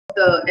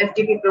the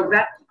FTP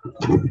program.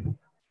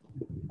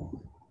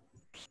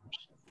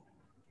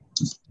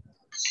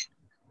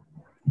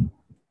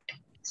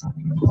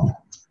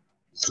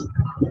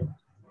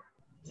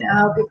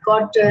 We've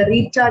got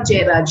Rita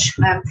Jairaj,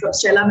 ma'am, from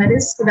Stella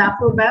Maris. Good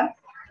afternoon, ma'am.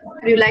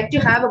 Would you like to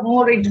have a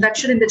more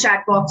introduction in the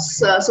chat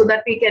box so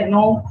that we can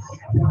know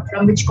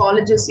from which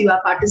colleges you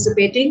are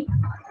participating?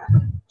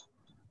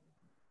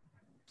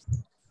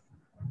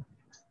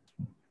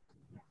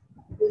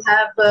 We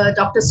have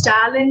Dr.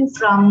 Stalin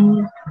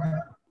from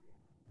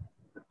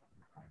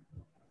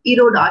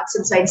Erode Arts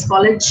and Science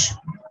College.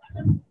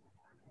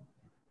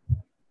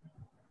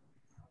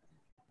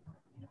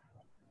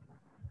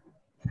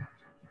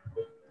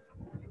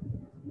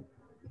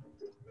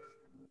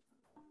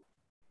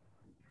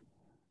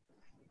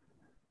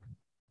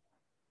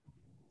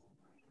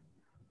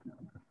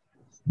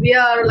 We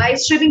are live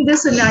streaming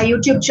this in our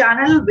YouTube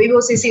channel,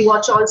 VivoCC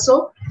Watch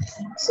also.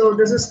 So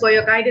this is for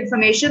your kind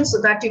information so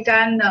that you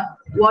can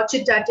watch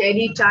it at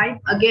any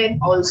time again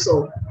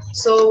also.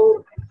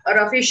 So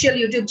our official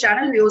YouTube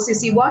channel,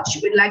 VivoCC Watch,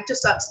 we'd like to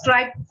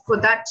subscribe for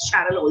that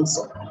channel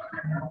also.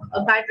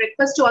 A kind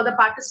request to all the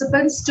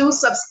participants to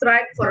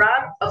subscribe for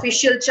our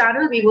official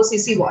channel,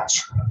 VivoCC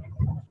Watch.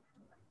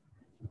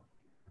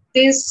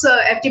 This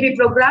FTP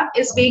program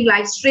is being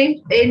live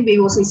streamed in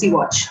VivoCC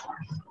Watch.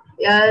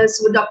 Yes,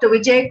 with Dr.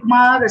 Vijay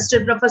Kumar,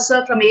 Assistant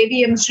Professor from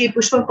AVM Sri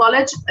Pushpam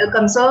College.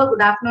 Welcome, sir. Good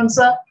afternoon,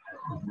 sir.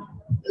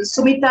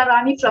 Sumita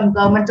Rani from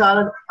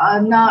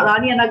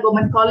Rani Anna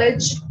Government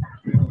College.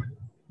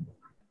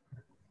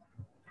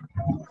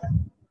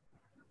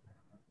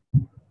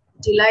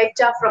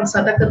 Delighta from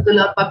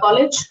Sadakatulapa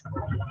College.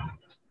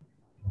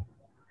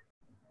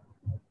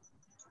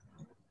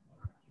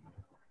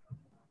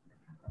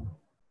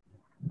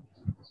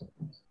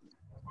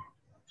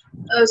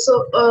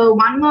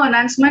 One more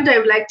announcement I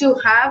would like to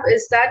have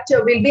is that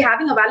we'll be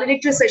having a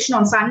valedictory session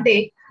on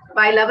Sunday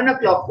by 11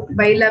 o'clock.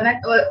 By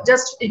 11,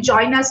 just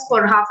join us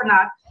for half an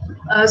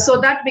hour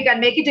so that we can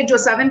make it into a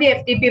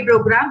 7-day FTP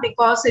program,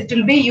 because it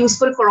will be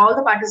useful for all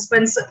the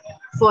participants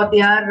for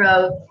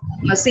their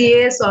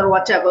CAs or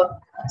whatever.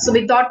 So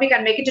we thought we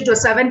can make it into a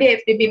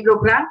 7-day FTP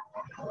program.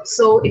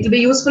 So it will be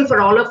useful for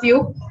all of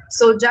you.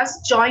 So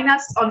just join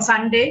us on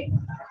Sunday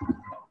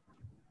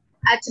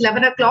at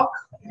 11 o'clock.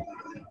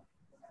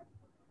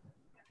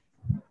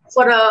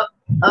 For a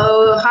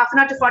half an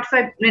hour to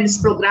 45 minutes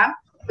program,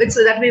 which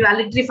that will be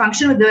valedictory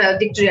function with the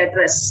valedictory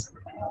address.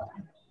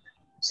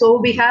 So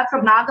we have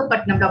from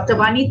Nagapatnam, Dr.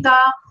 Vanita,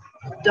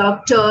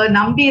 Dr.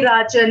 Nambi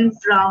Rajan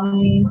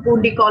from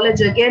Pundi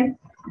College again.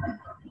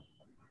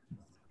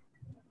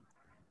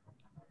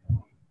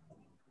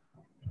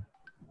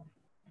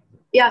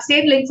 Yeah,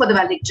 same link for the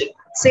valedictory.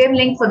 Same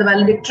link for the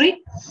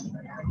valedictory.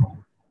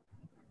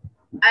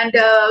 And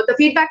the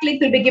feedback link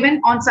will be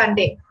given on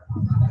Sunday.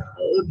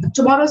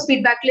 Tomorrow's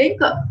feedback link,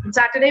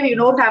 Saturday we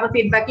don't have a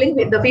feedback link.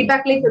 The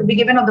feedback link will be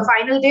given on the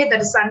final day,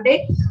 that is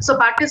Sunday. So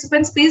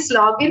participants, please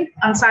log in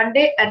on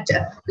Sunday at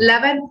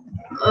 11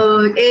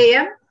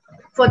 a.m.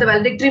 for the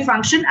valedictory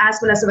function as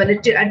well as the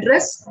valedictory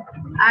address,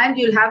 and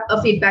you'll have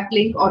a feedback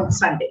link on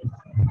Sunday.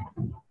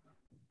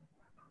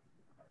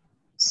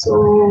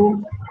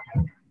 So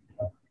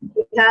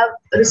we have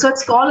research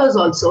scholars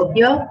also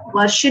here.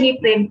 Varshini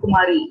Prem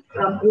Kumari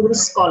from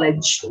Urus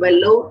College,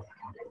 Vellore.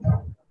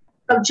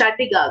 From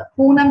Chandigarh,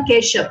 Poonam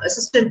Keshav,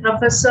 Assistant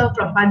Professor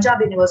from Punjab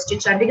University,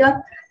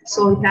 Chandigarh.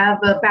 So we have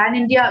Pan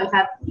India, we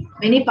have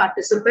many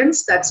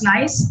participants. That's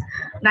nice.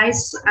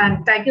 Nice,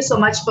 and thank you so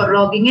much for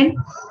logging in.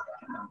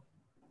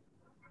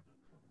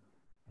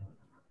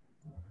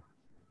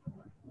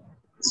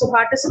 So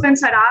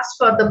participants had asked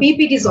for the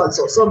PPTs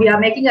also. So we are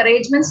making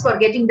arrangements for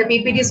getting the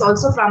PPTs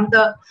also from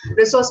the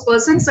resource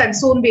persons, and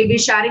soon we'll be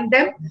sharing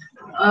them.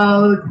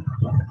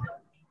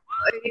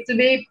 It will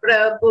be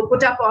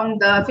put up on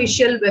the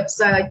official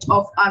website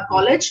of our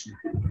college.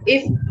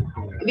 If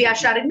we are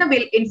sharing them,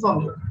 we'll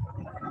inform you.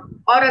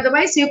 Or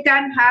otherwise, you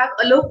can have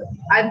a look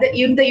at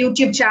in the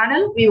YouTube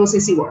channel,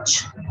 VivoCC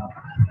Watch.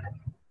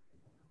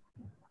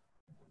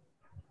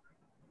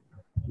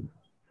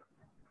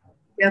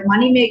 We have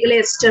Mani Meghale,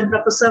 Assistant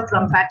Professor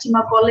from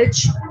Fatima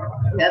College.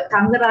 We have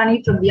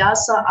Thangarani from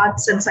Vyasa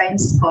Arts and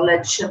Science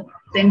College,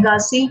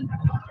 Tengasi.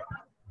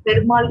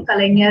 Perumal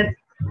Kalaignar,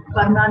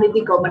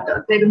 Karnanidhi Government,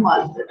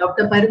 Perumal,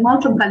 Dr.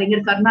 Perumal from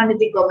Kalaignar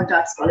Karnanidhi Government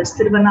Arts College,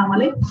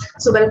 Tiruvannamalai.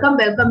 So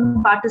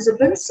welcome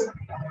participants.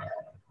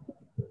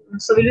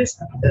 So we'll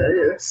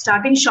be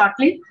starting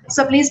shortly.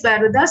 So please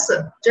bear with us.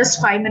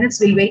 Just 5 minutes,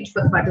 we'll wait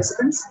for the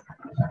participants.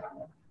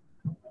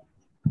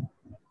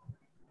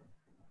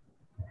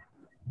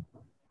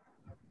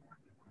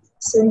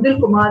 Sendil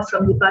Kumar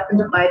from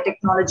Department of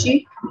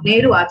Biotechnology,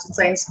 Nehru Arts and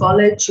Science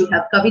College. You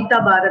have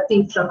Kavita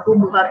Bharati from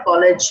Kumbhar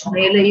College,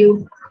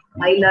 Melayu,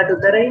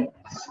 Mayiladurai.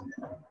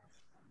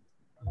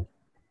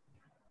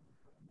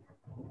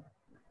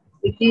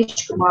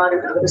 Vikesh Kumar,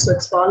 a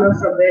research scholar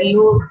from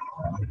Vellore.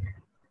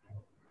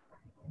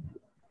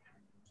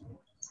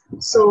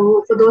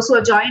 So for those who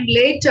are joined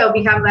late,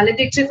 we have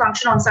valedictory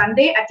function on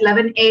Sunday at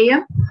 11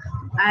 a.m.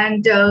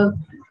 and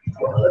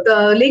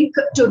the link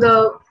to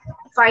the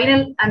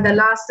final and the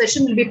last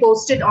session will be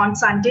posted on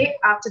Sunday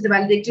after the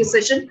valedictory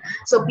session.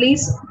 So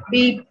please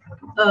be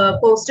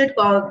posted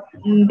or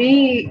be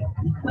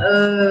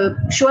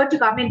sure to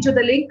come into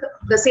the link.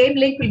 The same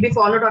link will be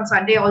followed on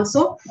Sunday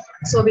also.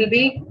 So we'll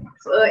be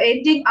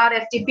ending our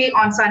FTP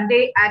on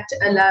Sunday at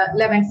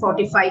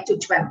 11:45 to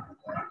 12.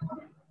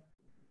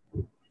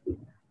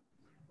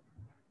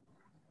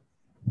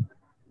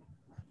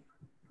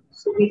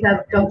 So we have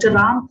Dr.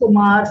 Ram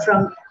Kumar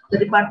from the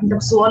Department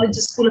of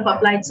Zoology, School of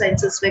Applied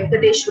Sciences,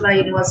 Venkateshwara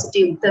University,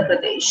 Uttar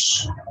Pradesh.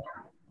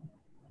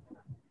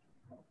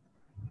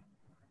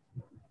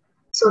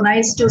 So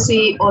nice to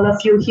see all of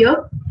you here.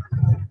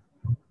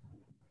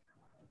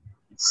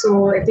 So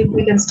I think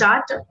we can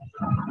start.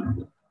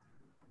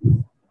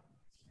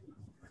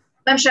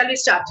 Ma'am, shall we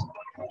start?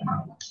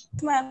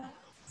 Ma'am,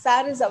 sir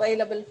is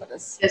available for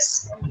us. Yes.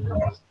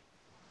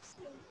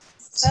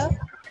 Sir?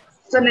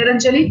 So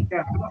Niranjali?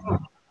 Yeah.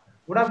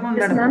 Good afternoon,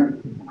 Yes, madam.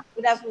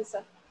 Good afternoon,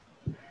 sir.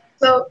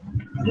 So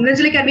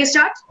Niranjali, can we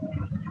start?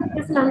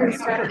 Yes, ma'am, we'll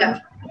start.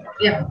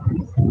 Yeah.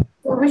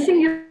 So wishing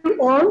you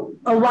all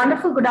a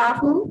wonderful good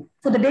afternoon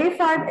for the Day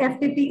 5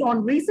 FTP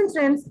on recent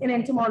trends in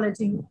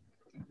entomology.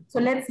 So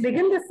let's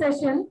begin this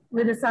session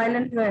with a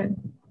silent prayer.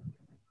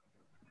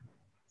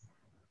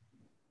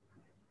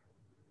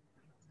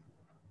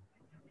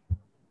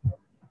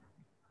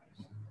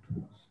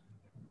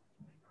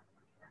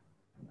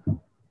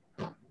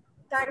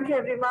 Thank you,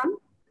 everyone.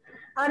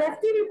 Our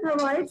FTP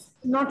provides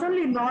not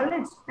only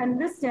knowledge and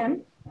wisdom,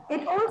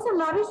 it also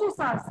nourishes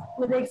us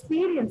with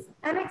experience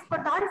and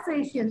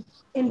expertise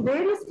in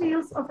various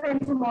fields of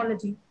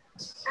entomology.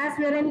 As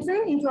we are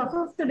entering into our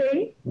 5th day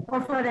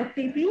of our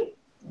FTP,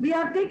 we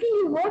are taking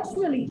you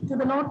virtually to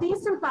the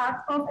northeastern part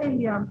of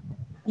India.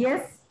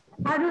 Yes,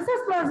 our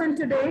resource person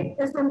today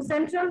is from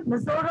Central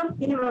Mizoram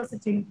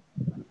University.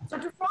 So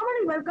to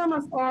formally welcome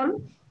us all,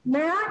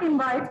 may I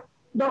invite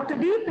Dr.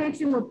 D.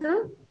 Pechimuthu,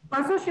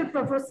 Associate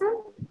Professor,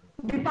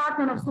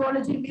 Department of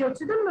Zoology, B.O.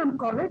 Chidambaram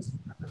College,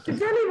 to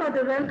deliver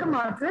the welcome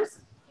address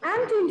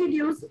and to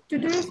introduce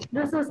today's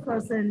resource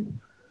person.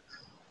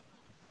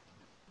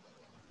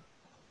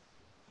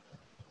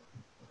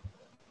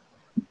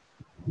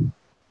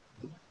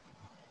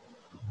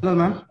 Hello,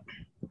 ma'am.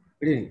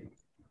 Good evening.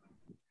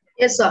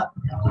 Yes, sir.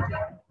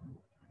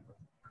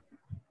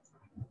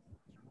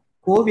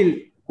 கோவில்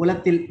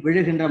குளத்தில்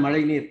விழுகின்ற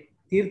மழைநீர்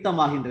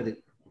தீர்த்தமாகின்றது.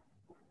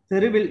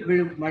 தெருவில்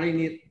விழும்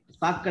மழைநீர்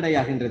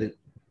சாக்கடையாகின்றது.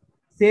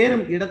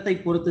 சேரும் இடத்தை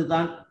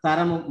பொறுத்துதான்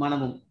தரமும்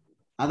மனமும்.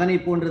 அதனை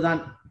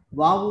போன்றுதான்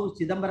வ.உ.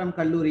 சிதம்பரம்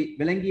கல்லூரி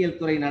விலங்கியல்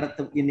துறை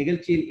நடத்தும்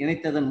இந்நிகழ்ச்சியில்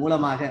இணைத்ததன்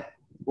மூலமாக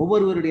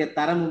ஒவ்வொருவருடைய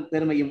தரமும்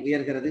பெருமையும்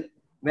உயர்கிறது.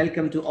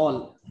 Welcome to all.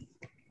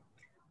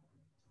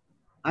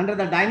 Under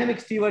the dynamic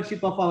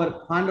stewardship of our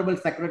Honorable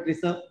Secretary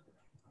Sir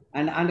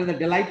and under the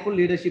delightful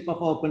leadership of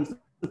our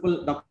Principal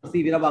Dr.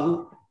 C. Veerababu,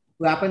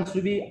 who happens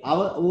to be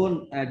our own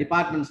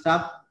department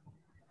staff,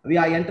 we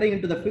are entering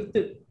into the 5th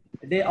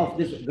day of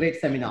this great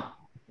seminar.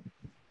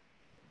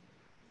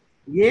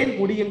 ஏன்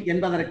முடியும்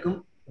என்பதற்கும்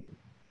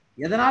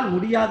எதனால்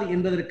முடியாது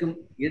என்பதற்கும்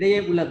இடையே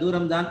உள்ள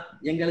தூரம்தான்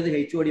எங்களது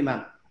HOD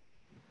ma'am.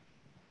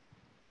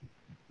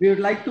 We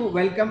would like to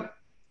welcome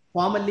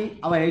formally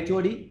our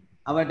HOD,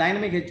 our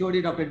dynamic HOD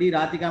Dr. D.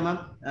 Rathika ma'am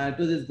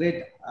to this great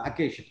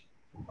occasion.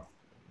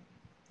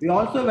 We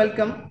also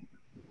welcome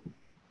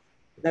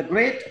the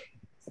great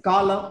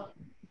scholar,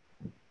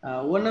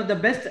 one of the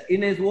best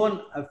in his own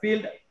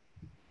field.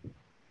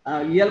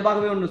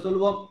 இயல்பாகவே ஒன்று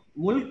சொல்வோம்,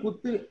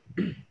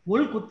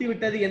 முள் குத்தி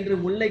விட்டது என்று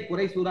முல்லை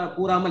குறை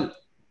கூறாமல்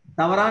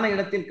தவறான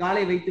இடத்தில்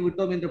காலை வைத்து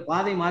விட்டோம் என்று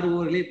பாதை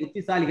மாறுபவர்களே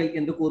புத்திசாலிகள்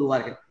என்று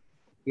கூறுவார்கள்.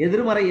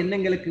 எதிர்மறை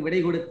எண்ணங்களுக்கு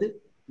விடை கொடுத்து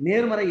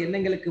நேர்மறை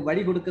எண்ணங்களுக்கு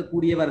வழி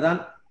கொடுக்கக்கூடியவர் தான்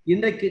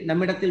இன்றைக்கு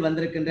நம்மிடத்தில்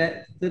வந்திருக்கின்ற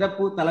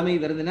சிறப்பு தலைமை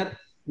விருந்தினர்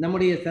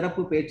நம்முடைய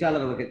சிறப்பு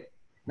பேச்சாளர் அவர்கள்.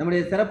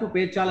 நம்முடைய சிறப்பு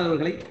பேச்சாளர்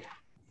அவர்களை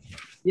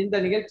இந்த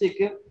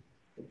நிகழ்ச்சிக்கு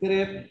திரு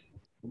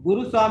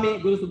குரு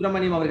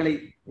சுப்பிரமணியம் அவர்களை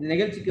இந்த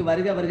நிகழ்ச்சிக்கு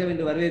வருக வருக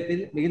என்று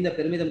வரவேற்பில் மிகுந்த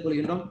பெருமிதம்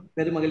கொள்கின்றோம்,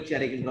 பெருமகிழ்ச்சி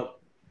அடைகின்றோம்.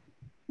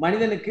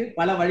 மனிதனுக்கு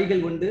பல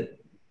வழிகள் உண்டு.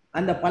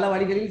 அந்த பல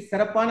வழிகளில்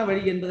சிறப்பான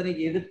வழி என்பதனை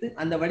எடுத்து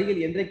அந்த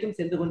வழியில் என்றைக்கும்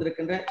சென்று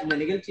கொண்டிருக்கின்ற இந்த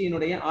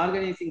நிகழ்ச்சியினுடைய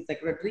organising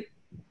secretary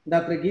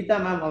doctor Geetha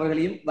ma'am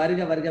அவர்களையும்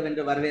வருக வருக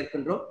என்று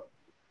வரவேற்கின்றோம்.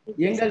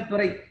 எங்கள்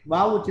துறை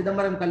வ.உ.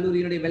 சிதம்பரம்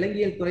கல்லூரியினுடைய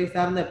விலங்கியல் துறை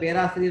சார்ந்த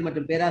பேராசிரியர்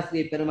மற்றும்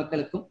பேராசிரியர்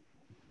பெருமக்களுக்கும்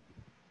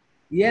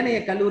ஏனைய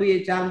கல்லூரியை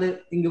சார்ந்து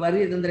இங்கு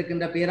வருகை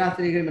தந்திருக்கின்ற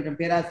பேராசிரியர்கள் மற்றும்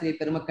பேராசிரியர்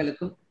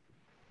பெருமக்களுக்கும்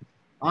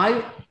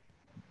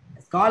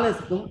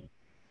ஸ்காலர்ஸுக்கும்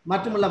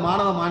மற்றுமுள்ள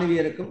மாணவ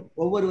மாணவியருக்கும்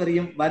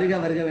ஒவ்வொருவரையும் வருக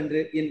வருக என்று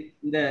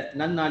இந்த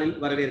நன்னாளில்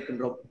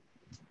வரவேற்கின்றோம்.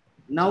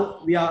 Now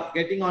we are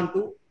getting on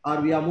to or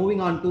we are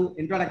moving on to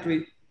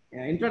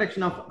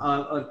introduction of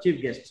our chief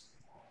guest.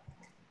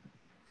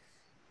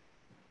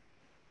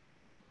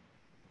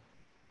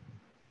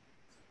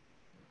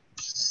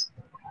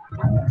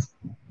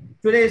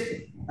 Today's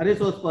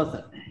resource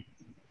person.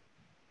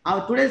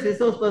 Today's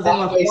resource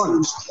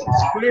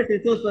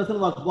person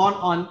was born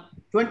on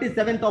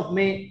 27th of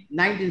May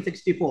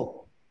 1964,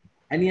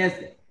 and he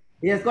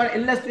has got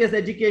illustrious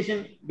education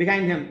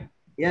behind him.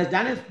 He has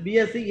done his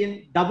BSc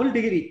in double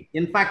degree.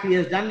 In fact, he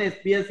has done his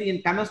BSc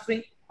in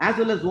chemistry as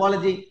well as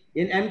zoology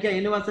in MK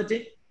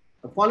University,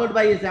 followed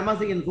by his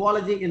MSc in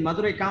zoology in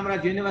Madurai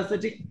Kamaraj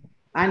University,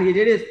 and he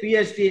did his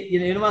PhD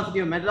in University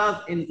of Madras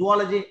in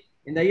zoology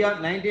in the year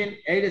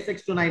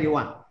 1986 to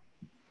 91.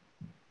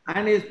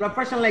 And his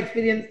professional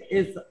experience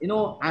is,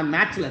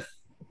 matchless.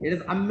 It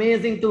is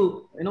amazing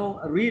to,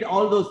 read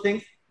all those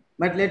things.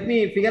 But let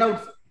me figure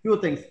out few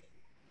things.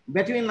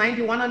 Between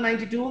 91 and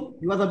 92,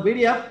 he was a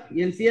BDF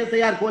in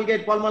CSIR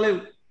Colgate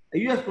Palmolive, a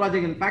US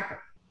project, in fact.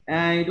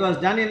 It was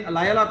done in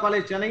Loyola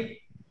College, Chennai.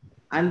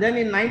 And then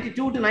in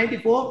 92 to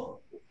 94,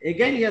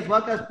 again, he has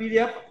worked as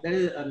PDF, that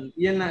is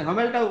in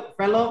Humboldt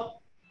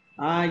Fellow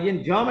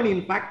in Germany,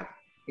 in fact.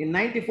 In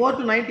 94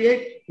 to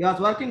 98, he was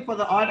working for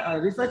the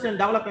Research and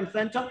Development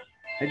Center,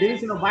 a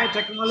division of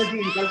biotechnology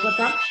in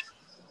Calcutta.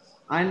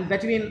 And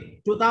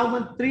between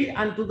 2003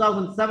 and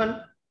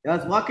 2007, he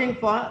was working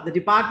for the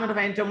Department of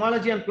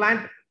Entomology and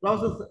Plant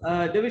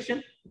Process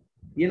Division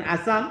in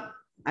Assam.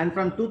 And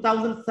from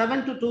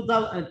 2007 to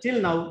 2000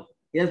 till now,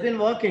 he has been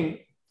working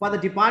for the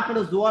Department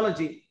of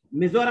Zoology,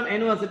 Mizoram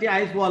University,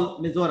 Aizawl,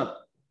 Mizoram.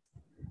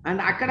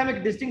 And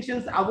academic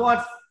distinctions,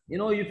 awards,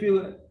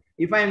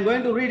 if I am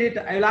going to read it,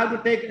 I will have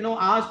to take,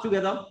 hours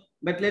together.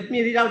 But let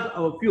me read out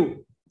a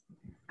few.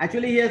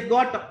 Actually, he has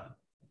got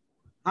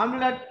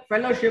Humboldt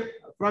Fellowship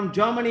from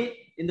Germany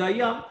in the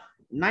year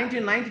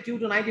 1992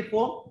 to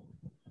 94.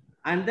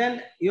 And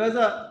then he was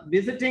a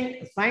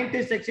visiting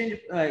scientist exchange.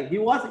 He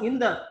was in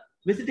the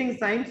visiting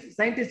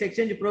scientist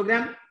exchange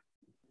program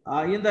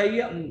in the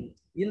year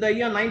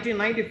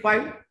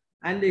 1995.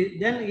 And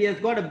then he has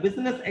got a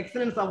Business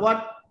Excellence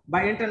Award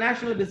by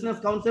International Business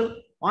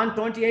Council on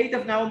 28th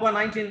of November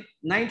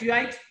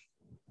 1998.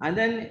 And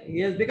then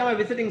he has become a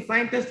visiting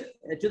scientist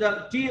to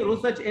the Tea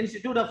Research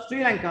Institute of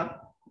Sri Lanka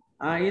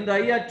in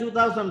the year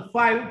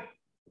 2005.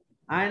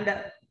 And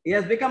he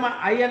has become an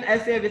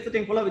INSA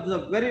visiting fellow, which is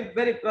a very,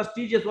 very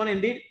prestigious one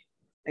indeed,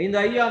 in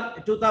the year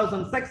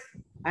 2006.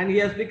 And he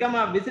has become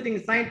a visiting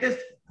scientist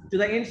to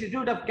the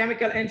Institute of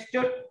Chemical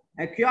Institute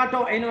at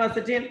Kyoto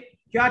University,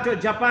 Kyoto,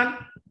 Japan.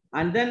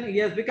 And then he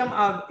has become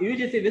a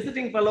UGC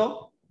visiting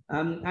fellow.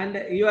 And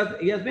he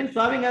has been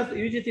serving as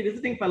UGC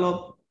visiting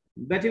fellow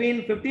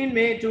between 15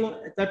 May to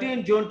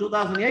 13 June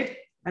 2008.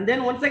 And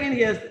then once again,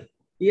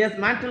 he has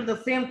mantled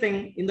the same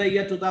thing in the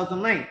year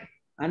 2009.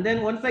 And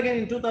then once again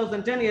in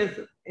 2010,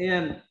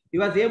 he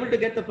was able to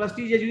get the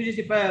prestigious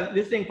UGC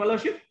visiting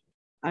fellowship.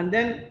 And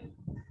then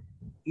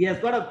he has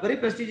got a very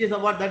prestigious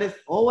award, that is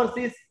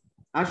Overseas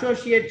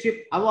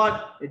Associateship Award,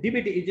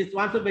 DBT. It is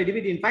sponsored by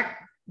DBT, in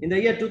fact, in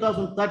the year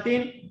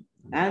 2013.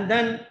 And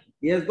then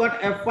he has got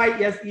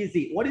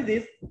FISEC. What is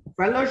this?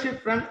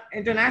 Fellowship from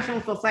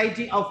International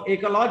Society of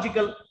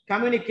Ecological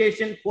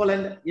Communication,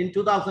 Poland, in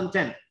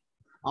 2010.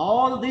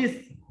 All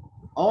these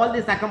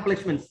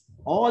accomplishments,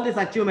 all these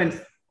achievements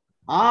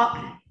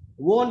are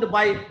owned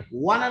by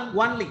one and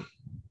only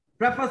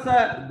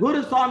Professor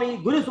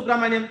Guruswamy Guru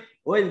Subramaniam,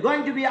 who is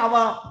going to be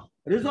our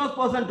resource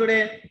person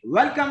today.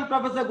 Welcome,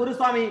 Professor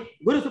Guruswamy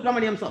Guru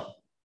Subramaniam, sir.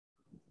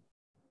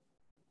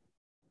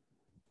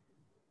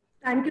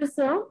 Thank you,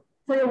 sir,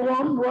 for your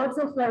warm words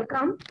of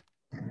welcome.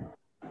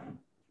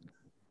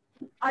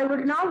 I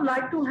would now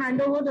like to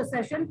hand over the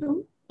session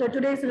to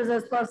today's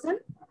resource person,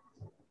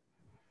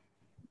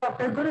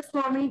 Dr.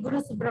 Guruswamy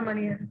Guru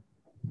Subramanian.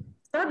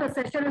 Sir, the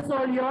session is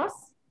all yours.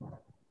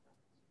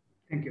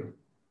 Thank you.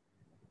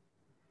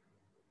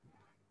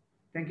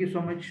 Thank you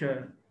so much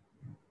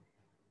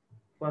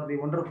for the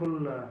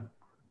wonderful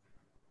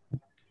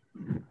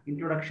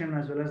introduction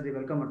as well as the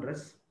welcome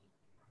address.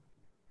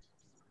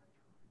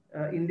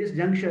 In this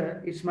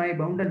juncture, it's my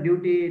bounden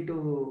duty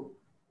to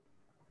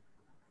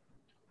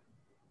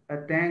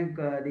thank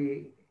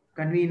the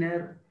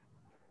convener,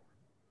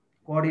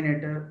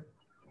 coordinator,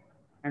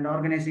 and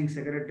organizing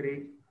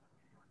secretary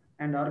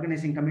and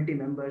organizing committee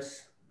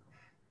members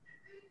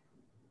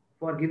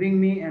for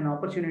giving me an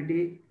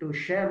opportunity to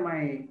share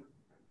my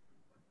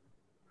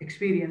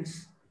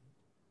experience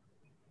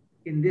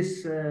in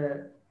this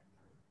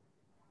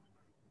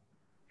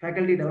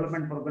faculty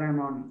development program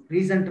on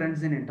recent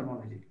trends in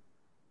entomology.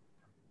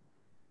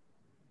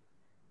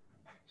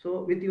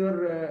 So with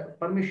your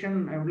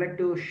permission, I would like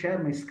to share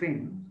my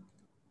screen.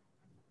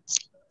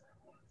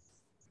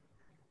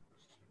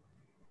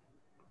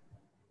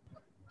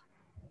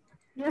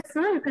 Yes,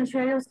 sir, you can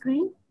share your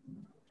screen.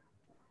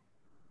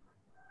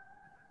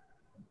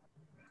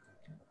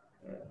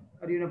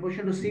 Are you in a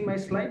position to see my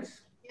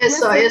slides? Yes,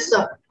 sir. Yes,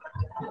 sir.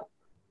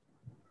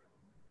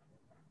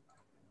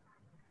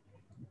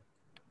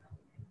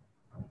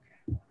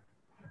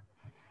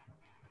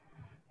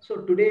 So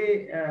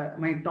today,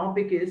 my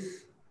topic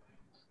is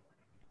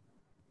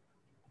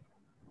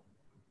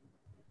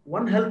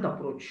One Health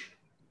approach.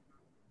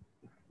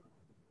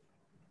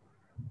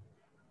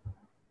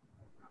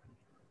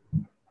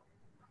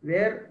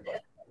 Where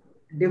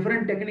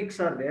different techniques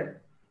are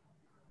there.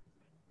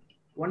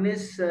 One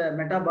is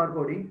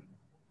meta-barcoding.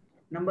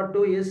 Number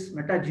two is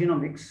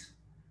metagenomics.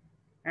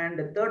 And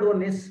the third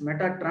one is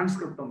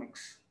meta-transcriptomics.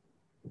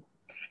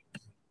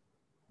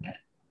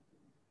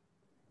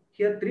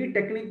 here 3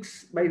 techniques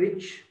by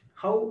which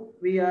how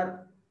we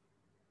are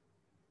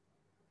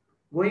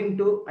going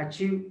to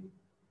achieve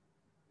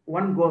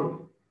one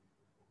goal,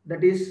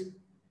 that is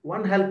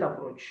One Health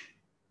approach.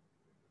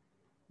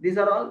 These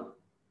are all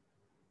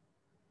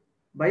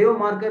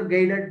biomarker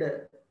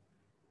guided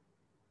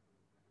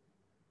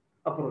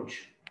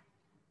approach.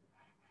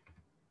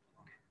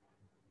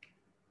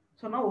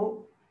 So now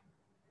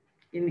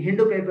in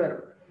Hindu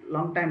paper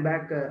long time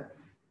back,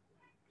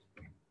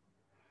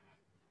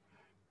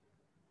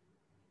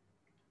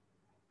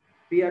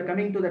 we are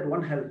coming to that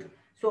One Health.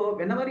 So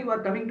whenever you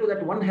are coming to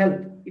that One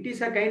Health, it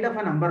is a kind of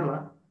an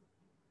umbrella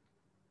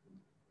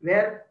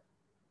where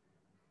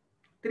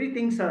 3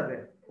 things are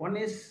there. One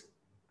is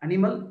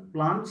animal,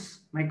 plants,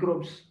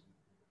 microbes.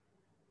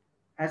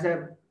 As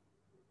a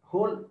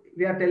whole,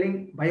 we are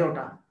telling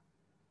biota.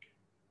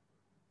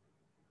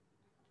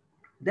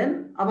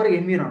 Then our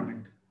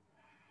environment.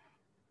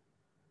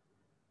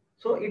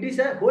 So it is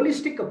a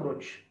holistic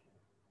approach.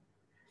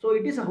 So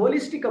it is a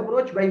holistic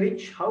approach by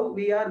which how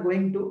we are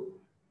going to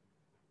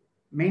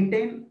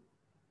maintain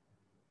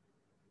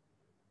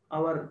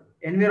our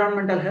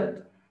environmental health,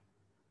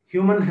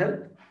 human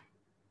health,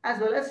 as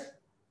well as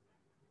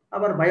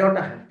our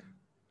biota health,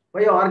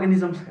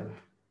 bioorganisms health.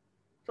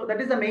 So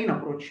that is the main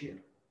approach here.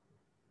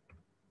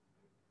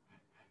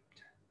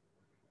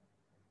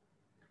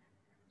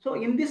 So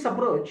in this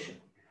approach,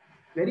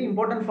 very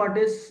important part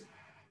is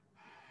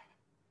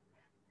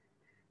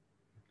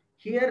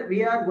here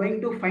we are going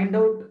to find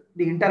out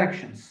the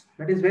interactions.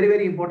 That is very,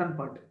 very important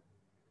part.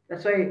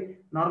 That's why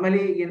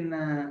normally in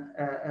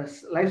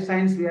life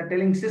science, we are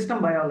telling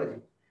system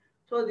biology.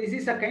 So this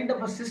is a kind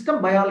of a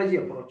system biology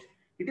approach.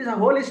 It is a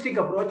holistic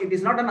approach. It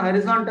is not an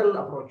horizontal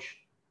approach.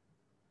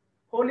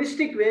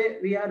 Holistic way,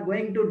 we are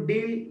going to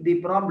deal the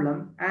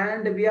problem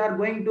and we are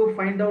going to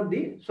find out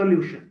the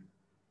solution.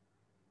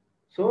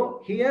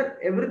 So here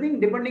everything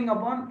depending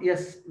upon,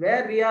 yes,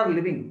 where we are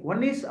living.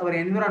 One is our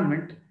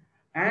environment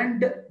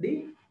and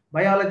the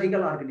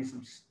biological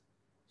organisms.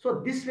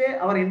 So this way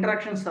our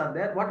interactions are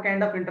there. What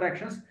kind of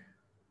interactions?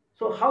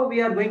 So how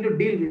we are going to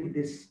deal with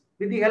this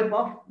with the help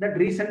of that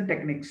recent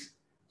techniques.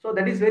 So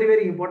that is very,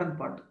 very important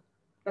part.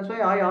 That's why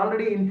I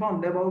already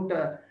informed about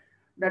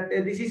that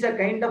this is a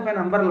kind of an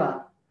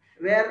umbrella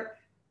where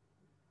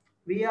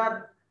we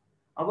are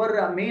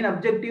our main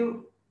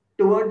objective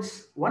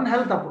towards One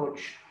Health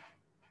approach.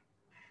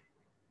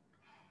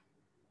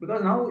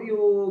 Because now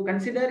you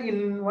consider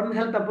in One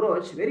Health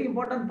approach, very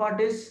important part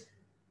is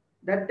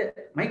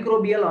that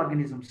microbial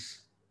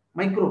organisms,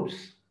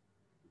 microbes.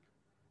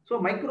 So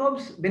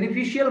microbes,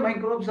 beneficial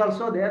microbes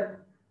also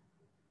there,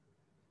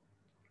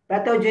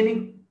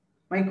 pathogenic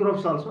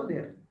microbes also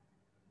there.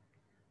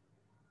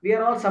 We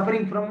are all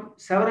suffering from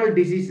several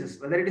diseases,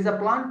 whether it is a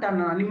plant,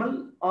 an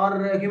animal,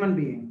 or a human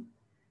being.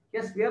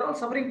 Yes, we are all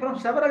suffering from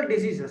several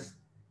diseases.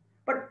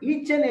 But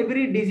each and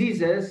every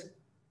diseases,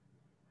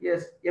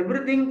 yes,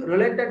 everything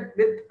related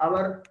with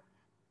our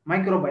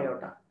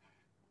microbiota.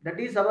 That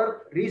is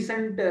our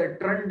recent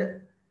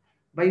trend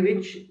by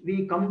which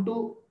we come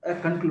to a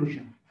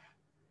conclusion.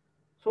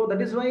 So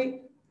that is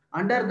why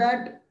under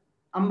that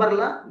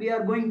umbrella, we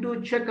are going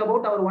to check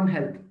about our One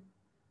Health.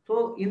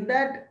 So in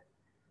that,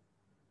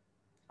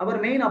 our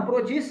main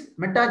approach is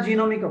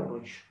metagenomic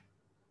approach.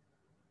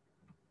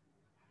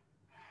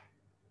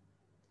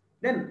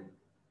 Then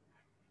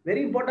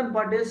very important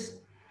part is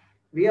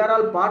we are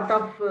all part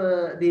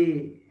of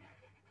the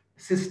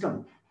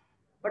system,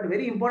 but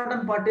very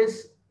important part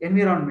is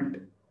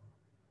environment.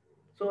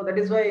 So that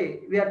is why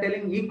we are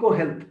telling eco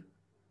health.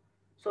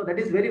 So that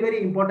is very,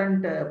 very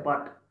important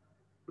part,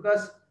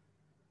 because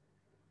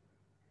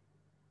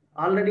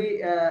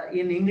already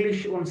in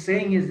English one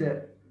saying is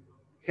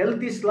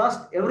health is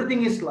lost,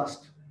 everything is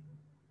lost.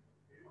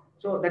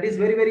 So that is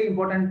very, very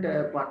important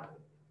part.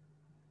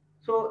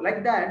 So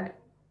like that,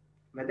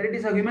 whether it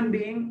is a human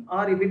being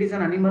or if it is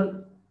an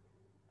animal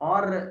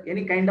or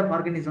any kind of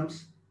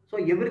organisms, so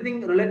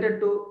everything related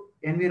to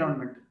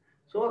environment.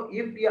 So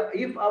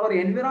if our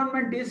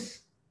environment is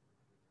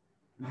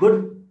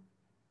good,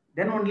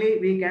 then only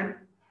we can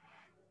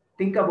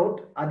think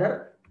about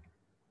other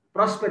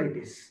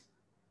prosperities.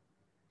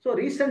 So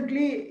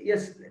recently,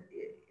 yes,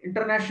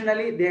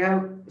 internationally they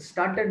have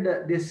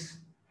started this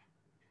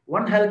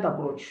One Health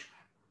approach.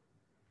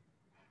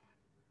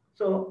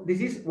 So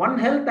this is One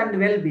Health and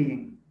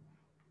Well-being.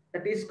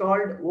 That is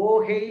called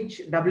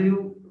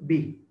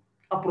OHWB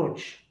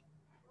approach.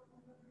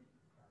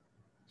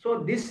 So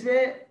this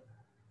way,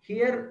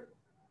 here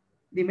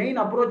the main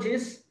approach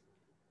is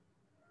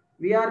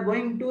we are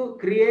going to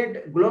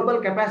create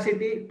global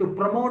capacity to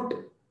promote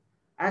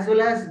as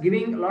well as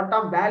giving a lot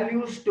of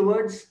values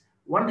towards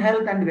One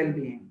Health and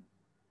well-being.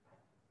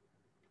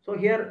 So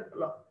here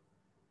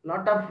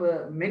lot of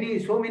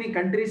so many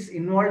countries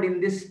involved in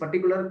this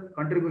particular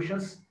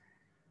contributions.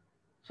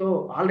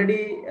 So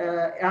already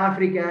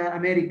Africa,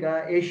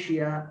 America,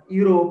 Asia,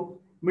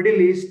 Europe,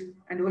 Middle East,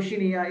 and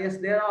Oceania, yes,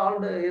 they are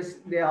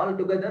all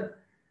together.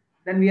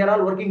 Then we are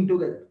all working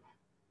together.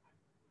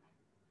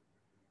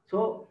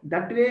 So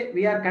that way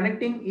we are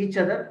connecting each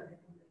other,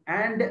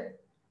 and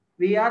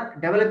we are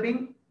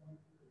developing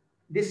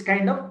this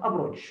kind of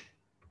approach.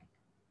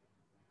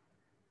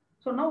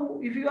 So now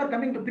if you are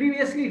coming to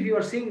previously, if you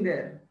are seeing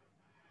the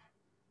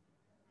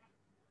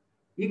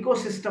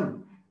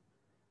ecosystem,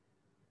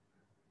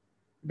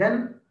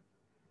 then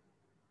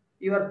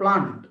your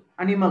plant,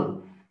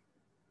 animal,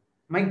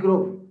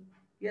 microbe,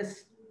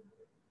 yes.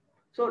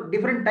 So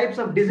different types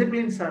of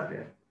disciplines are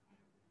there.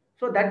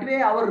 So that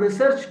way our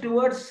research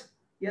towards,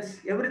 yes,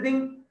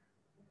 everything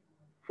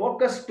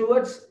focused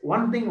towards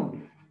one thing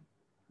only.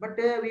 But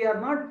we are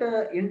not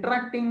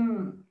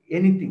interacting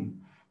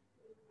anything.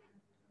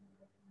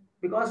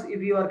 Because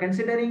if you are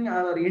considering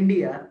our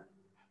India,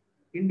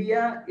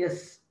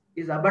 yes,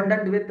 is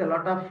abundant with a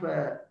lot of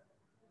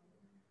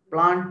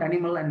plant,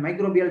 animal and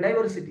microbial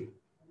diversity.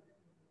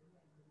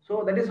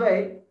 So that is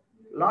why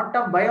lot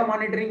of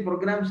biomonitoring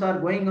programs are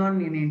going on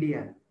in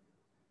India.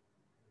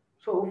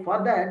 So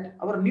for that,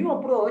 our new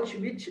approach,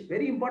 which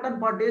very important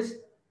part is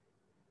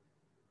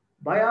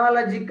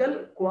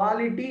biological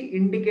quality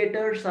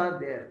indicators are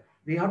there.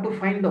 We have to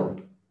find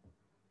out.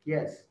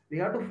 Yes, we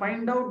have to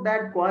find out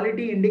that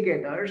quality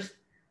indicators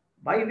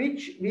by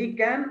which we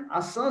can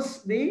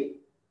assess the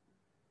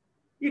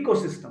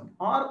ecosystem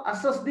or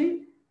assess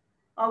the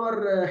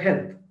our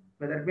health,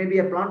 whether it may be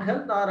a plant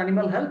health or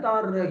animal health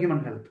or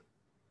human health.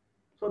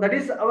 So that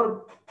is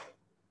our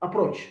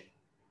approach.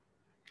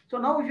 So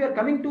now if you are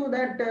coming to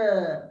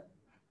that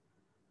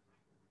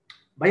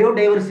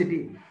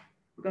biodiversity,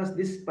 because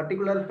this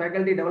particular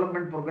faculty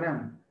development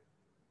program,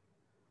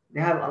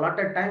 they have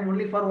allotted time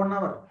only for 1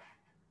 hour.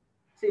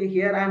 See,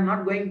 here I am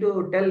not going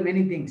to tell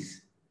many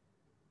things.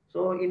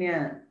 So in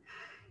a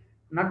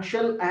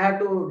nutshell, I have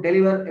to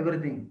deliver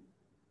everything.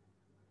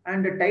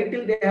 And the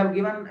title they have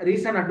given,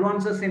 recent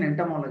advances in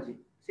entomology.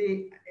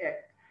 See,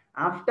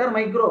 after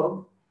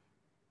microbe,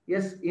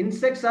 yes,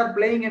 insects are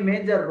playing a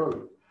major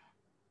role.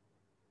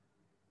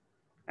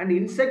 And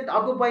insect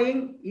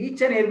occupying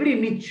each and every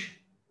niche.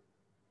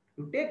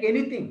 You take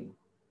anything,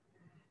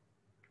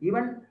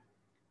 even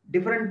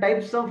different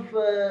types of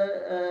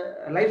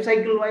life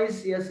cycle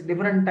wise, yes,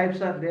 different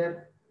types are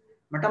there.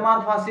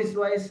 Metamorphosis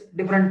wise,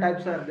 different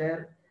types are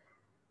there.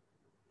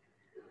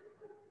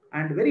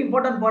 And very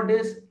important part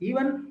is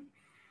even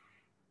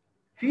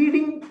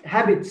feeding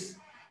habits.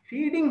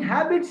 Feeding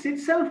habits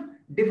itself,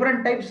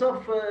 different types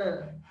of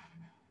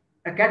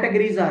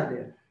categories are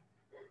there.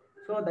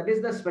 So that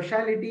is the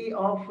speciality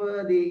of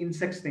the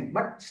insects thing.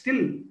 But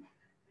still,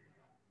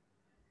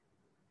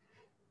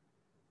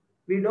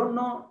 we don't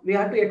know, we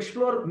have to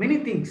explore many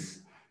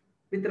things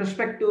with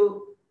respect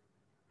to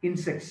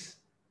insects.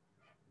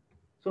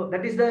 So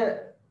that is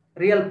the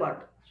real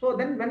part. So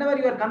then whenever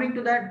you are coming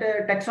to that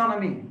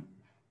taxonomy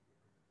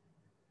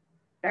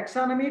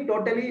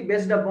totally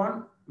based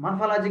upon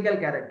morphological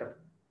character.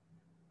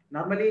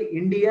 Normally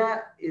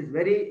India is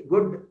very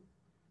good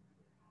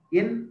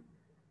in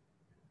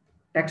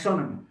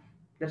taxonomy.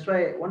 That's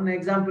why one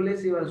example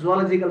is your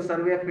Zoological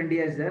Survey of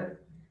India is there,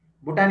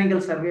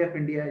 Botanical Survey of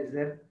India is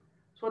there.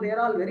 So they are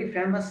all very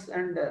famous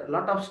and a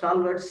lot of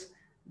stalwarts.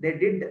 They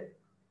did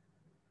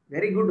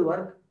very good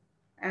work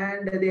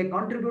and they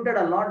contributed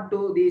a lot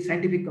to the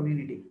scientific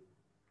community.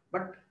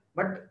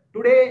 But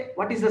today,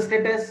 what is the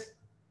status?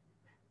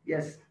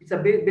 Yes, it's a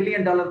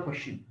billion-dollar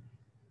question.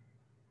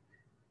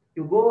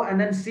 You go and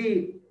then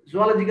see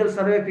Zoological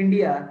Survey of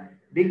India,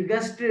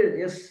 biggest,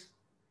 yes,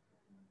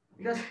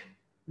 because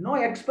no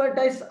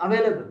expertise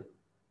available.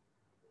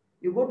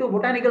 You go to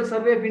Botanical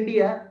Survey of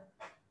India,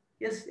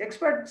 yes,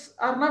 experts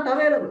are not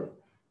available.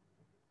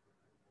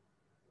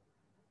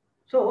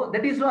 So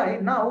that is why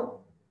now,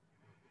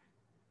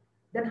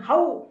 then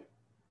how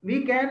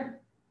we can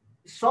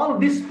solve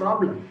this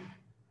problem?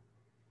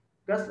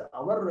 Because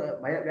our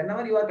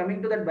whenever you are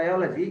coming to that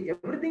biology,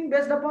 everything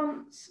based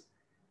upon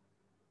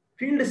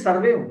field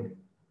survey only.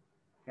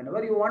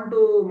 Whenever you want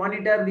to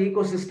monitor the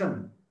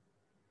ecosystem,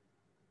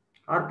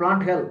 or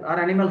plant health, or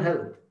animal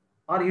health,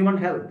 or human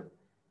health,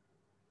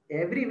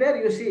 everywhere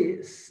you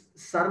see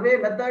survey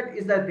method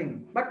is the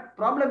thing. But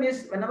problem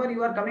is whenever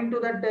you are coming to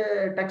that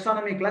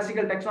taxonomy,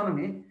 classical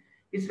taxonomy,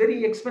 it's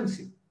very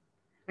expensive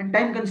and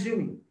time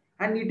consuming,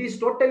 and it is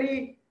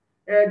totally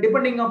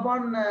depending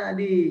upon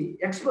the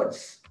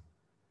experts.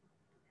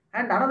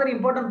 And another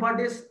important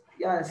part is,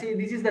 see,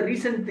 this is the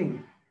recent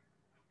thing.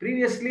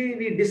 Previously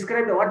we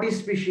described what is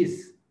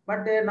species,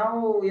 but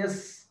now,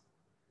 yes,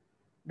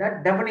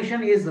 that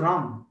definition is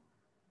wrong,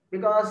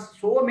 because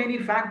so many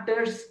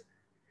factors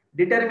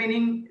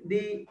determining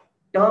the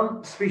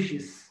term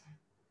species.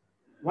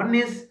 One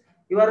is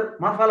your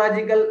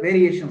morphological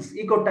variations,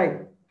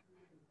 ecotype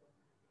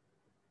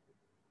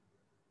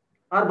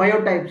or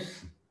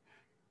biotypes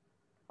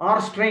or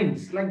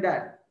strains like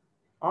that,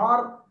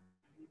 or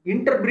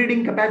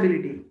interbreeding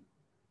capability,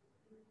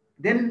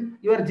 then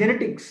your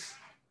genetics,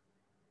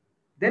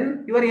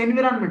 then your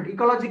environment,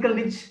 ecological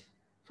niche.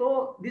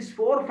 So these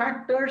 4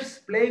 factors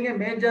playing a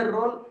major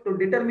role to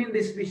determine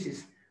the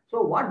species.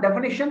 So what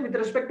definition with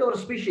respect to our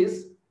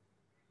species?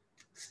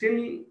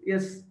 Still,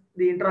 yes,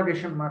 the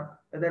interrogation mark.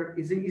 Whether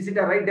is it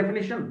a right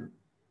definition?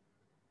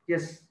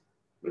 Yes,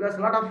 because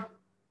a lot of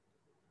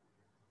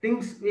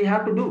things we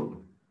have to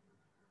do.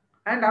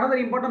 And another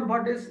important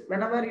part is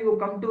whenever you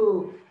come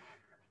to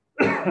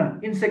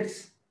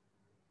insects,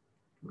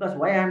 because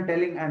why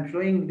I'm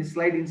showing this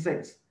slide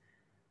insects.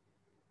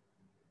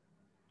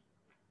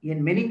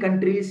 In many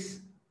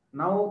countries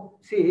now,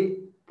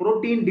 see,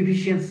 protein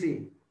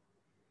deficiency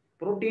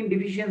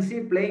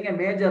playing a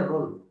major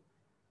role.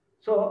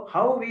 So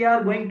how we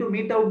are going to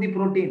meet out the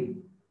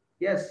protein?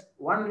 Yes,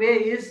 one way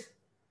is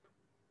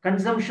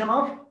consumption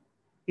of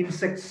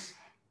insects.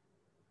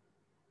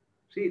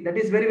 See, that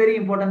is very, very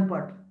important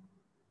part.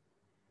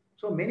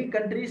 So many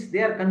countries,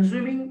 they are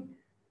consuming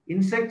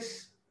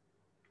insects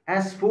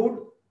as food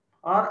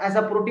or as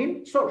a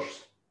protein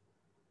source.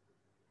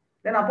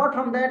 Then apart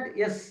from that,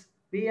 yes,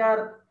 we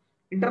are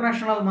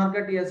international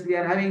market, yes, we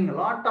are having a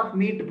lot of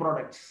meat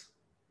products.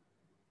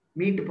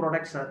 Meat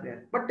products are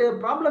there. But the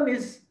problem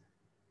is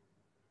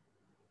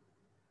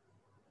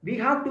we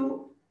have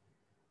to,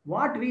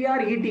 what we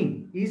are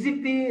eating, is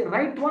it the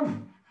right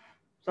one?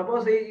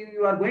 Suppose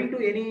you are going to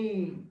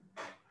any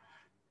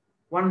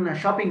one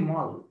shopping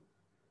mall,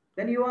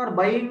 then you are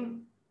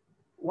buying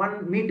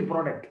one meat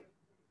product.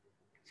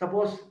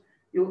 Suppose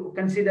you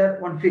consider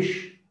one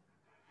fish,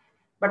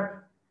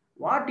 but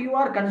what you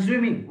are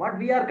consuming, what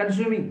we are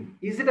consuming,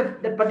 is it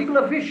that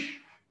particular fish?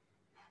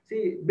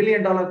 See, $1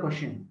 billion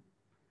question,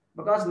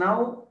 because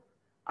now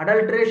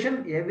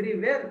adulteration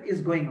everywhere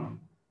is going on.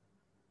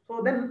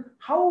 So then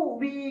how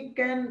we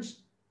can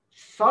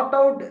sort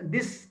out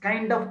this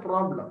kind of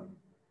problem?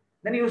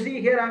 Then you see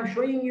here I'm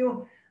showing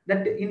you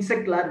that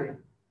insect larvae.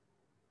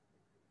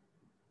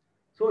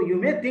 So you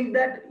may think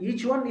that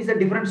each one is a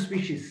different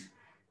species,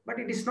 but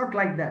it is not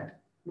like that,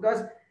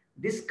 because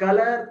this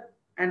color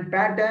and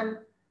pattern,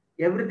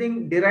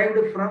 everything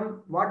derived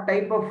from what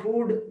type of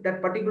food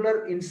that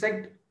particular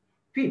insect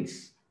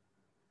feeds.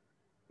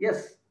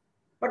 Yes,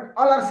 but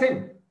all are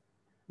same.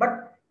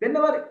 But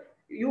whenever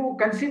you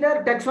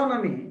consider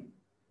taxonomy,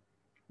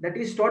 that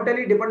is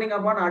totally depending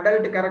upon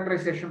adult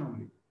characterization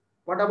only.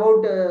 What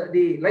about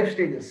the life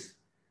stages?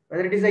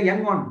 Whether it is a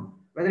young one,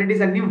 whether it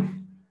is a nymph,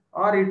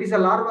 or it is a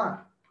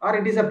larva, or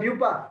it is a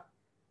pupa.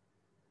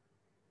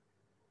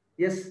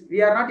 Yes,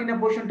 we are not in a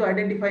position to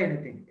identify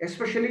anything.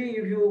 Especially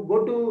if you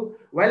go to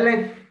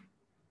wildlife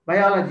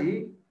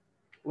biology,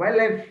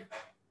 wildlife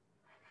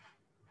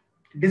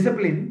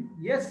discipline,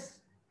 yes,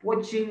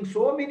 poaching,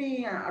 so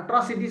many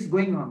atrocities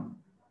going on.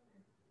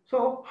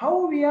 So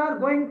how we are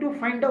going to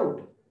find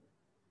out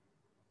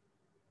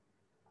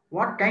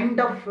what kind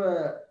of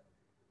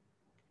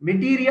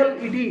material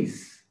it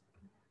is?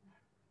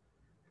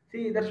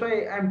 See, that's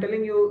why I'm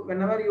telling you,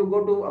 whenever you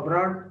go to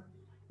abroad,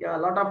 yeah, a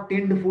lot of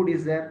tinned food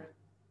is there.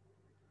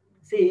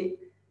 See,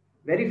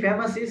 very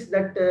famous is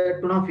that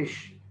tuna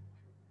fish.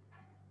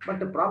 But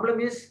the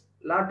problem is,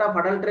 lot of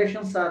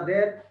adulterations are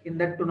there in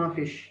that tuna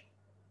fish,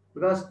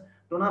 because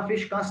tuna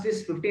fish cost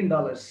is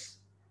 $15.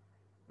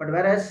 But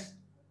whereas,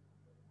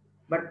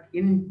 but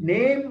in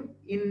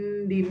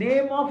the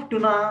name of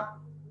tuna,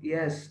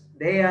 yes,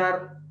 they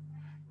are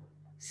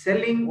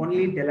selling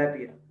only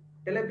tilapia.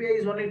 Tilapia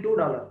is only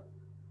 $2.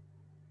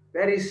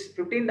 Where is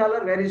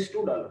 $15? Where is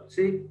 $2?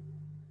 See,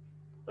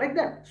 like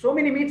that. So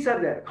many meats are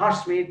there.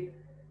 Horse meat.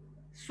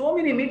 So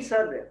many meats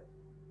are there.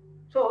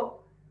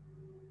 So,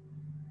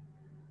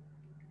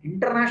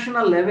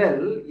 international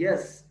level,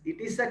 yes,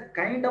 it is a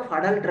kind of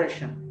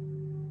adulteration.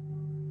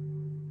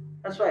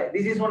 That's why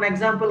this is one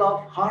example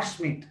of horse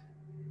meat.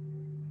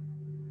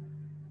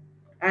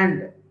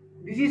 And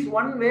this is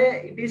one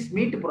way it is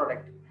meat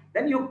product.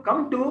 Then you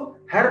come to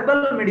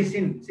herbal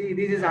medicine. See,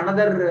 this is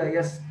another,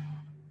 yes,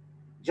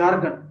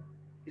 jargon.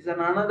 It's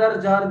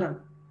another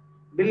jargon.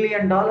 $1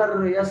 billion,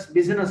 yes,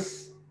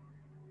 business.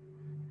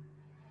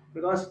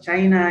 Because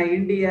China,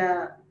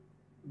 India,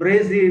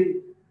 Brazil,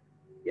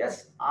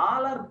 yes,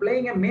 all are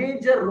playing a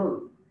major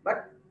role.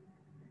 But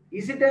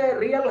is it a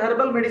real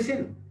herbal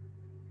medicine?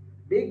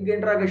 Big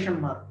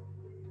interrogation mark.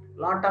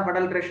 Lot of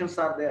adulterations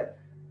are there.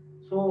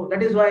 So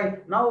that is why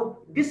now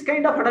this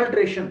kind of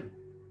adulteration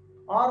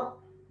or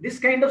this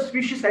kind of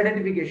species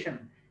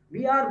identification,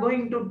 we are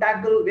going to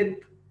tackle with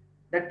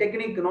the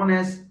technique known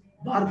as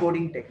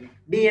barcoding technique,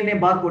 DNA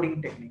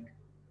barcoding technique.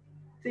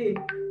 See,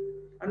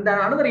 and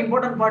the another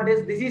important part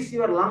is this is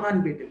your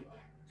longhorn beetle.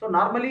 So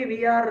normally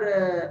we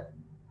are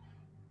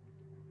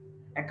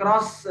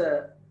across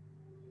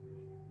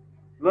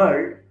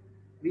world,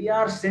 we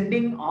are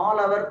sending all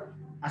our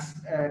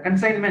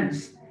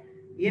consignments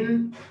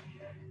in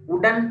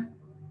wooden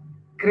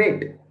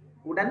crate.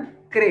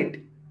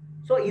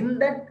 So in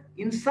that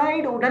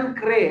inside wooden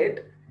crate,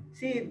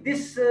 see,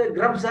 these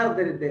grubs are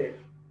there.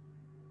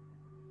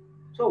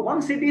 So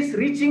once it is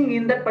reaching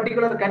in that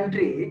particular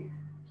country,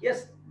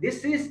 yes,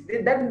 this is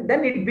then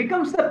it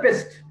becomes the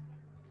pest.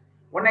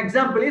 One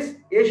example is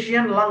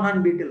Asian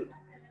longhorn beetle.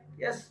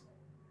 Yes,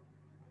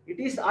 it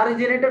is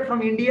originated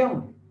from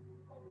India.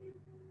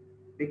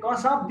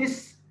 Because of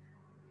this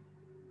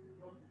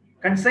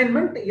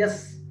consignment,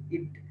 yes,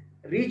 it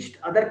reached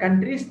other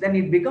countries, then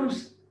it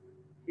becomes,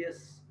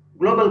 yes,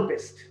 global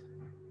pest.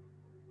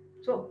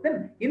 So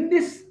then in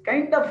this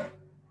kind of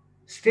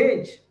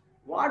stage,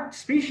 what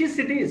species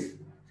it is.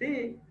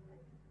 See,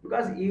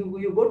 because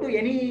you go to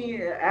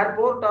any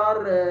airport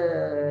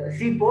or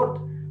seaport,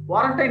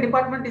 quarantine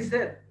department is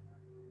there.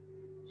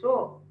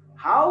 So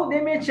how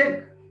they may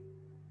check?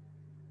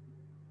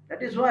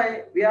 That is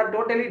why we are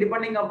totally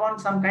depending upon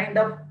some kind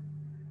of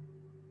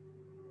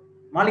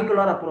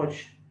molecular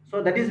approach.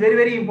 So that is very,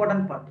 very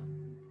important part.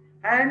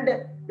 And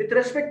with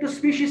respect to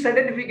species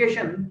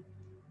identification,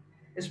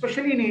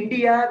 especially in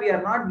India, we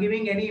are not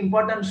giving any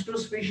importance to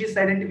species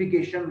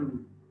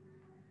identification.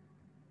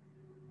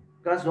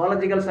 Because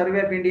Zoological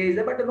Survey of India is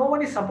there, but no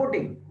one is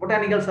supporting.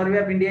 Botanical Survey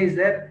of India is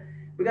there.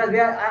 Because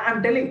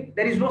I'm telling,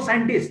 there is no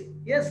scientist.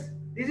 Yes,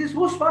 this is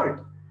whose fault?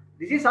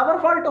 This is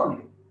our fault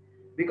only.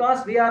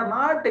 Because we are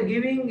not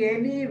giving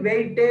any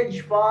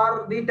weightage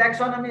for the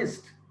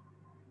taxonomist.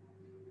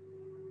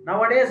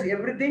 Nowadays,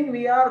 everything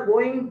we are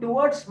going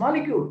towards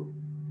molecule.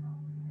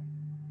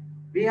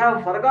 We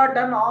have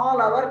forgotten all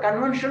our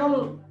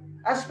conventional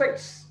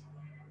aspects.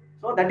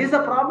 So that is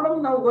the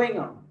problem now going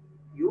on.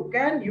 You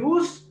can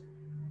use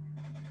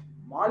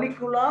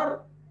molecule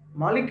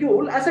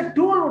as a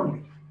tool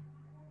only.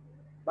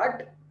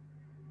 But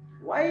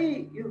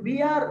why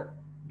we are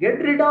get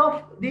rid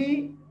of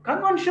the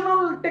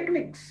conventional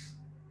techniques?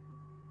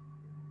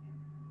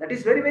 That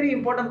is very, very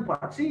important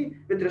part. See,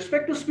 with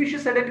respect to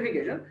species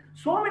identification,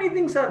 so many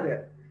things are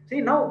there.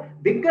 See, now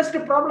biggest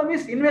problem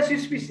is invasive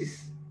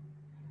species.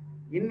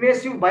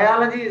 Invasive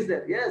biology is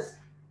there. Yes,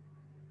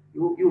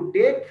 you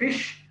take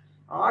fish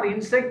or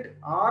insect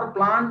or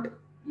plant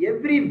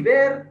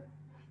everywhere.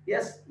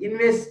 Yes,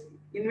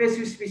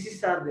 invasive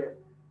species are there.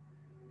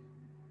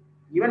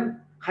 Even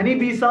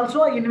honeybees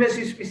also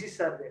invasive species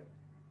are there.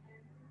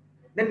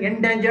 Then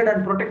endangered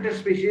and protected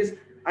species,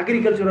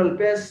 agricultural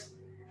pests,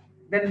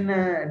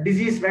 then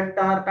disease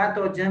vector,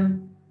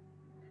 pathogen.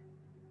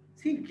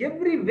 See,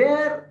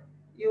 everywhere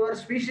your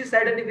species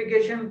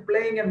identification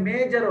playing a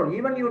major role.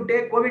 Even you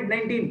take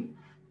COVID-19,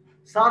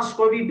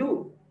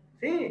 SARS-CoV-2.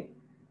 See,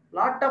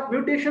 lot of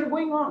mutation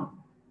going on.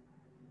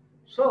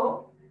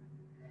 So,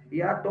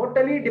 we are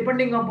totally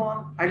depending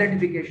upon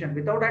identification.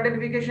 Without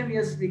identification,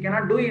 yes, we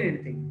cannot do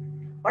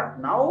anything. But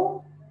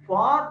now,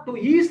 to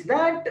ease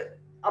that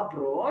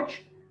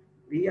approach,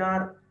 we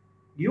are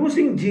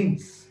using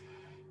genes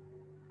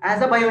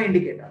as a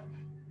bioindicator.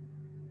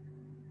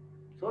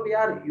 So we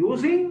are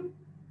using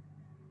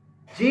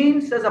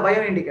genes as a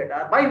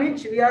bioindicator by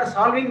which we are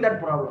solving that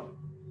problem.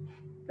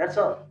 That's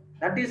all.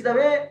 That is the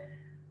way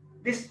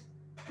this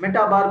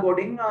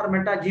meta-barcoding or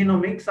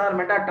metagenomics or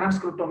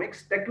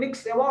meta-transcriptomics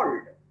techniques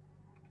evolved.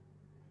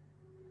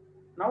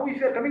 Now if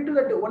you are coming to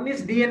that, one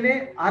is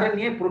DNA,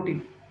 RNA,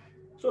 protein.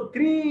 So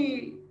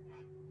three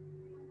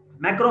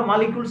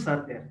macromolecules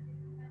are there.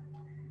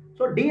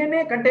 So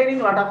DNA containing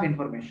a lot of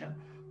information,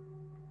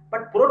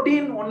 but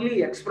protein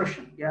only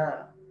expression.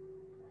 Yeah,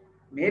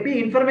 maybe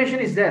information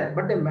is there,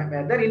 but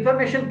whether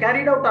information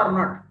carried out or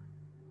not.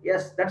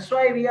 Yes, that's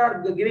why we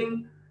are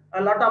giving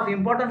a lot of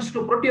importance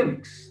to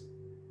proteomics.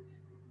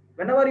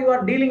 Whenever you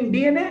are dealing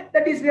DNA,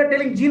 that is we are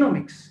telling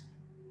genomics.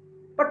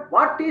 But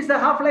what is the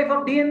half-life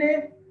of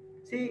DNA?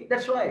 See,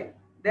 that's why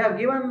they have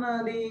given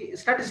the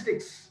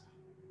statistics.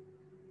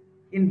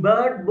 In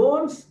bird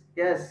bones,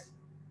 yes,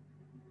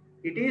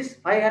 it is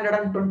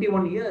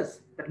 521 years.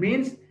 That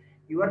means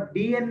your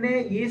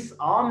DNA is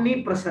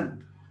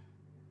omnipresent.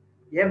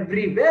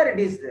 Everywhere it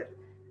is there.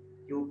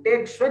 You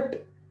take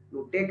sweat,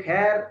 you take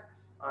hair,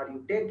 or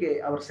you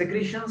take our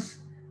secretions,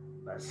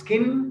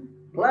 skin,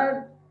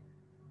 blood,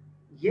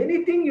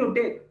 anything you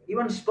take,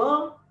 even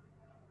sperm,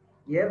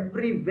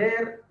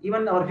 everywhere,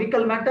 even our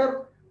fecal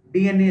matter,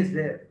 DNA is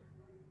there.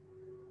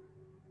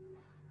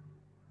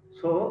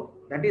 So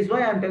that is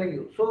why I am telling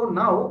you. So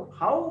now,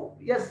 how?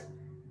 Yes,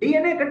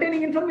 DNA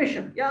containing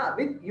information. Yeah,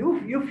 with you,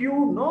 if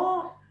you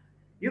know,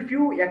 if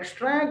you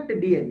extract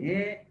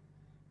DNA,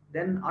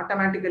 then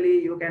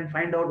automatically you can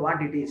find out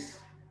what it is.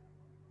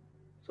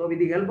 So with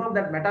the help of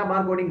that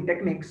meta-barcoding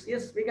techniques,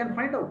 yes, we can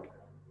find out.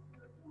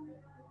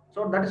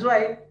 So that is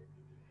why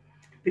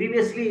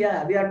previously,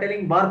 yeah, we are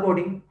telling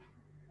barcoding,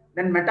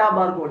 then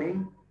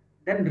meta-barcoding,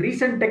 then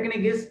recent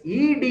technique is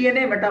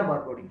eDNA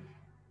meta-barcoding.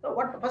 So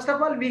what? First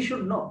of all, we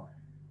should know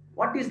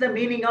what is the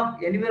meaning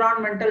of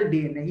environmental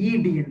DNA,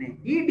 eDNA.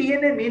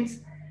 eDNA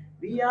means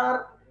we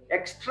are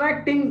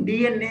extracting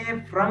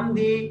DNA from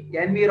the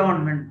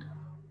environment.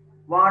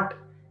 What?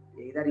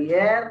 Either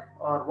air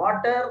or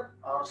water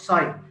or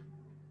soil.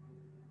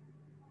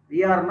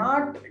 We are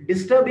not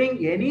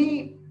disturbing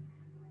any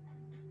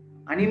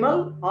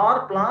animal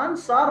or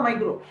plants or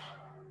microbes.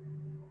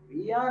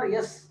 We are,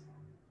 yes,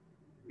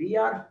 we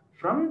are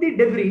from the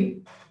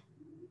debris,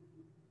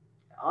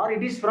 or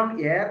it is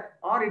from air,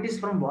 or it is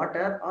from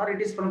water, or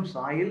it is from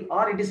soil,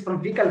 or it is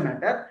from fecal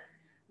matter.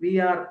 We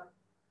are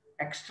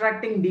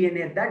extracting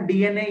DNA. That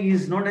DNA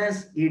is known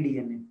as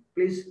eDNA.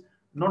 Please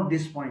note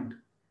this point.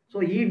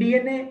 So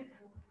eDNA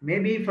may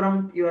be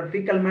from your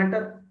fecal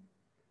matter,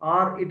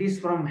 or it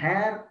is from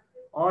hair,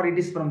 or it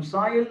is from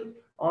soil,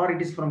 or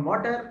it is from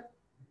water,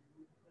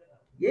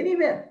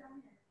 anywhere.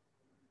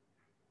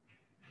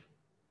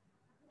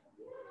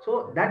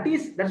 So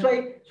that's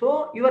why.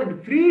 So your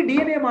free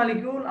DNA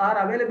molecule are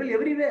available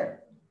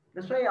everywhere.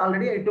 That's why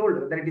already I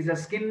told that it is a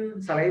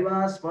skin,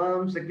 saliva,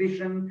 sperm,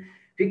 secretion,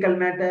 fecal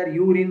matter,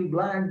 urine,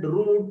 blood,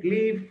 root,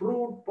 leaf,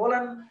 fruit,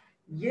 pollen,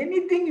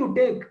 anything you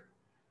take.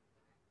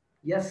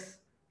 Yes,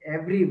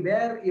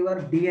 everywhere your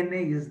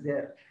DNA is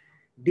there.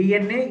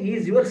 DNA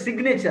is your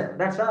signature.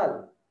 That's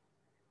all.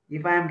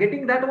 If I am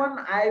getting that one,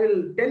 I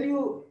will tell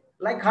you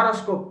like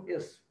horoscope.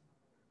 Yes.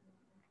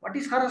 What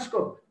is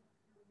horoscope?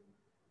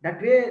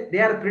 That way they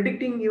are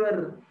predicting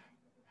your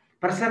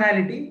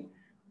personality.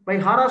 By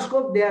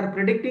horoscope, they are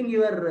predicting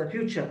your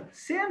future.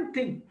 Same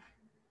thing.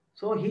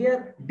 So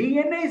here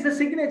DNA is the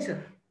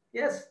signature.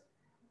 Yes.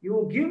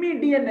 You give me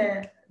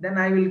DNA, then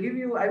I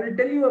will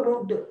tell you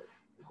about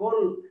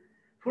whole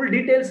full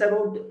details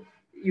about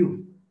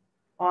you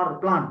or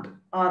plant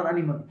or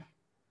animal.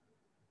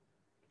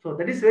 So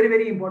that is very,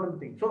 very important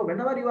thing. So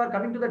whenever you are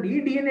coming to the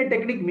eDNA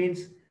technique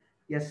means,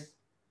 yes,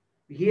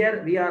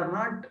 here we are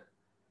not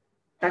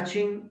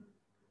touching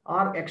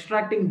or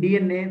extracting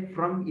DNA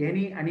from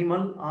any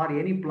animal or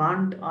any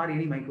plant or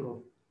any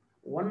microbe.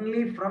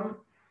 Only from,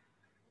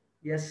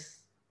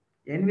 yes,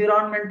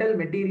 environmental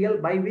material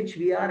by which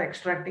we are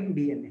extracting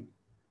DNA.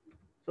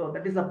 So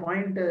that is the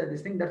point,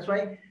 this thing. That's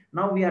why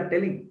now we are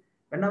telling,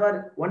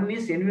 whenever one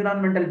is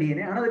environmental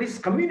DNA, another is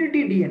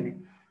community DNA.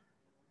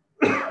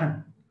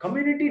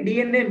 Community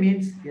DNA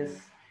means, yes,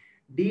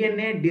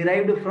 DNA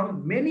derived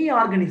from many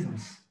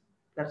organisms.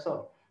 That's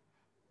all.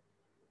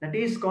 That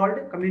is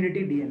called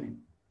community DNA.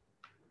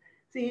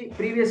 See,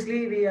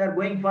 previously we are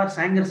going for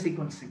Sanger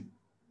sequencing.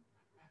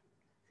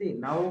 See,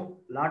 now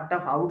lot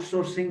of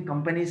outsourcing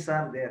companies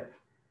are there.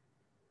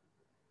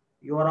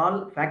 You are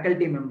all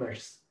faculty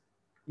members.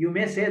 You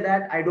may say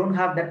that I don't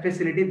have that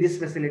facility, this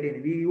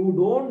facility. You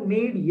don't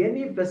need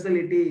any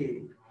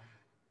facility.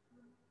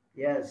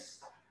 Yes,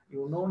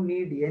 you don't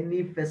need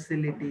any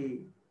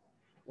facility.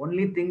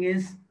 Only thing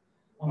is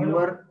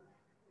your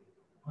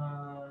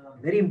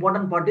very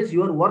important part is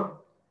your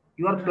work,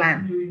 your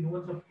plan.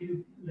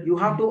 You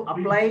have to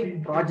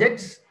apply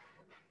projects,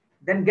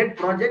 then get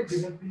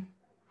projects,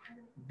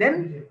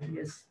 then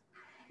yes,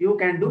 you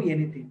can do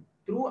anything.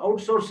 Through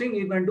outsourcing,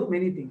 you can do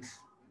many things.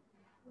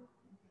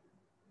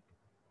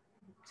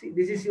 See,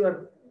 this is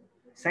your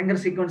Sanger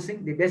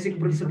sequencing. The basic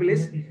principle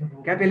is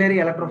capillary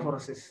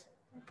electrophoresis.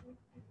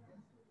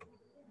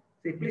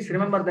 See, please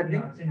remember that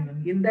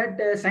thing. In that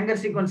Sanger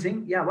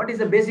sequencing, yeah, what is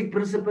the basic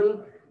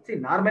principle? See,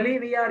 normally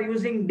we are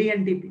using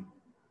DNTP.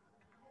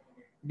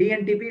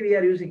 DNTP we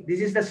are using.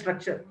 This is the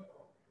structure.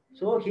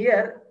 So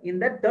here in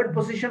that third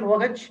position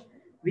OH,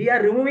 we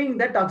are removing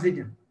that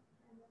oxygen.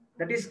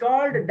 That is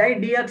called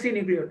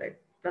dideoxynucleotide.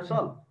 That's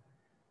all.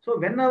 So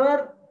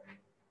whenever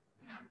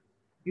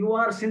you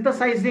are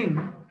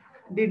synthesizing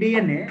the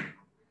DNA,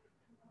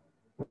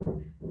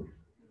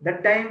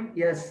 that time,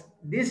 yes,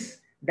 this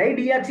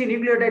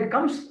dideoxynucleotide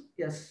comes,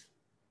 yes,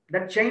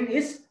 that chain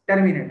is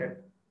terminated.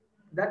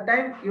 That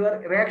time your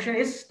reaction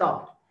is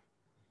stopped.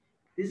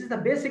 This is the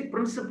basic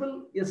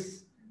principle.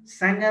 Yes,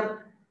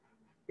 Sanger,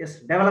 yes,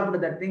 developed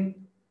that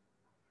thing.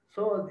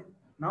 So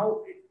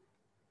now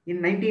in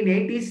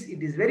 1980s,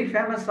 it is very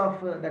famous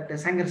of that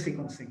Sanger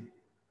sequencing.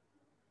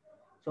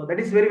 So that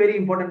is very, very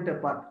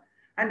important part.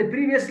 And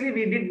previously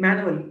we did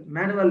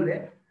manual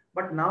way,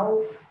 but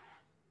now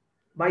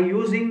by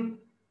using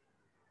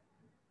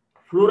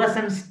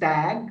fluorescence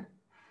tag,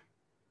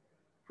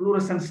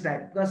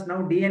 because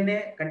now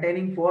DNA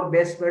containing 4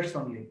 base pairs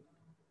only.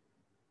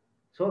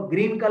 So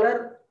green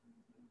color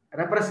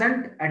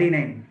represent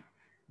adenine,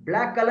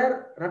 black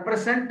color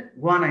represent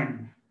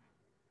guanine,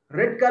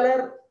 red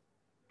color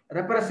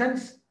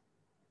represents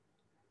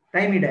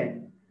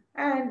thymidine,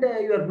 and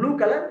your blue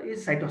color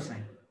is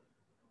cytosine.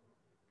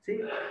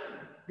 See,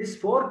 this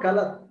 4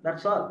 color,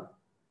 that's all.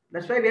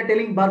 That's why we are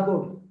telling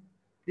barcode.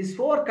 This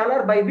 4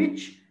 color by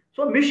which,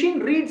 so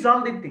machine reads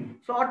all the things.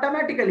 So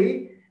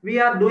automatically we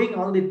are doing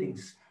all the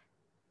things.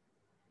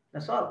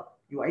 That's all.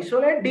 You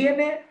isolate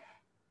DNA,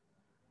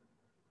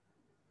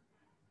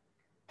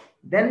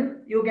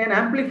 then you can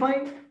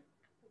amplify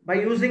by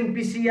using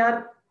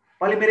PCR,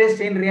 polymerase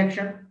chain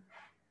reaction.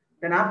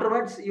 Then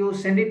afterwards you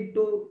send it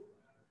to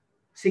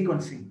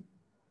sequencing,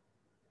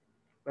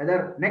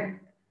 whether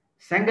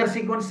Sanger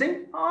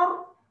sequencing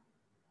or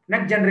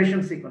next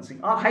generation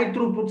sequencing or high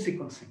throughput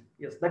sequencing.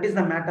 Yes, that is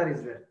the matter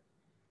is there.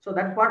 So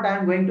that part I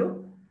am going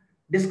to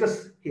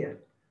discuss here.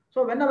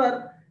 So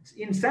whenever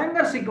in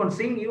Sanger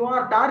sequencing, you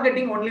are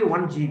targeting only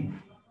one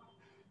gene.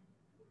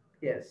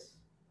 Yes.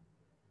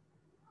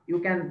 You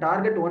can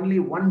target only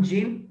one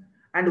gene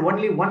and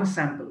only one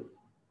sample.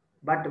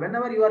 But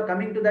whenever you are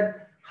coming to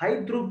that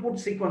high throughput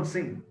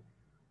sequencing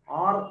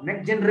or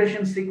next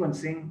generation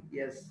sequencing,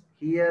 yes,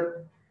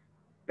 here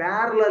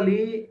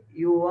parallelly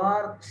you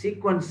are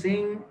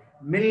sequencing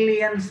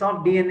millions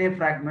of DNA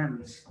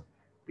fragments.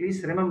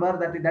 Please remember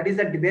that that is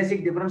the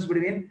basic difference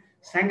between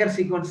Sanger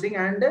sequencing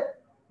and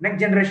next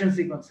generation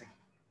sequencing.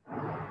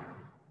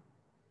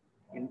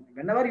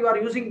 Whenever you are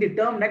using the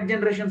term next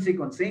generation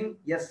sequencing,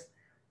 yes,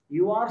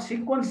 you are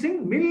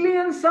sequencing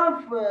millions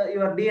of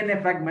your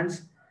DNA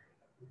fragments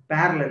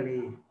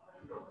parallelly.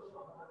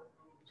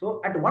 So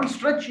at one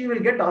stretch, you will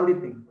get all the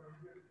thing.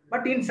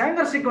 But in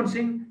Sanger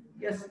sequencing,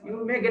 yes,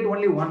 you may get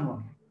only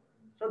one.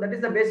 So that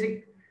is the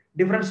basic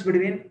difference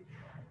between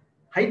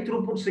high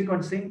throughput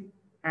sequencing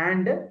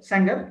and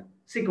Sanger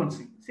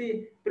sequencing.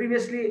 See,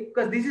 previously,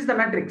 because this is the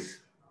matrix.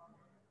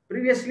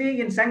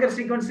 Previously in Sanger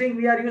sequencing,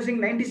 we are using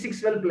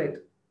 96 well plate.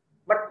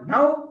 But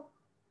now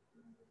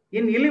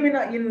in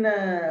Illumina, in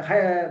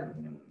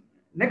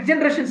next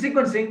generation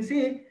sequencing,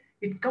 see,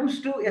 it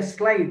comes to a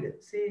slide.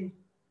 See,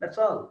 that's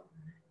all.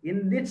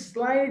 In this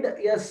slide,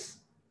 yes,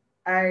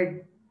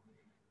 I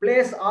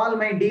place all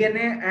my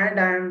DNA and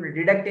I am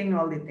deducting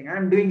all the thing. I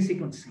am doing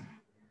sequencing.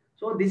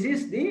 So this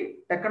is the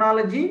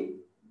technology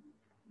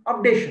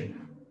updation.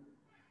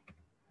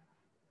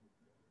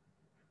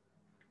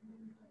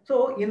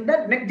 So in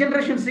that next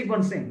generation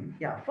sequencing,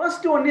 yeah,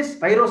 first one is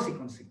pyro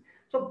sequencing.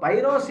 So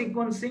pyro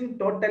sequencing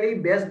totally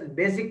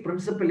basic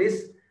principle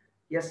is,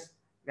 yes,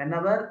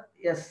 whenever,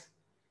 yes,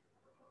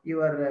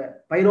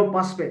 your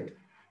pyrophosphate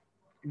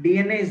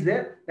DNA is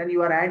there, then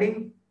you are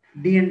adding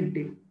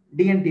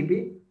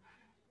DNTP.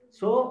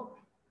 So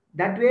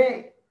that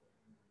way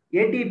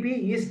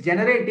ATP is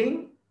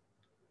generating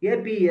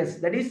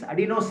APS, that is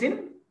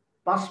adenosine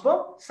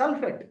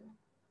phosphosulfate.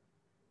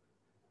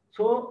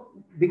 So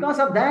because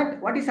of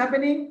that, what is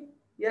happening?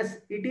 Yes,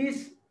 it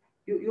is,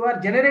 you are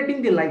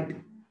generating the light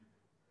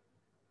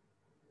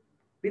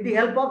with the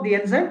help of the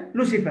enzyme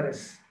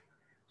luciferase.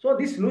 So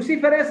this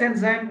luciferase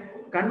enzyme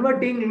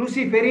converting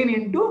luciferin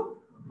into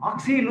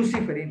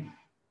oxyluciferin.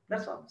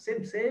 That's all.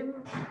 Same.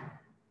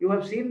 You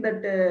have seen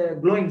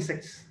that glow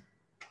insects.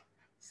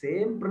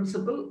 Same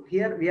principle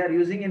here we are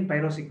using in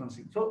pyro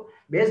sequencing. So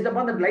based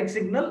upon the light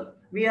signal,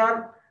 we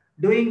are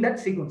doing that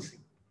sequencing.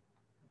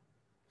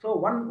 So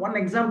one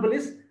example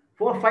is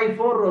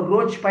 454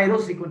 Roche pyro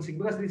sequencing,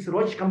 because this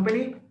Roche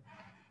company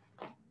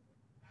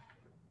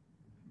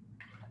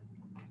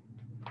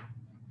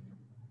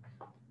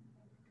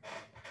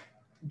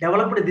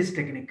developed this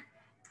technique,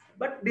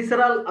 but these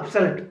are all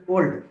obsolete,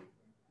 old.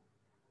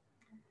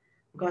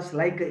 Because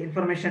like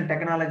information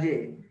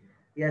technology,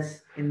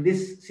 yes, in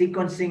this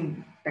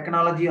sequencing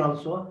technology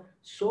also,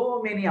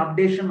 so many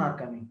updations are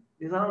coming.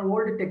 These are all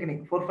old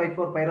technique,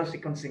 454 pyro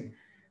sequencing.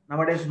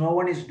 Nowadays, no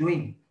one is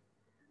doing.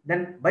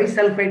 Then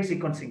bisulfite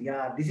sequencing.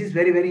 Yeah, this is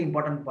very, very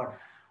important part.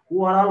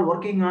 Who are all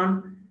working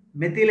on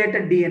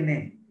methylated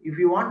DNA. If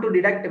you want to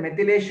detect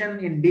methylation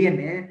in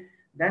DNA,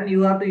 then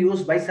you have to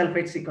use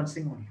bisulfite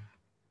sequencing only.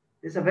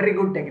 This is a very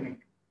good technique.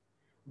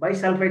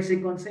 Bisulfite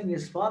sequencing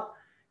is for,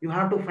 you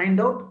have to find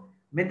out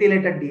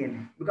methylated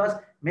DNA, because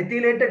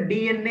methylated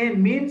DNA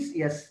means,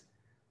 yes,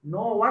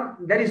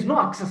 there is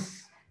no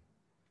access.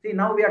 See,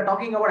 now we are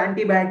talking about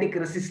antibiotic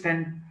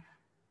resistant.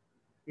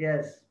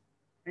 Yes,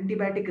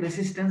 antibiotic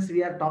resistance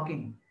we are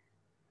talking.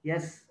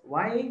 Yes,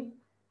 why?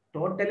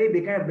 Totally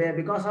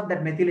because of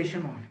that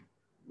methylation only.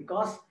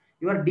 Because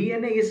your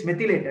DNA is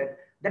methylated.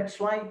 That's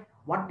why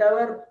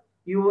whatever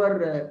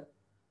your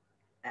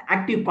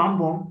active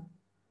compound,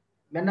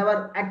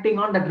 whenever acting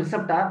on that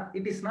receptor,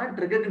 it is not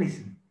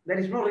recognizing. There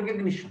is no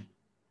recognition.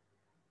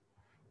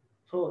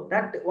 So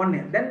that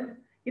one. Then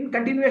in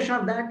continuation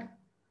of that,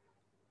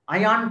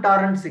 ion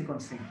torrent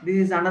sequencing. This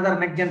is another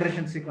next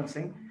generation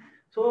sequencing.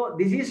 So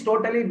this is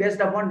totally based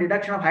upon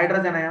deduction of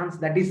hydrogen ions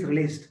that is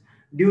released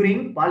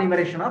during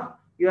polymerization of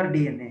your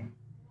DNA.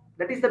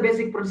 That is the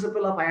basic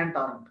principle of ion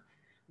torrent.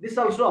 This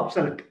also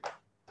obsolete.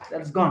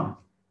 That's gone.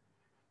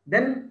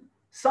 Then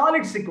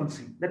solid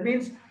sequencing. That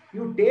means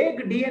you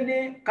take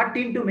DNA, cut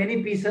into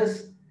many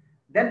pieces,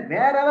 then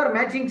wherever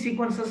matching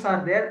sequences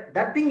are there,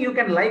 that thing you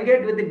can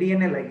ligate with the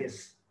DNA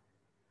ligase.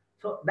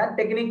 So that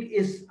technique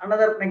is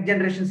another next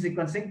generation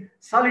sequencing,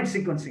 solid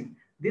sequencing.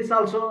 This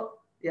also,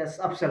 yes,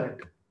 obsolete.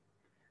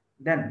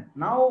 Then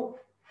now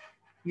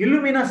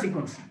Illumina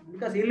sequencing,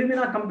 because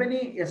Illumina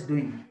company is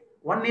doing.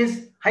 One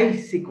is high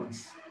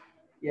sequence.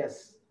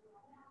 Yes,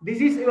 this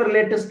is your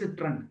latest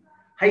trend.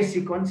 High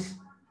sequence,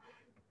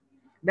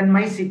 then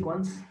my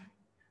sequence,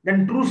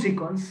 then true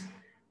sequence,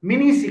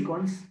 mini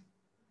sequence.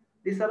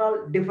 These are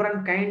all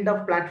different kind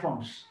of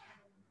platforms,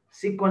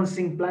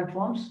 sequencing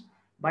platforms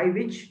by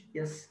which,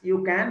 yes,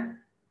 you can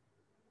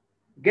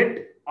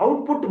get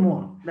output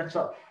more. That's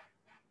all.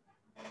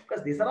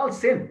 Because these are all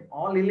same.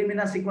 All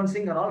Illumina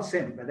sequencing are all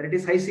same. Whether it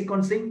is high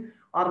sequencing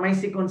or my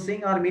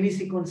sequencing or mini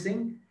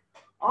sequencing,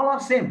 all are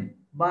same.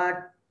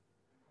 But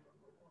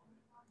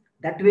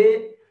that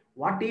way,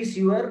 what is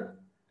your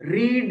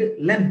read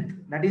length?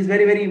 That is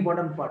very, very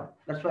important part.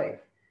 That's why.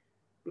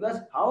 Because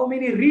how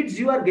many reads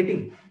you are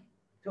getting.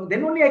 So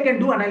then only I can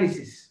do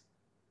analysis.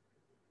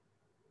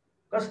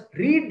 Because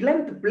read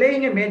length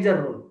playing a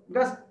major role.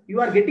 Because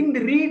you are getting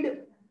the read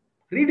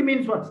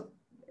means what?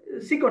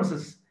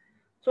 Sequences.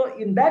 So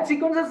in that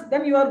sequences,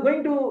 then you are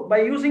going to,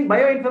 by using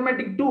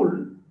bioinformatic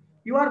tool,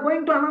 you are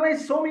going to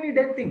analyze so many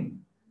dead things.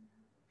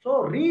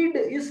 So read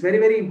is very,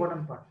 very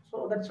important part.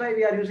 So that's why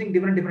we are using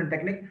different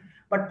technique.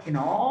 But in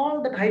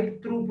all that high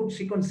throughput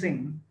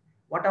sequencing,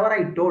 whatever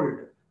I told,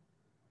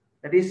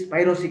 that is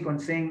pyro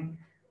sequencing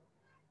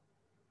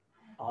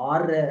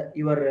or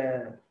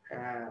your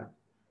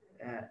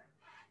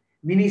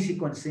mini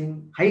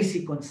sequencing, high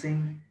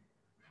sequencing,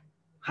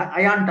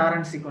 ion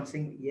torrent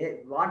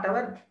sequencing,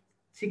 whatever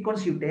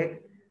sequence you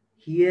take,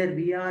 here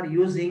we are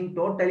using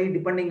totally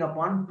depending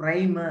upon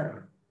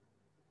primer.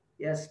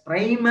 Yes,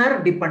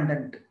 primer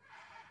dependent.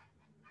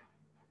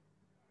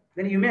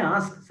 Then you may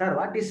ask, sir,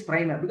 what is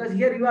primer? Because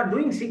here you are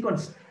doing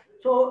sequence.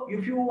 So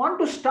if you want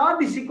to start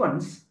the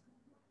sequence,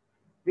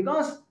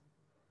 because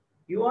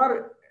you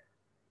are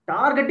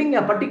targeting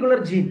a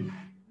particular gene,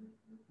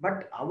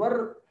 but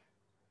our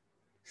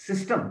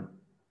system,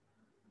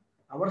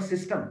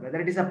 whether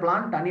it is a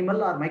plant,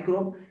 animal, or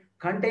microbe,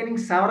 containing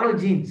several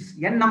genes,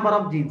 n number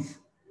of genes.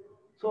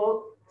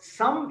 So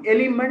some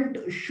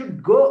element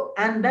should go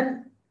and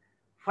then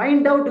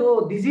find out,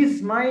 oh, this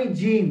is my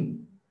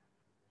gene.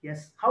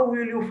 Yes, how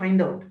will you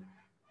find out?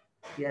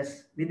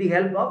 Yes, with the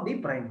help of the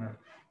primer.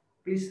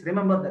 Please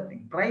remember that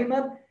thing.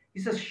 Primer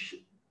is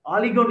a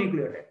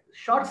oligonucleotide,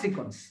 short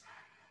sequence.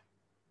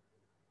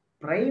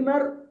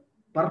 Primer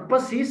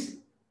purpose is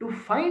to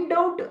find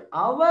out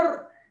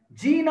our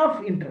gene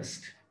of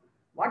interest.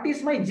 What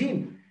is my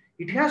gene?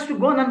 It has to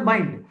go and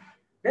unbind.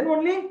 Then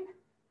only,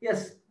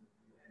 yes,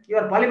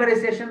 your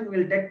polymerization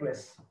will take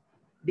place.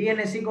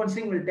 DNA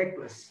sequencing will take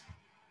place.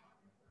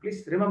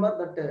 Please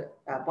remember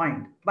that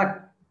point.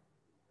 But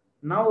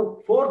now,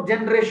 fourth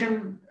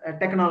generation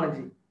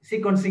technology,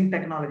 sequencing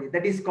technology,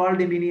 that is called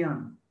the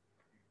Minion.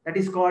 That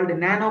is called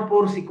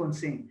nanopore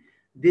sequencing.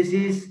 This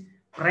is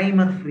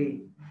primer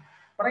free.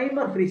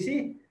 Primer free.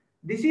 See,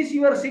 this is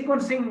your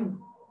sequencing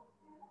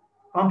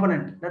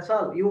component. That's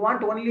all. You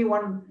want only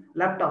one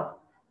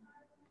laptop.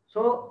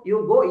 So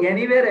you go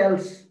anywhere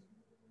else.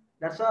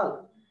 That's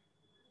all.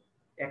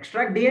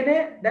 Extract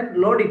DNA,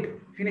 then load it.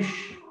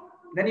 Finish.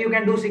 Then you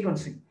can do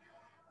sequencing.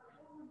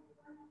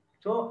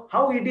 So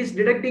how it is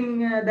detecting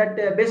that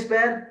base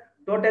pair?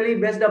 Totally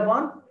based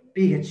upon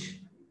pH,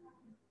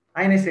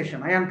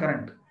 ionization, ion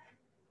current.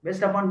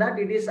 Based upon that,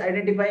 it is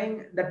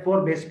identifying that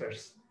 4 base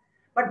pairs.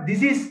 But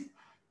this is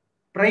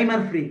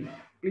primer free.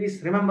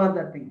 Please remember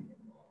that thing.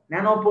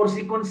 Nanopore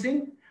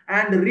sequencing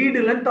and read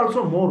length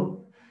also more.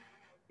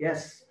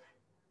 Yes,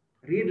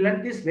 read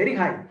length is very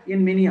high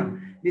in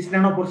Minium, this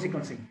nanopore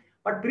sequencing.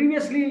 But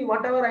previously,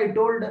 whatever I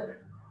told,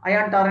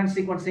 ion torrent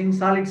sequencing,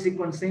 solid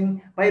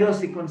sequencing, pyro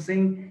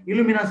sequencing,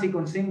 Illumina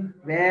sequencing,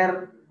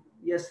 where,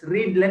 yes,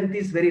 read length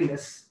is very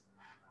less.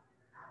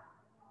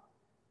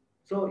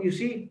 So you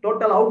see,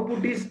 total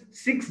output is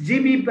 6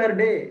 GB per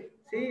day.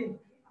 See,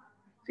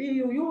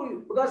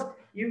 you because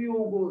if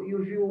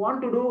you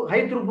want to do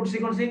high throughput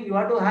sequencing, you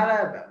have to have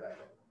a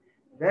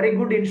very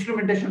good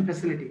instrumentation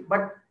facility.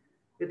 But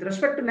with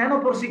respect to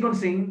nanopore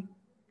sequencing,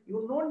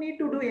 you don't need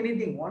to do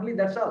anything. Only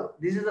that's all.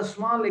 This is a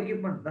small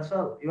equipment. That's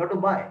all. You have to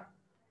buy.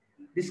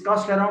 This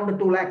costs around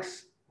 2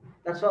 lakhs.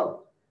 That's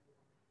all.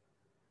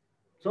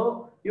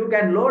 So you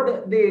can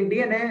load the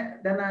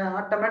DNA, then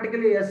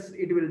automatically, yes,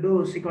 it will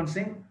do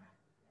sequencing.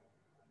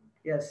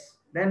 Yes,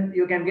 then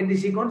you can get the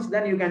sequence,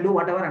 then you can do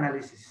whatever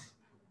analysis.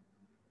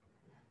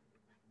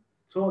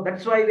 So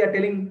that's why we are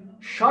telling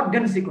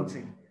shotgun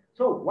sequencing.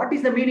 So what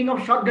is the meaning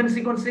of shotgun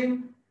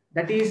sequencing?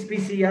 That is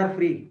PCR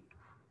free.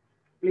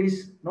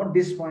 Please note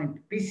this point,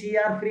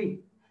 PCR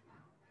free.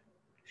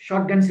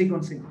 Shotgun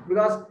sequencing,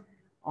 because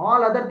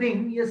all other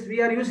thing, yes,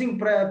 we are using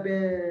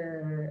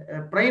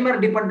primer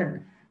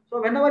dependent.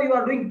 So whenever you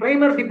are doing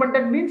primer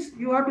dependent means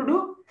you have to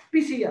do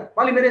PCR,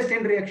 polymerase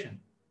chain reaction.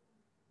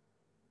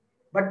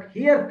 But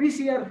here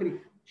PCR free,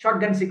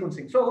 shotgun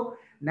sequencing. So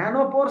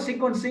nanopore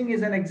sequencing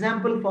is an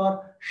example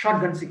for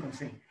shotgun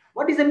sequencing.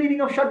 What is the meaning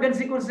of shotgun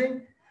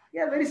sequencing?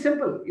 Yeah, very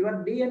simple.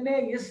 Your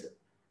DNA is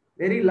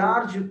very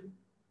large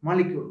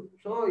molecule.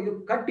 So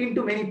you cut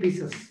into many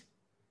pieces.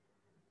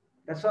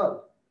 That's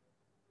all.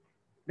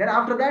 Then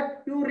after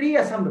that, you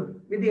reassemble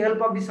with the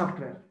help of the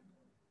software.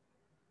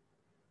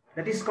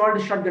 That is called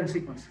shotgun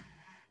sequencing.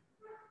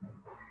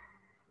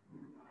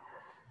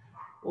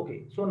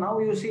 Okay, so now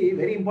you see,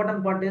 very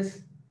important part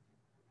is,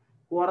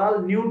 who are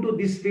all new to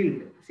this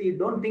field. See,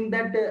 don't think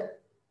that,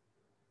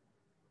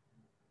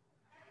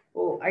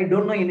 oh, I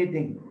don't know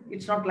anything.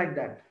 It's not like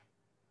that.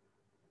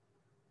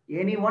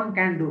 Anyone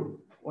can do.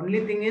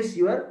 Only thing is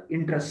your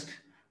interest.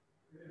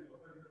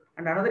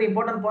 And another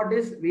important part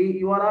is,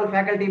 you are all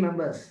faculty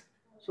members.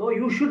 So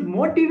you should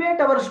motivate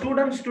our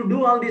students to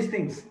do all these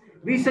things,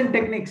 recent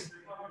techniques.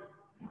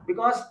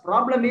 Because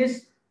problem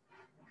is,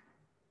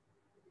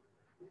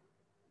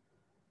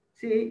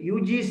 see,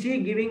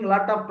 UGC giving a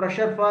lot of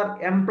pressure for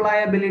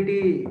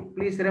employability.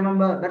 Please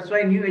remember, that's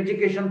why new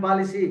education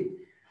policy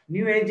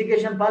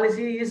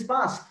is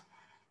passed.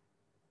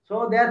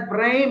 So their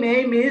prime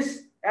aim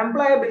is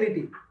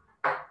employability.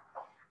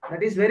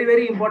 That is very,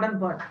 very important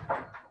part.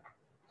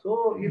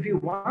 So if you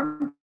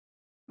want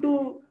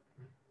to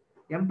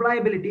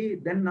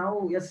employability, then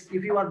now, yes,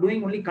 if you are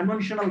doing only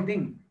conventional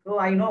thing, so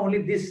I know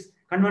only this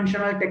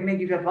conventional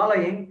technique, if you are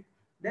following,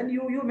 then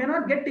you may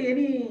not get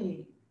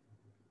any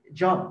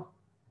job.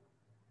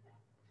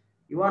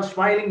 You are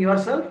spoiling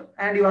yourself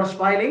and you are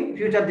spoiling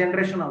future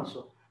generation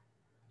also.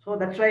 So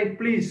that's why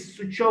please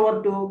switch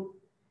over to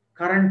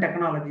current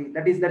technology.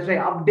 That's why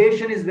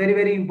updation is very,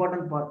 very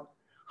important part.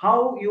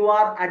 How you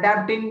are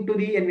adapting to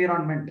the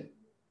environment.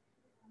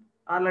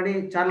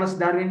 Already Charles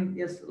Darwin,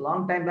 yes,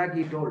 long time back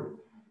he told.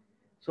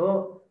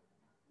 So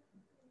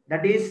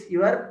that is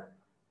your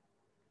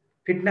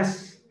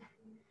fitness.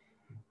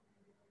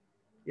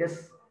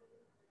 Yes.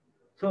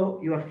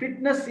 So your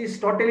fitness is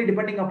totally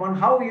depending upon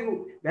how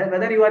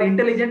whether you are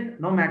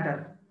intelligent, no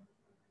matter.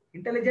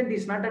 Intelligent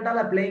is not at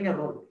all playing a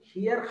role.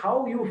 Here,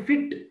 how you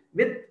fit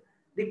with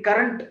the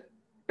current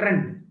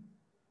trend,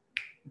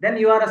 then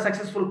you are a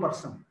successful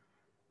person.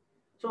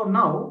 So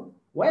now,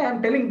 why I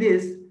am telling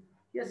this?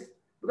 Yes,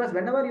 because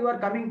whenever you are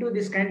coming to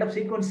this kind of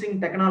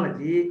sequencing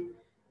technology,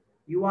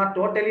 you are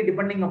totally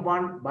depending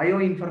upon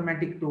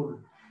bioinformatic tool.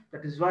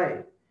 That is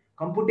why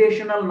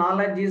computational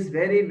knowledge is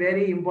very,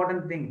 very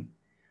important thing.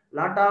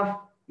 Lot of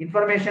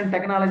information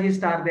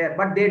technologists are there,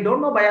 but they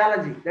don't know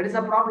biology. That is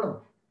a problem.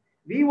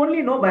 We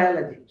only know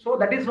biology. So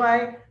that is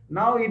why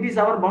now it is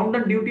our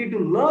bounden duty to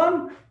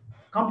learn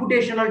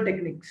computational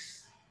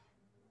techniques.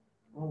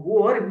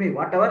 Whoever it may,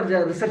 whatever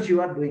the research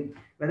you are doing,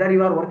 whether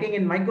you are working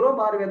in microbe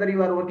or whether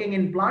you are working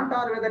in plant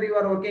or whether you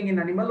are working in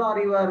animal or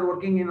you are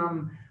working in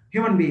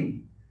human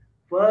being,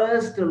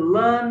 first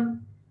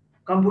learn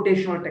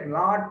computational tech.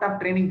 Lot of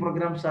training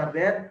programs are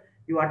there.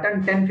 You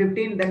attend 10,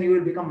 15, then you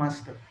will become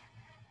master.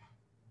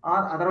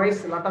 Or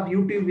otherwise, a lot of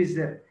YouTube is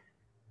there.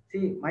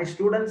 See, my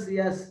students,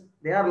 yes,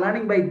 they are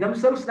learning by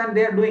themselves than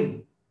they are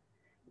doing.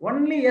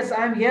 Only, yes,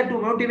 I am here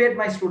to motivate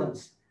my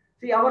students.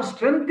 See, our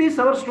strength is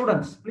our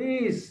students.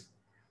 Please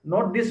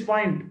note this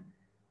point.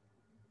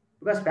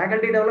 Because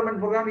faculty development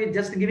program is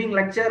just giving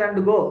lecture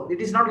and go. It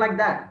is not like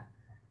that.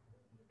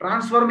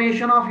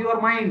 Transformation of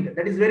your mind,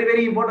 that is very,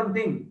 very important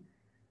thing.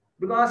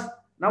 Because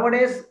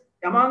nowadays,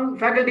 among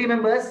faculty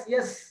members,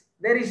 yes,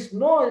 there is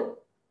no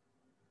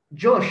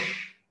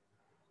Josh.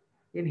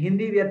 In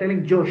Hindi, we are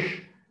telling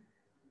Josh.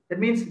 That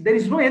means there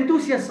is no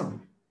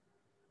enthusiasm.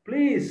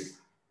 Please.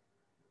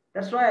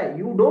 That's why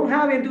you don't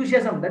have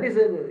enthusiasm. That is,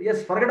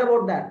 yes, forget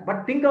about that.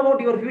 But think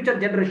about your future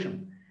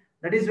generation.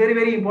 That is very,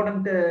 very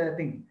important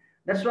thing.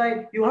 That's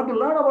why you have to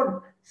learn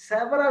about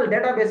several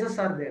databases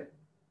are there.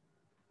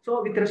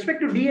 So with respect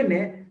to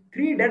DNA,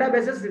 3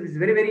 databases is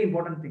very, very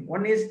important thing.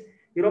 One is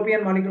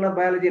European Molecular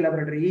Biology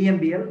Laboratory,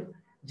 EMBL,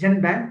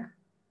 GenBank,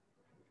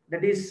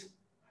 that is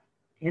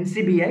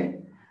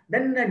NCBI,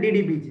 then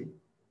DDBJ,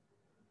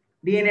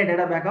 DNA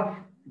Data Bank of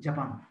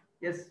Japan.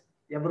 Yes,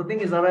 everything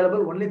is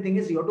available. Only thing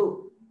is you have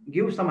to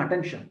give some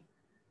attention.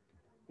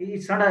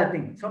 It's not a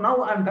thing. So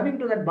now I'm coming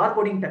to that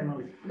barcoding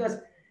technology, because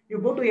you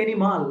go to any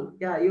mall,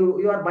 yeah,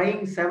 you are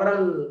buying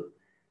several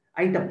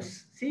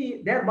items.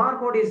 See, their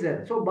barcode is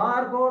there. So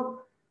barcode,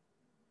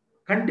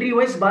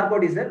 country-wise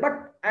barcode is there,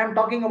 but I am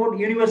talking about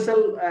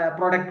universal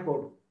product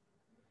code.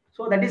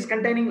 So that is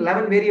containing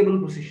 11 variable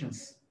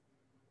positions.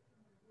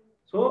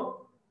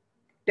 So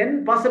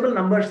 10 possible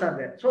numbers are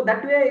there. So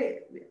that way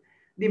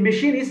the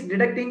machine is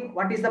deducting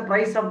what is the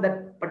price of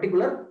that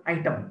particular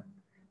item.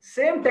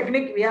 Same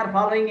technique we are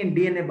following in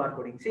DNA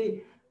barcoding.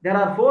 See, there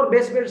are 4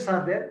 base pairs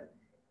are there.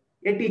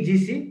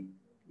 ATGC.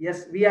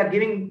 Yes, we are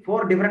giving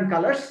 4 different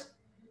colors.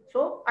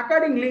 So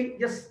accordingly,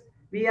 yes,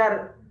 we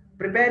are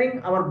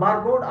preparing our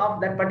barcode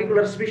of that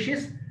particular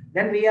species.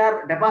 Then we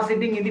are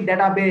depositing in the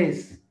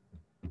database.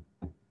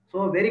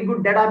 So very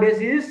good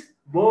database is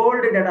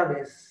bold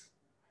database.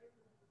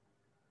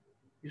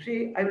 You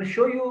see, I will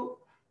show you.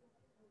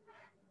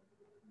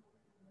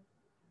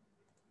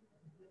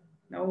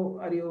 Now,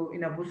 are you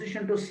in a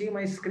position to see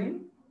my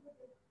screen?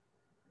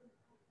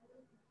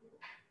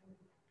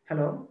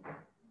 Hello?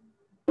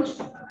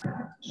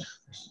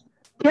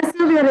 Yes,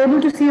 sir, we are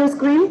able to see your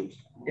screen.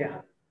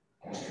 Yeah.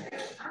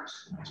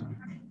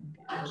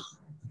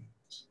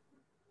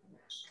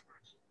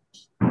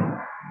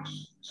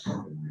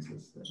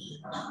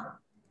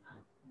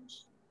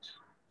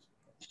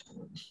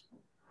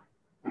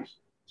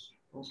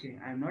 Okay,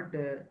 I'm not,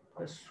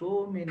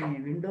 so many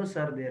windows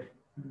are there.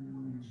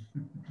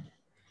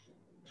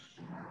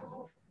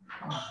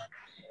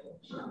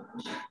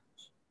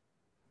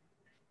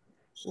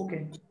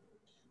 Okay.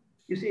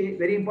 You see,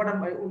 very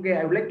important. Okay,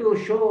 I would like to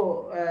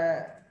show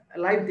a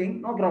live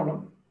thing. No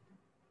problem.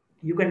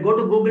 You can go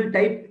to Google,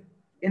 type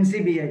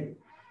NCBI.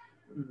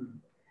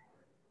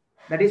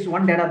 That is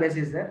one database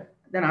is there.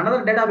 Then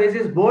another database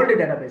is bold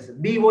database.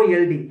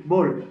 BOLD,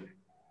 bold.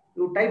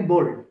 You type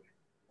bold.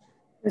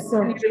 Yes,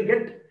 sir. And you will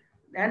get,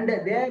 and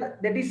there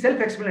that is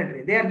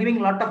self-explanatory. They are giving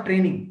a lot of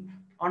training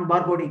on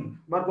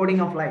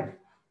barcoding of life.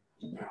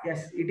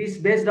 Yes, it is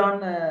based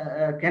on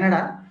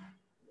Canada.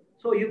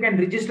 So you can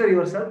register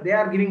yourself. They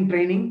are giving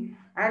training,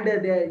 and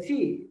they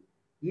see,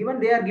 even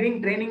they are giving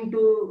training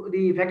to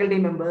the faculty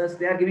members.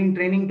 They are giving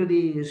training to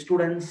the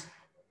students,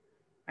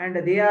 and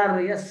they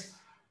are, yes.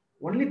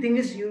 Only thing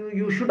is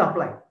you should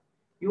apply.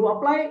 You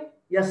apply,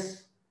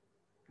 yes.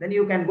 Then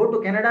you can go to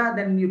Canada.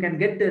 Then you can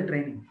get the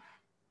training.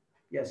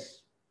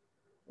 Yes.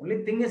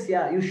 Only thing is,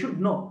 yeah, you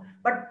should know.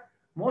 But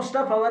most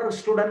of our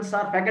students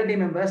or faculty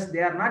members,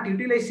 they are not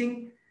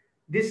utilizing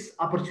this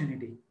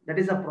opportunity. That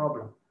is a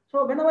problem.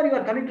 So whenever you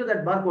are coming to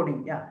that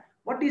barcoding, yeah,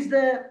 What is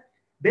the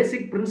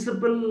basic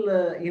principle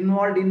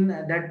involved in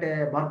that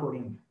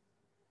barcoding?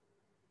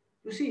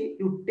 You see,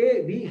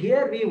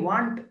 we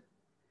want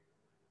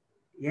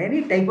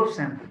any type of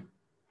sample.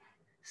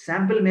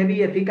 Sample may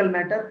be a fecal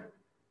matter,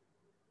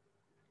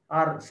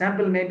 or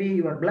sample may be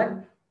your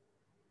blood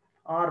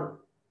or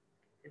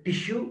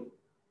tissue,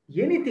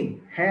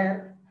 anything,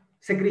 hair,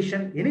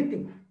 secretion,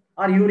 anything,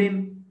 or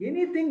urine,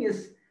 anything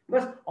is,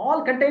 because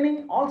all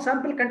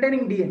sample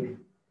containing DNA.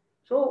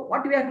 So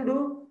what we have to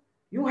do?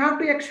 You have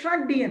to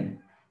extract DNA.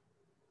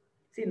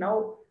 See,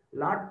 now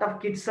lot of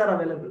kits are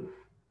available.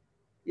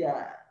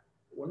 Yeah,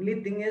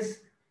 only thing is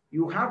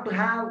you have to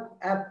have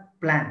a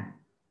plan.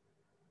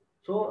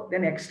 So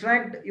then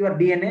extract your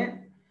DNA.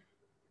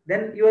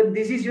 Then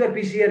this is your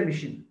PCR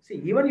machine. See,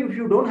 even if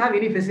you don't have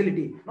any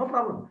facility, no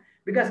problem,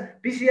 because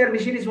PCR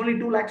machine is only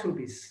 2 lakhs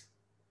rupees.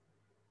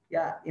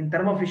 Yeah, in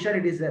Thermo Fisher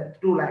it is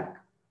 2 lakh.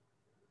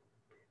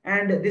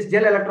 And this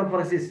gel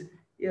electrophoresis,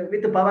 yeah,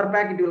 with the power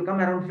pack, it will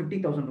come around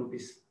 50,000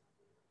 rupees.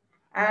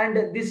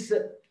 And this,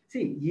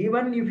 see,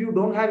 even if you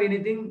don't have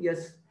anything,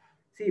 yes,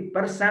 see,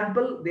 per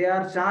sample they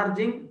are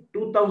charging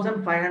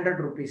 2,500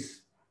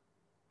 rupees.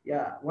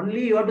 Yeah,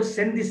 only you have to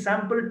send this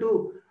sample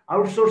to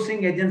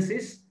outsourcing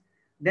agencies,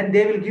 then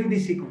they will give the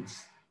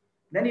sequence.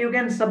 Then you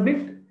can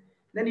submit,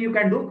 then you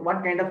can do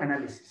what kind of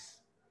analysis.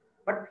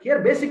 But here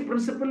basic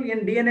principle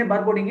in DNA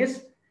barcoding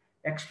is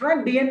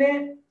extract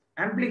DNA,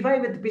 amplify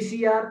with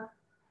PCR,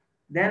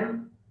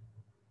 then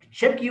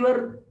check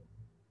your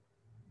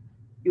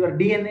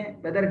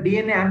DNA, whether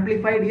DNA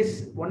amplified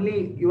is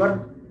only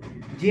your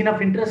gene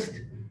of interest,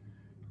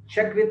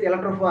 check with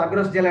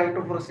agarose gel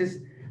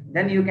electrophoresis,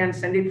 then you can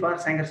send it for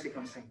Sanger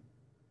sequencing.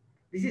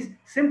 This is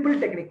simple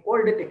technique,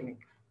 old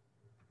technique.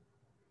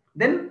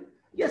 Then,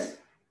 yes,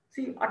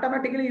 see,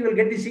 automatically you will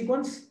get the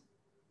sequence.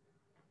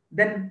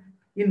 Then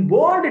in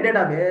board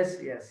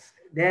database, yes,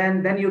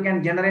 then you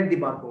can generate the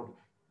barcode.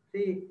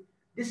 See,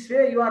 this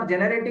way you are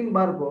generating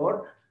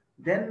barcode,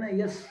 then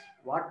yes,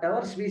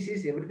 whatever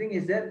species, everything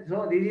is there.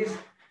 So this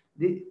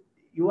is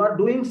you are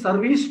doing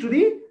service to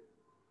the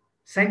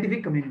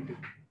scientific community.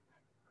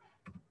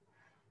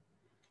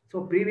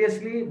 So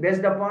previously,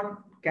 based upon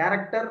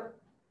character,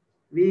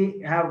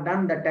 we have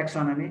done the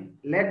taxonomy.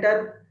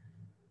 Later,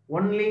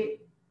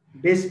 only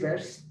base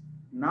pairs.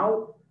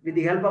 Now, with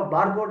the help of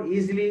barcode,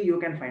 easily you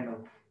can find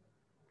out.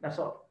 That's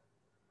all.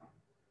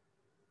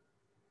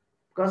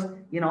 Because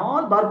in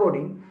all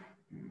barcoding,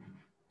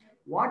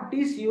 what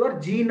is your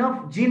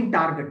gene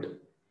target?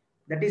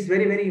 That is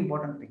very, very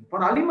important thing.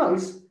 For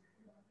animals,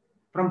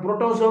 from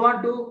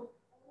protozoa to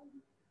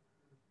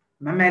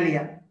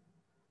mammalia,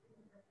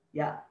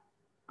 yeah,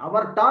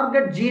 our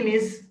target gene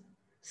is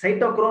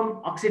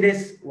cytochrome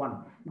oxidase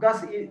 1,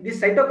 because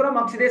this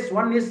cytochrome oxidase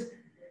 1 is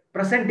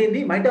present in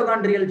the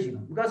mitochondrial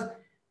genome, because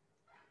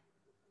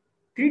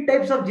 3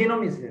 types of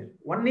genome is there.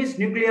 One is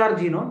nuclear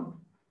genome,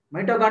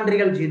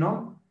 mitochondrial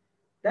genome,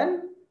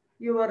 then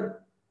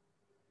your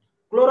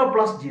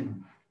chloroplast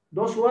genome.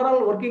 Those who are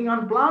all working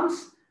on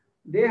plants,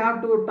 they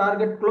have to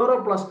target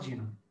chloroplast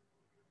genome.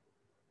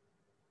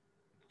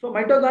 So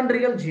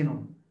mitochondrial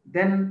genome,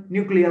 then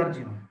nuclear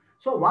genome.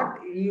 So what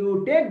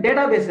you take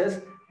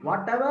databases,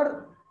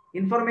 whatever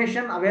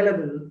information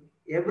available,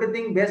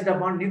 everything based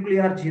upon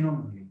nuclear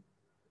genome only.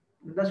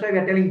 That's why we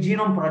are telling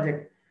genome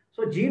project.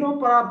 So genome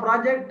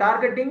project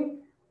targeting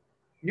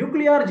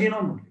nuclear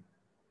genome only.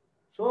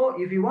 So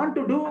if you want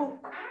to do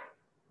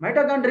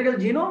mitochondrial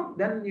genome,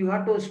 then you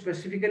have to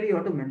specifically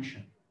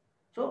mention.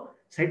 So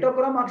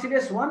cytochrome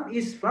oxidase 1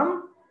 is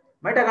from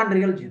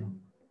mitochondrial genome.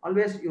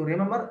 Always you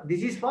remember,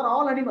 this is for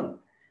all animal.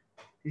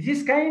 This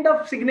is kind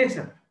of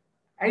signature,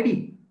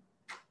 ID.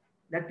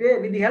 That way,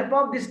 with the help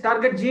of this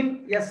target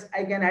gene, yes,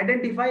 I can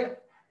identify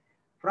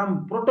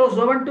from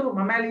protozoan to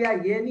mammalia,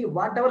 any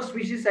whatever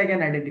species I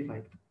can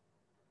identify.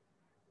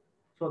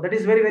 So that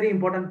is very, very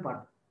important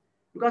part.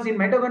 Because in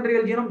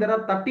mitochondrial genome, there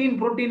are 13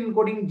 protein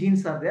coding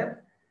genes are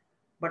there.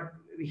 But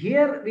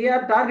here we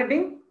are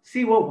targeting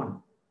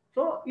CO1.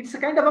 So it's a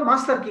kind of a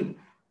master key.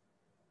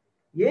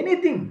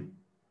 Anything,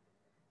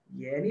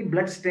 any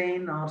blood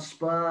stain or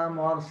sperm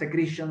or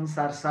secretions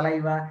or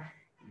saliva,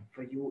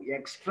 if you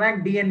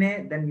extract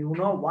DNA, then you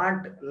know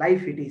what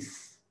life it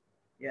is.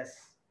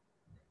 Yes.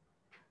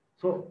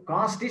 So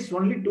cost is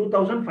only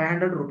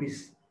 2,500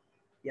 rupees.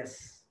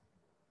 Yes.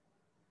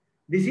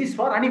 This is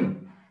for animal.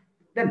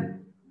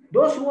 Then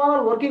those who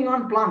are working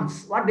on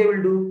plants, what they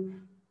will do?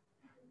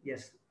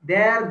 Yes,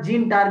 their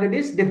gene target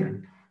is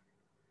different.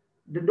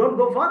 They don't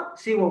go for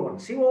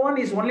CO1. CO1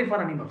 is only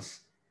for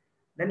animals.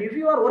 Then if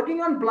you are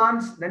working on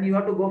plants, then you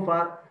have to go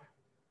for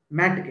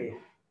MATK,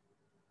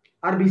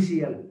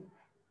 RBCL,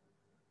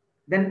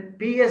 then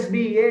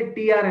PSBA,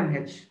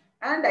 TRMH,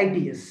 and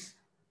ITS.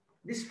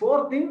 This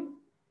 4 thing,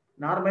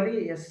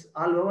 normally, yes,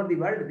 all over the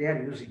world they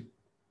are using.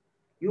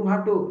 You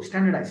have to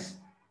standardize.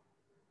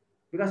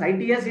 Because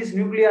ITS is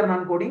nuclear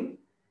non-coding,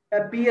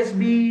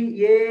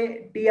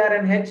 PSBA,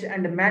 TRMH,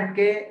 and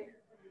MATK,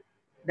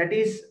 that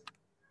is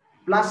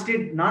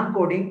plastid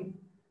non-coding,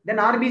 then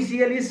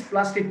RBCL is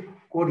plastid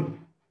coding.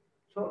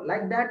 So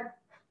like that,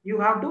 You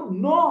have to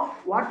know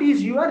what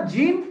is your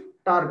gene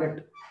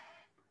target.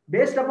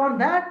 Based upon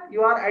that,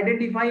 you are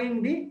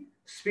identifying the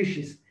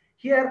species.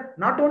 Here,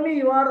 not only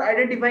you are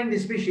identifying the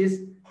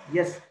species,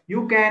 yes,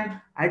 you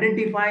can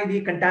identify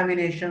the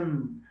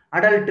contamination,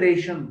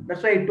 adulteration.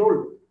 That's why I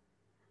told.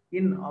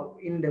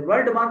 In the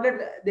world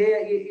market,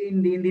 they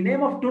in the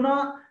name of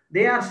tuna,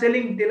 they are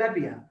selling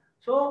tilapia.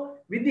 So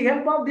with the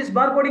help of this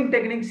barcoding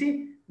technique,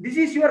 see, this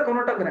is your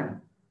chromatogram.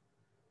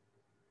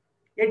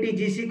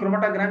 ATGC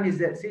chromatogram is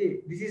there. See,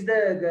 this is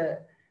the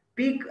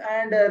peak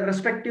and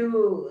respective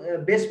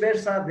base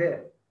pairs are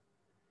there.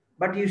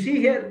 But you see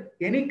here,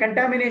 any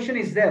contamination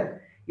is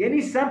there,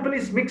 any sample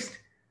is mixed,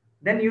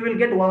 then you will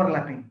get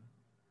overlapping.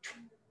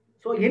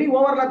 So any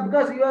overlap,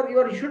 because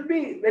your should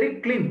be very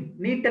clean,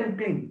 neat and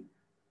clean.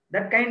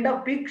 That kind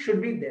of peak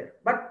should be there.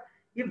 But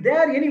if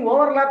there any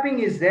overlapping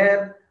is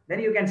there, then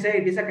you can say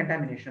it is a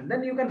contamination.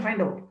 Then you can find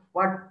out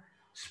what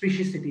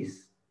species it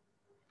is.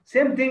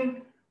 Same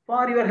thing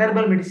for your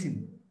herbal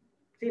medicine.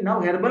 See,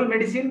 now herbal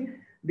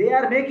medicine, they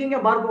are making a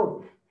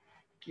barcode.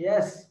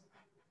 Yes.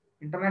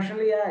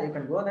 Internationally, yeah, you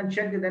can go and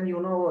check, then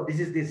you know this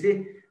is this.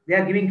 See, they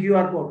are giving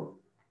QR code.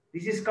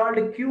 This is called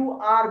a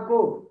QR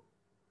code.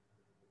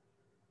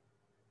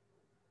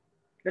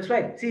 That's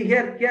why. See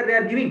here they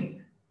are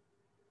giving.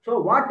 So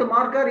what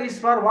marker is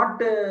for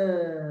what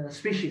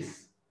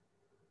species?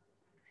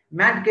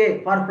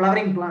 MATK for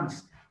flowering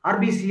plants,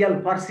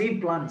 RBCL for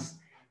seed plants,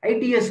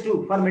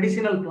 ITS2 for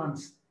medicinal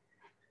plants,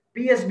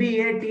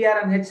 PSBA,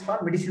 TRNH for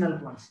medicinal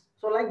plants.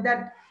 So like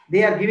that,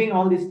 they are giving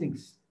all these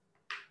things.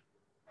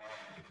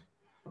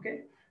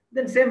 Okay.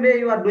 Then same way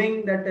you are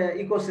doing that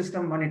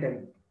ecosystem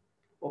monitoring.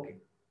 Okay.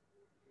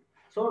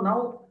 So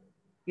now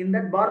in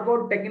that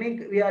barcode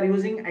technique, we are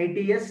using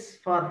ITS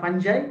for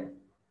fungi.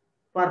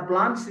 For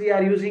plants, we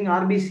are using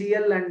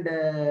RBCL and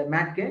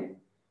MATK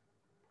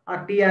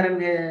or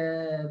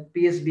TRN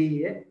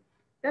PSBA.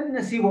 Then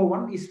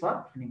CO1 is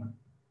for animal.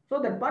 So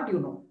that part you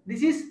know.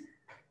 This is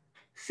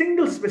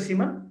single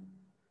specimen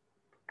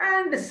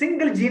and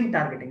single gene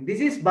targeting. This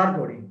is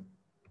barcoding.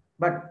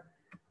 But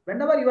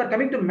whenever you are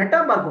coming to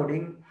meta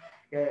barcoding,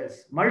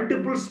 yes,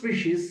 multiple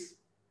species,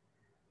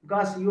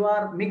 because you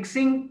are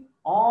mixing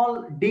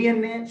all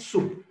DNA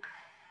soup.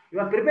 You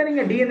are preparing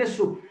a DNA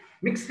soup,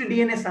 mixed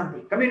DNA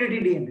sample,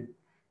 community DNA.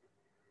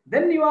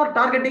 Then you are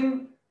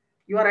targeting,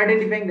 you are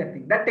identifying that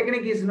thing. That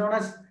technique is known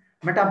as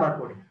meta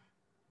barcoding.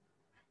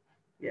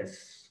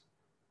 Yes.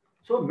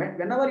 So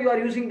whenever you are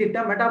using the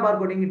term meta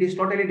barcoding, it is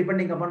totally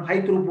depending upon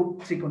high throughput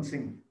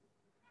sequencing.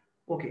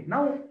 Okay.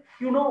 Now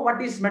you know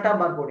what is meta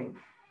barcoding.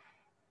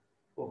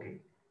 Okay.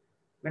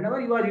 Whenever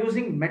you are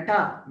using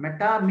meta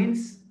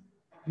means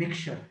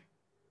mixture,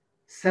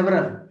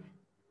 several.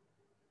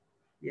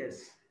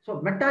 Yes.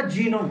 So meta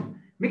genome,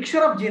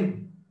 mixture of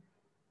genome.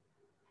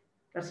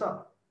 That's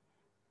all.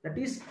 That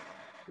is,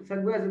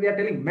 we are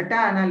telling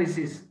meta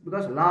analysis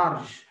because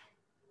large.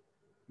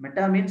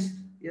 Meta means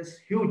yes,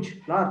 huge,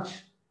 large.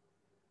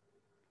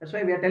 That's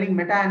why we are telling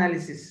meta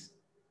analysis.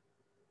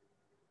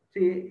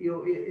 See,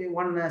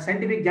 one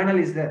scientific journal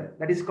is there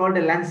that is called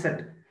a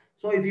Lancet.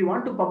 So if you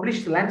want to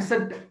publish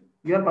Lancet,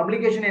 your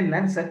publication in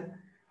Lancet,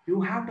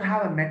 you have to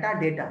have a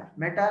metadata,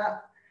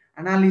 meta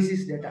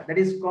analysis data. That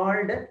is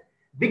called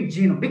big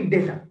genome, big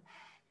data.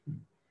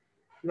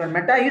 Your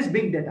meta is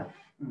big data.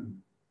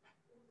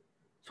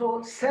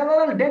 So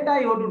several data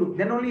you have to do.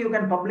 Then only you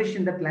can publish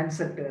in that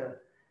Lancet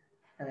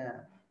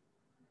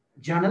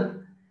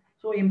journal.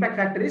 So impact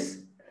factor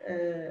is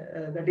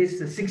that is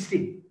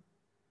 60.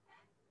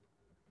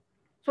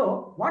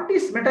 So what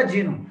is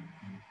metagenome?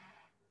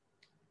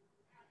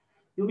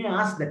 You may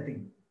ask that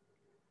thing.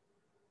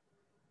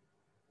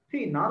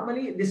 See,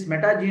 normally this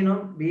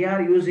metagenome we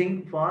are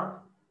using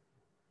for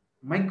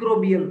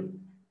microbial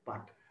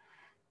part.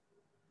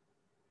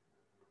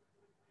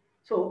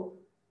 So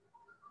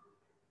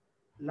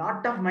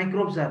lot of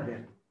microbes are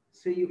there.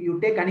 So you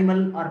take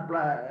animal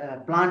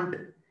or plant,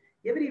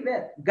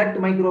 everywhere gut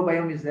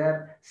microbiome is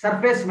there,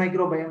 surface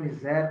microbiome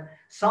is there,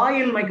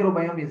 soil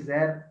microbiome is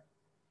there.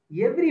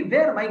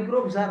 Everywhere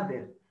microbes are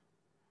there.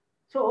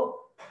 So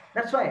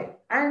that's why.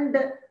 And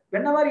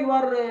whenever you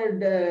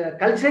are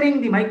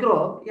culturing the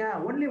microbe, yeah,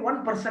 only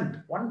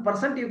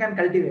 1% you can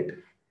cultivate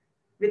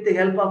with the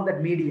help of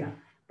that media.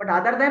 But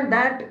other than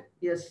that,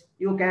 yes,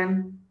 you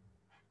can.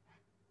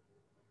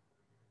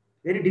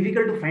 Very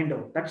difficult to find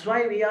out. That's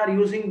why we are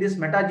using this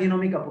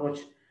metagenomic approach.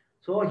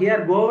 So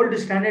here gold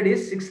standard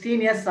is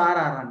 16S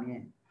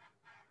rRNA.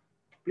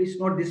 Please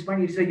note this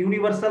point. It's a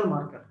universal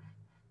marker.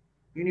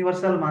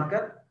 Universal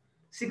marker.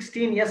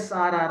 16S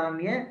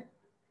rRNA.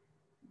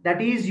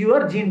 That is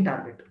your gene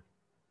target.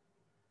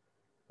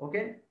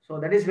 Okay. So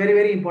that is very,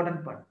 very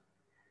important part.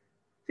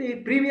 See,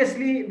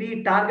 previously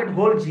we target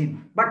whole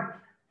gene, but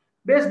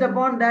based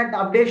upon that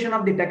updation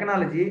of the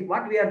technology,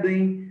 what we are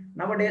doing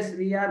nowadays,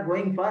 we are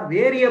going for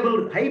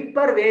variable,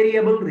 hyper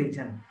variable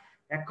region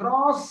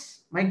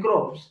across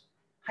microbes.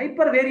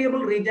 Hyper variable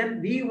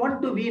region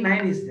V1 to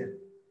V9 is there.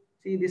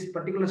 See this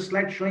particular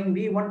slide showing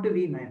V1 to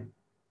V9.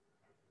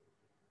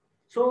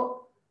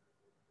 So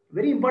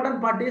very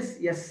important part is,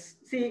 yes,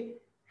 see,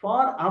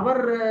 for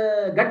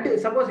our gut.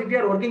 Suppose if you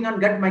are working on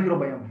gut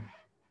microbiome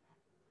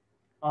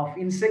of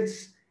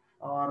insects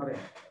or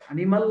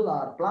animal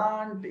or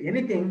plant,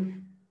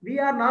 anything, we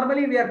are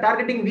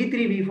targeting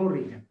V3, V4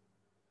 region.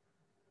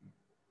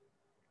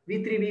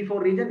 V3,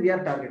 V4 region we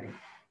are targeting.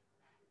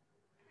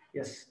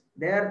 Yes,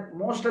 there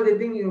most of the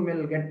thing you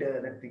will get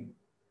that thing.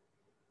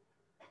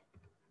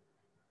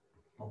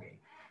 Okay.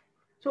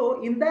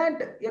 So in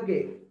that,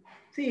 okay,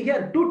 see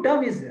here two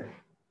term is there.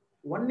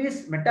 One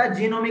is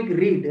metagenomic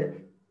read.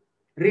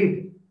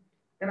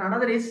 Then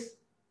another is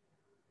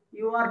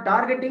you are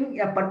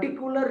targeting a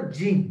particular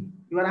gene.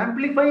 You are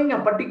amplifying a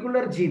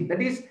particular gene,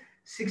 that is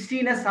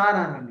 16S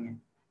rRNA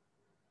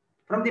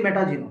from the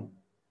metagenome.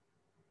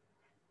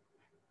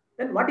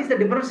 Then what is the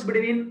difference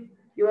between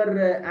your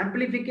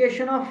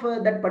amplification of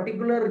that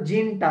particular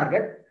gene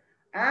target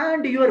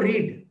and your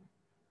read?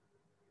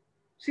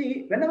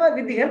 See, whenever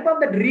with the help of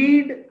that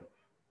read,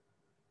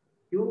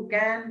 you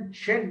can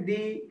check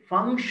the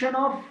function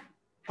of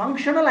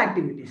functional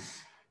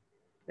activities.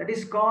 That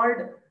is called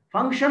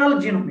functional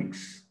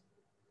genomics.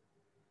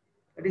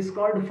 That is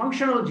called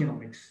functional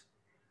genomics.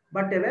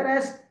 But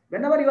whereas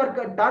whenever you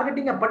are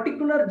targeting a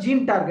particular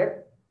gene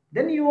target,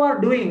 then you are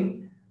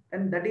doing,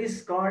 and that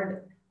is called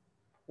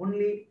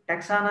only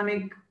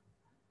taxonomic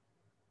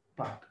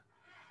part.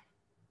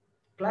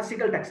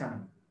 Classical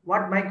taxonomy.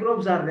 What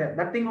microbes are there,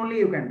 that thing only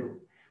you can do.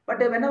 But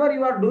whenever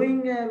you are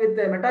doing with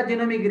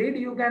metagenomic read,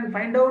 you can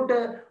find out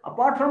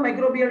apart from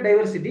microbial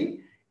diversity,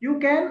 you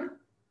can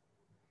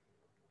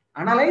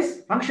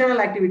analyze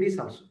functional activities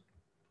also.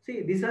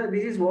 See, this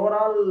is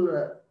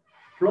overall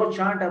flow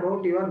chart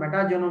about your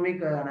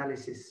metagenomic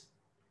analysis.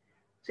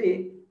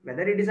 See,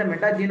 whether it is a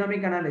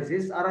metagenomic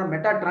analysis or a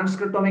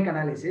metatranscriptomic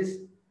analysis,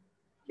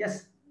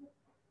 yes.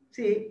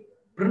 See,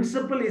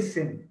 principle is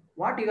same.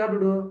 What you have to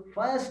do?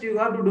 First, you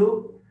have to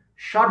do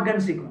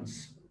shotgun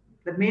sequence.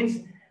 That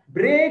means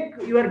break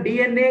your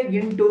DNA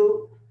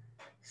into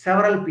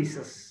several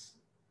pieces.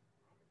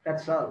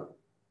 That's all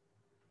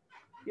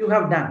you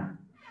have done.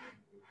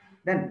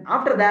 Then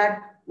after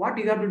that, what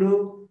you have to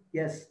do?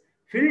 Yes,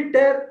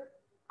 filter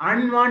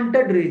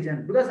unwanted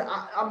region, because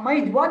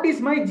what is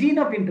my gene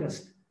of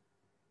interest?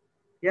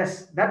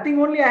 Yes, that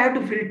thing only I have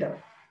to filter.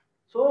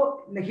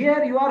 So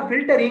here you are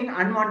filtering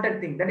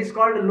unwanted thing. That is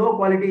called low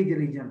quality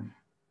region.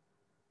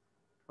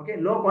 Okay,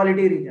 low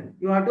quality region.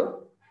 You have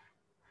to.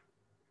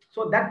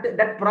 So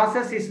that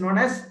process is known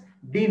as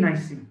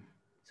denicing.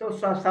 So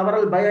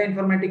several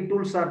bioinformatic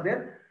tools are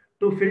there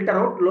to filter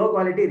out low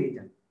quality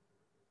region.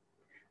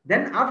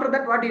 Then after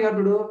that, what you have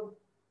to do?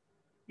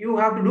 You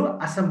have to do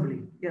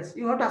assembly. Yes,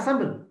 you have to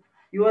assemble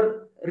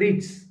your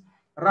reads,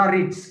 raw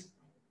reads.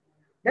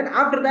 Then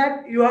after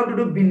that, you have to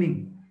do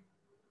binning.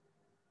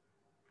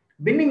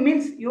 Binning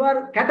means you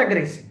are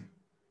categorizing.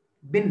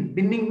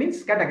 Binning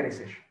means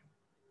categorization.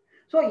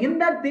 So in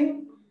that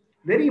thing,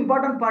 very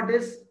important part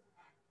is,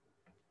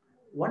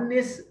 one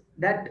is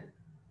that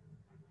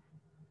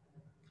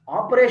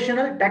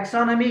operational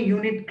taxonomy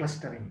unit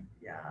clustering.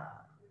 Yeah,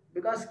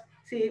 because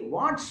see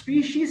what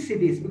species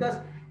it is, because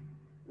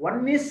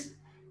one is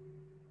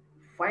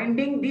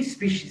finding the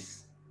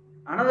species,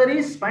 another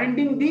is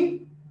finding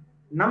the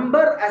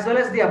number as well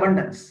as the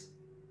abundance.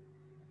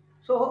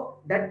 So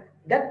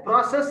that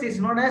process is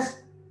known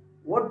as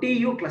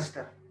OTU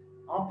cluster,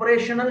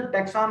 operational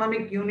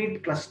taxonomic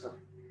unit cluster.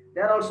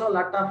 There are also a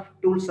lot of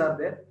tools are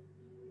there.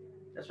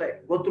 That's why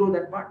go through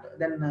that part.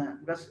 Then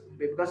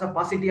because of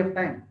paucity of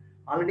time,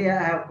 already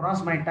I have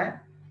crossed my time,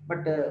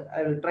 but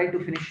I will try to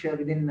finish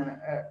within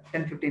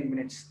 10-15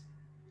 minutes.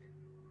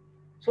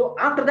 So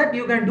after that,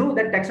 you can do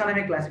that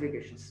taxonomic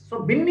classifications.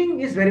 So binning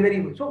is very, very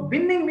good. So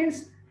binning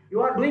means you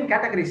are doing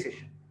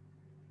categorization.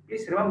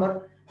 Please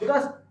remember,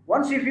 because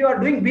once if you are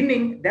doing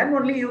binning, then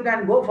only you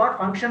can go for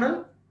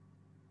functional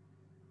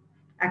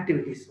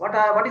activities.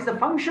 What is the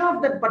function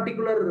of that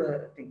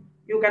particular thing?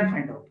 You can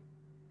find out.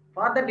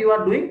 For that, you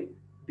are doing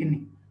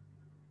binning.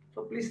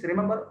 So please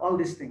remember all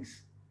these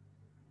things.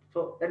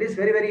 So that is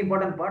very, very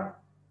important part.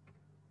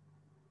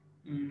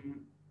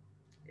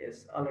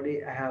 Yes,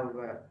 already I have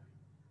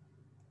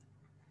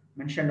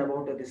mentioned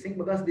about this thing,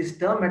 because this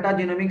term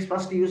metagenomics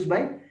first used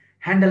by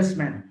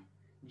Handelsman,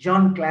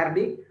 John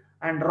Clardy,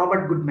 and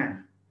Robert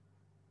Goodman.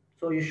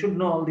 So you should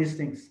know all these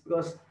things,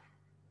 because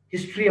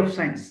history of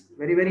science,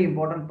 very, very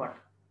important part.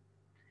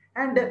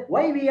 And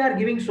why we are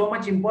giving so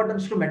much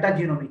importance to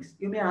metagenomics?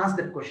 You may ask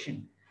that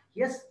question.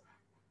 Yes,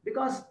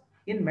 because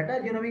in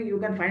metagenomics you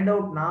can find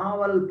out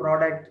novel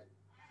product,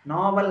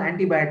 novel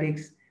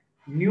antibiotics,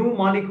 new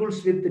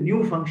molecules with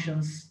new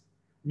functions,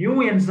 new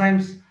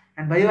enzymes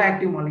and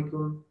bioactive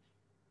molecule.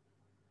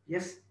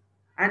 Yes,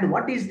 and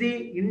what is the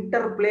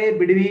interplay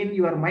between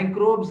your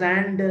microbes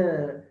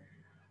and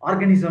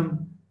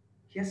organism?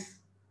 Yes,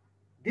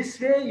 this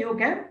way you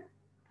can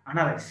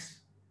analyze.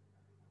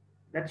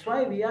 That's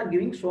why we are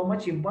giving so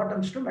much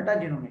importance to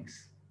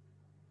metagenomics.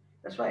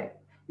 That's why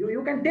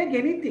you can take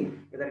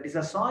anything, whether it is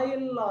a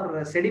soil or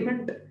a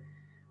sediment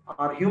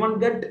or human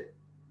gut,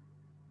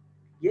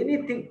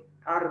 anything,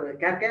 or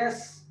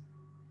carcass,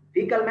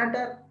 fecal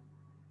matter,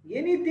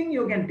 anything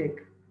you can take.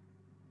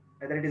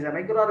 whether it is a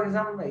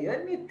microorganism,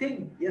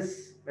 anything,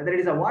 yes, whether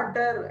it is a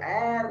water,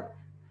 air,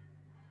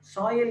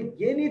 soil,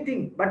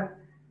 anything. But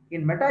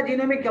in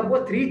metagenomic,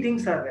 about three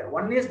things are there.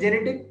 One is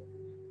genetic,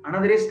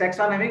 another is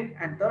taxonomic,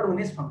 and third one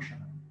is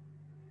functional.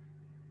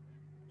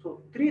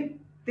 So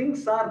three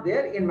things are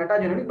there in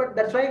metagenomic, but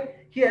that's why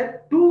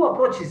here two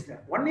approaches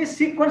there. One is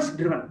sequence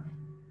driven.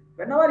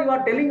 Whenever you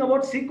are telling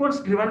about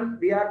sequence driven,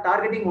 we are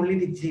targeting only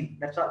the gene.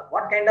 That's all.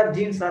 What kind of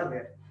genes are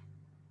there?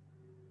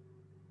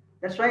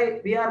 That's why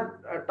we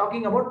are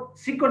talking about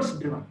sequence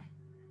driven.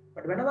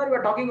 But whenever we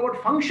are talking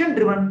about function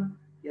driven,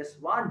 yes,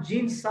 what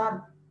genes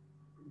are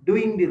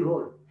doing the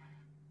role.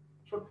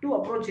 So two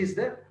approaches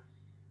there.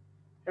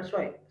 That's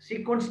why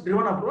sequence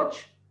driven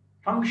approach,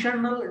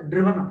 functional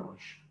driven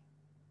approach.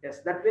 Yes,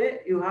 that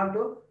way you have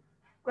to,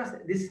 because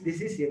this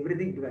is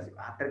everything, because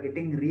after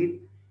getting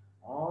read,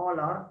 all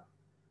are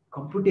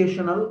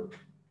computational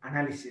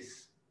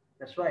analysis.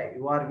 That's why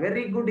you are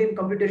very good in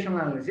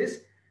computational analysis.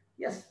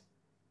 Yes,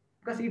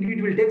 because it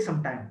will take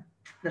some time.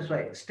 That's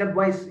why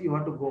stepwise you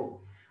have to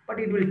go, but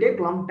it will take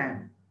long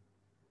time.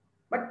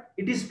 But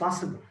it is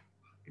possible.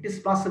 It is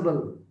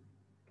possible.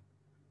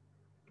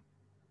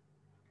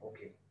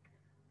 Okay.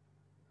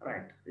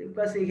 Right,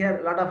 because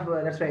here a lot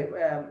of that's why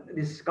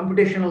these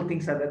computational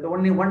things are there. The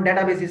only one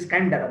database is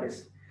KIME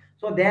database.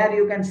 So there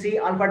you can see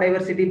alpha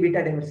diversity,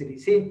 beta diversity.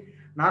 See,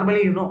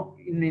 normally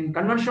in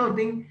conventional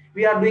thing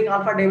we are doing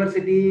alpha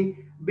diversity,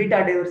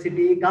 beta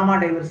diversity, gamma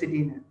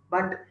diversity.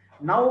 But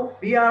now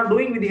we are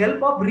doing with the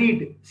help of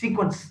read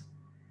sequence.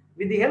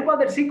 With the help of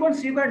that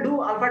sequence, you can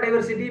do alpha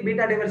diversity,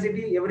 beta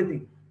diversity,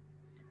 everything.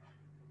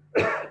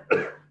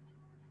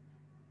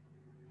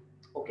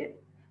 Okay.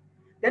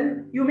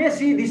 Then you may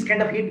see this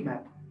kind of heat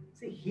map.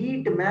 See,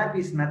 heat map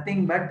is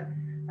nothing but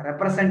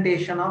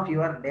representation of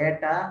your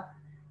data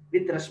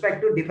with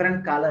respect to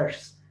different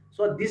colors.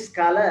 So this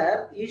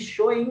color is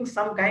showing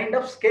some kind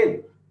of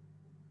scale.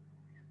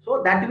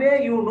 So that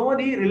way you know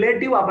the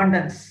relative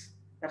abundance.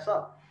 That's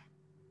all.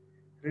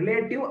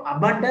 Relative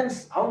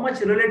abundance, how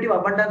much relative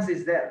abundance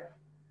is there?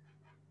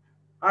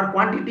 Or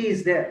quantity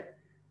is there?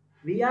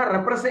 We are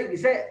representing,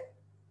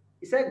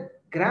 it's a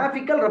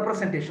graphical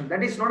representation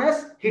that is known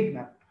as heat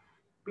map.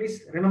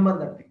 Please remember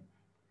that thing.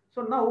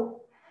 So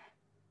now,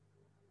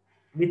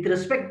 with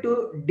respect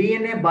to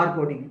DNA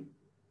barcoding,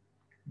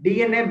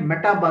 DNA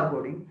meta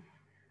barcoding,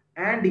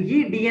 and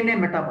eDNA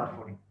meta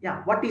barcoding,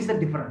 yeah, what is the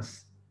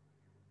difference?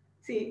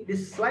 See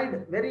this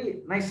slide,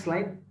 very nice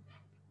slide.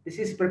 This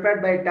is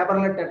prepared by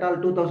Taberlet et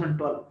al.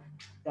 2012.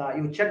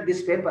 You check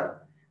this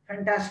paper,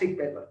 fantastic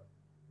paper.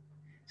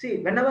 See,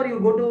 whenever you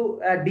go to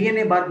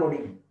DNA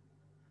barcoding,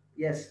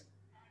 yes,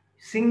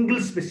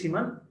 single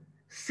specimen,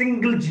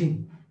 single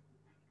gene.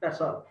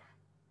 That's all.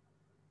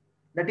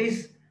 That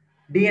is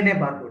DNA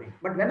barcoding.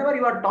 But whenever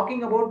you are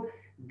talking about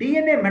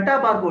DNA meta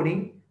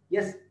barcoding,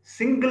 yes,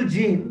 single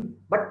gene,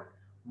 but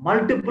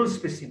multiple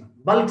specimen,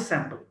 bulk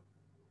sample.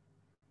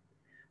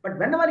 But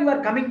whenever you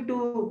are coming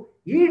to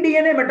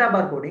eDNA meta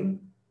barcoding,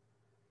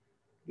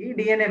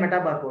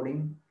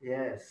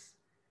 yes,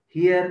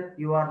 here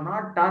you are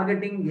not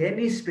targeting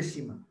any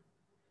specimen.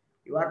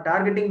 You are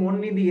targeting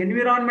only the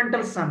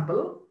environmental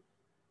sample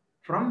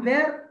from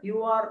where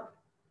you are.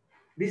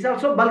 This is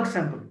also bulk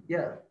sample,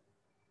 yeah.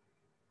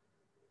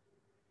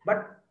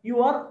 But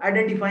you are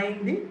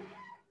identifying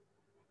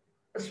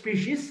the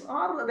species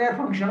or their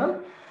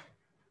functional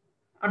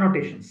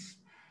annotations.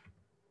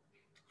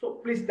 So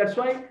please, that's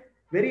why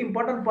very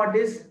important part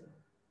is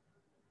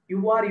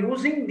you are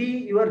using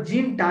your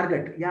gene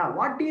target. Yeah,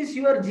 what is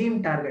your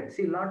gene target?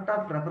 See, lot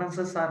of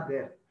references are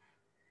there.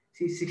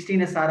 See,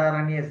 16S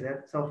rRNA is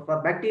there. So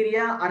for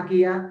bacteria,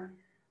 archaea,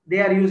 they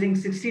are using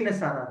 16S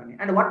rRNA.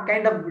 And what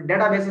kind of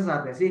databases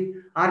are there? See,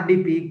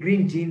 RDP,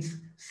 green genes,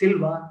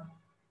 Silva.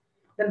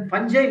 Then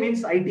fungi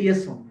means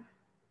ITS only.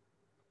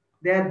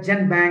 They are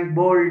GenBank,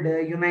 Bold,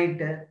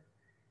 Unite.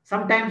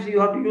 Sometimes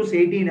you have to use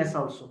 18S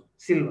also,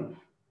 Silva.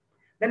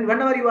 Then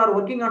whenever you are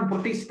working on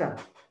Protista,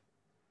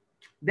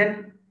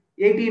 then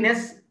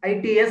 18S,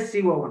 ITS,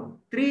 CO1.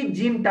 3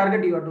 gene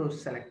target you have to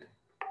select.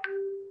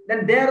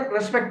 Then their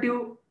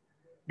respective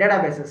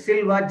databases,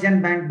 Silva,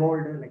 GenBank,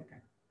 Bold, like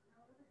that.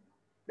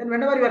 Then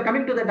whenever you are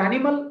coming to that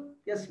animal,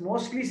 yes,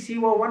 mostly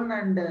CO1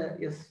 and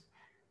yes,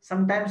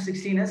 sometimes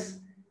 16S,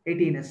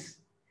 18S.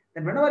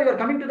 Then whenever you are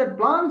coming to the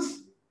plants,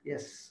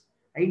 yes,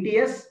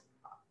 ITS,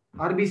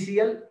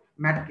 RBCL,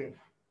 MATK.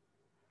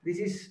 This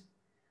is,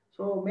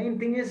 so main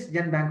thing is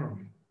GenBank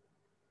only.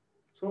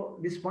 So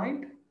this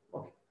point,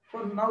 okay.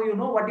 So now you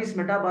know what is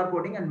meta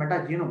barcoding and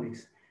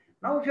metagenomics.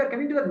 Now if you are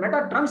coming to the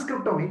meta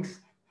transcriptomics,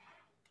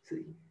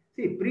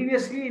 see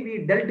previously we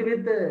dealt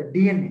with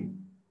DNA,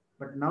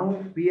 but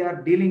now we are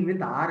dealing with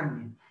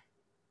RNA.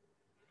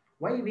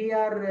 Why we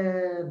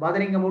are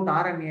bothering about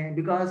RNA?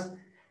 Because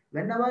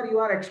whenever you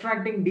are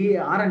extracting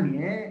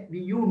RNA,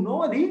 you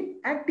know the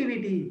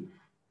activity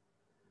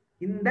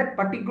in that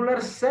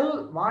particular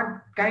cell,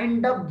 what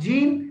kind of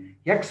gene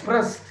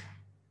expressed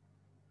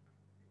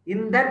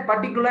in that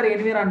particular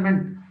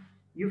environment.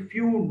 If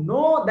you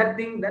know that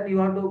thing, then you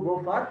have to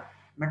go for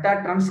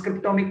meta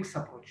transcriptomics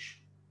approach.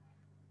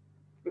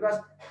 because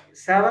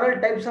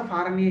several types of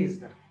RNA is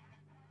there.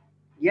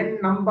 N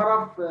number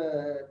of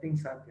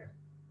things are there.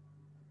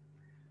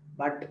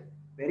 But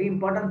very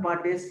important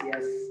part is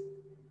yes.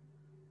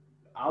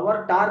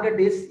 Our target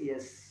is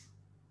yes.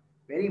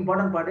 Very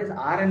important part is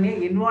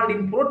RNA involved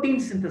in protein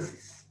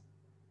synthesis.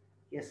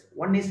 Yes,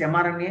 one is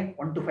mRNA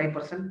 1 to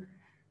 5%,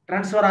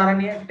 transfer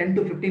RNA 10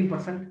 to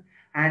 15%,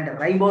 and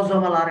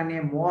ribosomal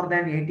RNA more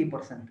than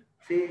 80%.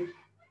 See,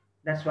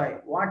 that's why.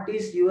 What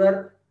is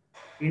your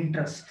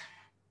interest?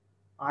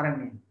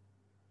 RNA.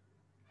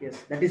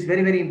 Yes, that is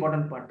very, very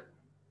important part.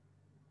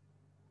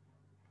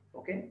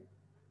 Okay.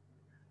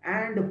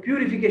 And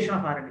purification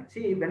of RNA.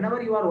 See,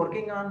 whenever you are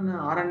working on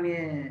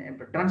RNA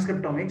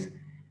transcriptomics,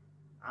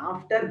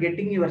 after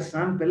getting your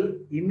sample,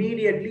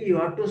 immediately you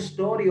have to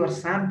store your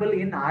sample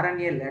in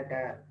RNA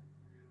letter.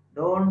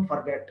 Don't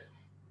forget.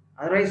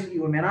 Otherwise,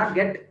 you may not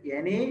get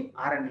any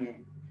RNA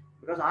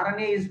because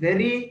RNA is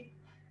very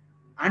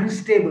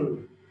unstable.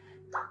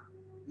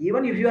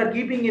 Even if you are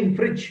keeping in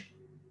fridge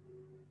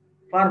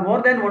for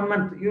more than 1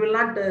 month, you will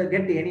not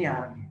get any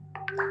RNA.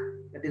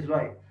 That is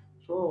why.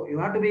 So you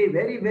have to be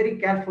very, very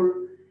careful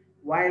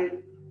while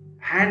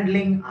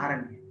handling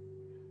RNA.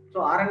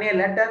 So RNA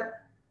letter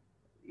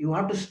you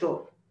have to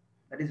store.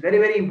 That is very,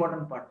 very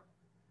important part.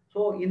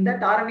 So in that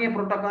RNA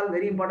protocol,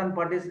 very important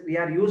part is we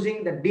are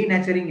using the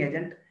denaturing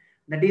agent,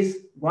 that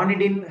is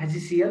guanidine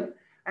HCl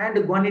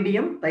and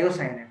guanidium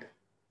thiocyanate.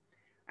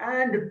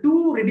 And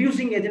two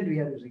reducing agent we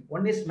are using.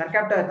 One is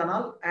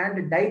mercaptoethanol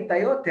and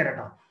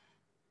dithiotheratol.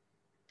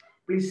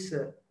 Please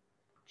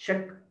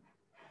check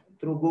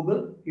through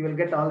Google, you will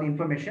get all the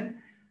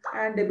information.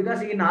 And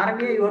because in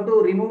RNA you have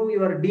to remove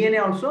your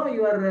DNA also,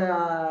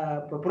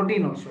 your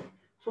protein also.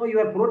 So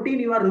your protein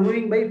you are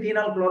removing by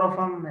phenol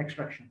chloroform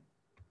extraction.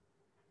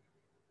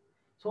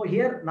 So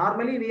here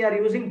normally we are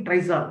using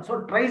trizol.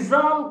 So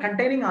trizol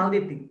containing all the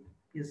thing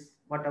is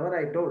whatever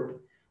I told.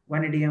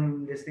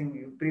 Guanidium, this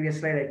thing, previous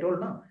slide I told,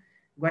 no?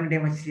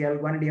 Guanidium HCl,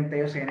 guanidium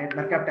thiocyanate,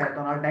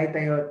 mercaptoethanol,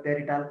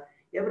 dithiotheratol,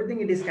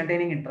 everything it is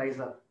containing in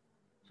trizol.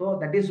 So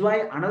that is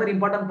why another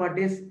important part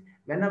is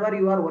whenever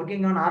you are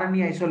working on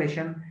RNA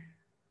isolation,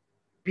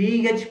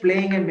 pH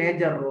playing a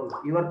major role.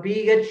 Your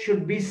pH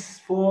should be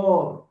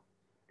 4.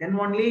 Then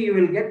only you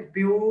will get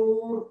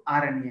pure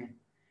RNA.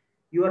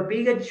 Your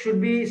pH should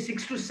be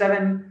 6 to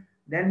 7.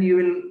 Then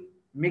you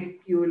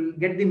will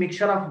get the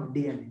mixture of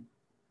DNA.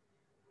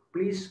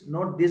 Please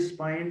note this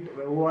point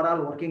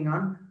overall working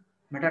on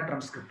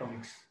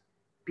metatranscriptomics.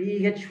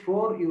 pH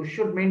 4 you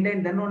should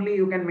maintain. Then only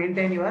you can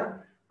maintain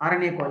your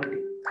RNA quality.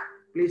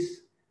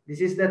 Please,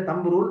 this is the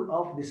thumb rule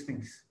of these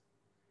things.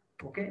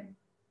 Okay.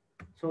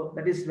 So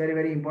that is very,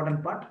 very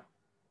important part.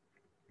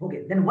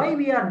 Okay. Then why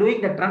we are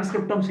doing the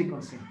transcriptome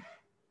sequencing?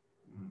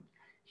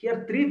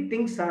 Here 3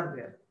 things are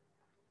there.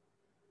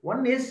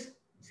 One is,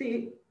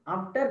 see,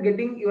 after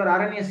getting your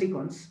RNA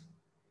sequence,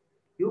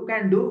 you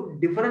can do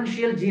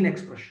differential gene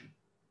expression.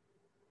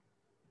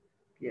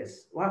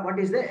 Yes. What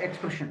is the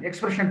expression?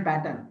 Expression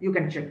pattern. You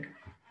can check.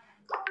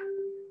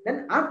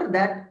 Then after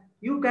that,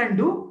 you can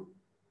do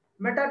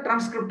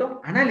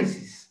metatranscriptome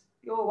analysis.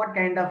 What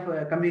kind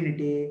of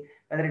community,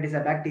 whether it is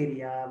a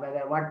bacteria,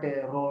 whether what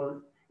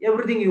role,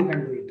 everything you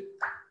can do it.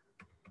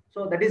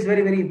 So that is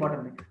very, very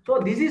important. So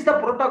this is the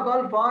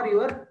protocol for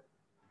your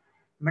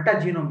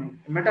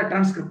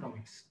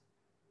metatranscriptomics.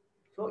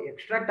 So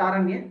extract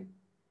RNA,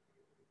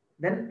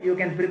 then you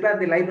can prepare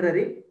the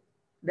library,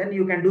 then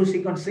you can do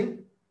sequencing,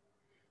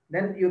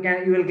 then you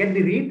will get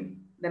the read,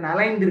 then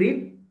align the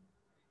read,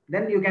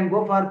 then you can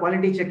go for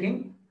quality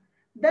checking,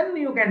 then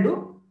you can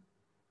do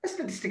a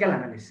statistical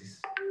analysis.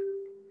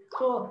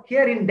 So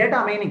here in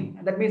data mining,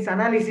 that means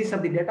analysis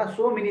of the data,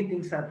 so many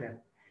things are there.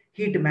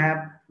 Heat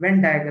map,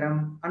 Venn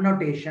diagram,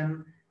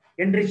 annotation,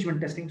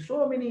 enrichment testing,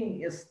 so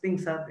many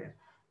things are there.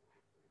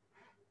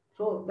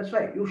 So that's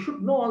why you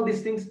should know all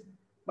these things.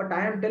 But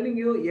I am telling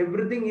you,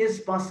 everything is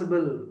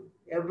possible.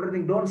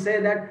 Everything. Don't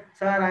say that,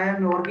 sir, I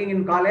am working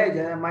in college.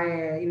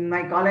 In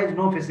my college,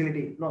 no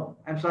facility. No,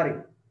 I'm sorry.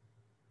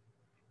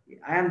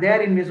 I am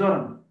there in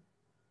Mizoram.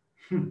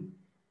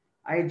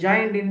 I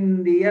joined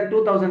in the year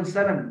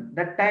 2007.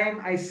 That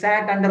time I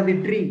sat under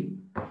the tree.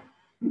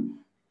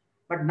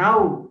 But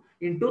now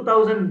in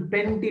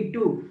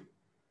 2022,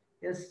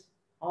 yes,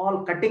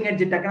 all cutting edge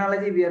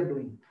technology we are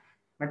doing.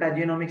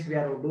 Metagenomics we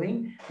are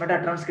doing.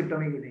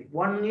 Metatranscriptomics we are doing.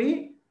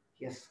 Only,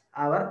 yes,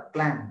 our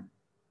plan,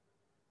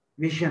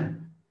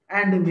 vision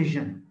and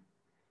mission.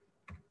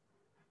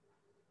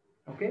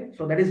 Okay,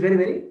 so that is very,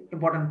 very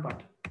important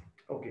part.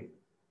 Okay.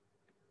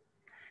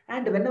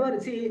 And whenever,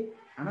 see,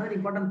 another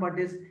important part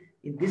is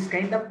in this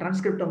kind of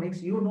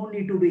transcriptomics, you don't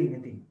need to do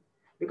anything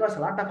because a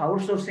lot of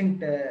outsourcing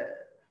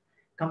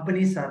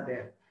companies are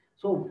there.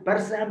 So per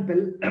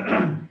sample,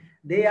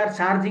 they are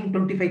charging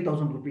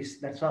 25,000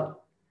 rupees. That's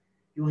all.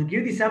 You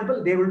give the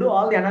sample, they will do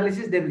all the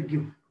analysis, they will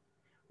give.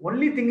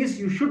 Only thing is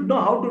you should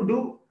know how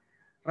to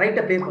write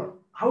a paper,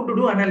 how to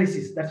do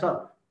analysis. That's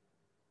all.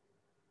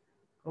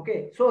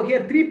 Okay. So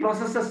here two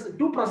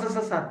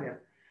processes are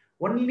there.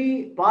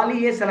 Only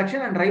poly A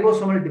selection and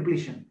ribosomal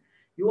depletion.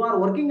 You are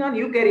working on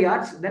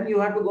eukaryotes, then you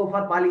have to go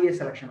for poly A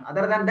selection.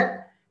 Other than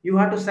that, you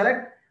have to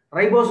select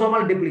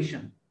ribosomal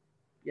depletion.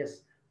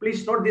 Yes,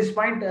 please note this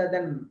point.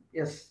 Then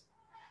yes,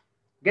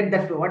 get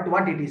that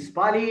what it is: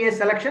 poly A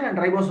selection and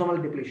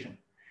ribosomal depletion.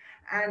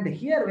 And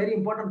here, very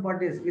important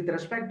part is with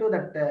respect to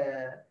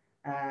that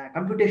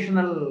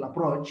computational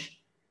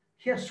approach.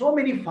 Here, so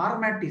many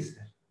format is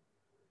there.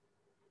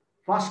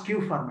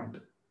 FASTQ format.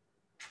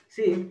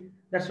 See,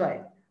 that's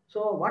why.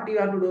 So what you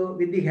have to do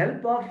with the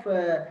help of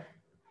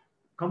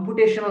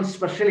computational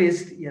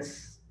specialist,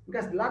 yes,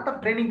 because a lot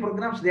of training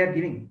programs they are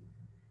giving.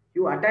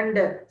 You attend,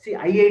 see,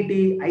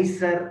 IIT,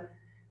 ISER,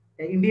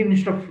 Indian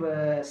Institute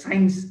of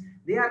Science,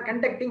 they are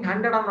conducting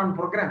 101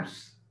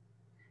 programs.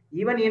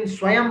 Even in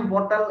Swayam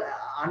portal,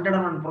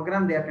 101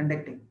 program they are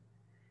conducting.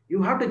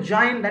 You have to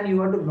join, then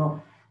you have to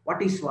know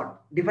what is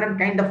what, different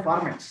kind of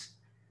formats.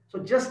 So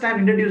just I'm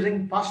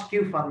introducing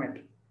FASTQ format.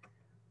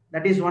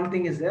 That is one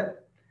thing is there.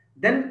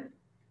 Then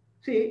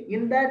see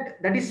in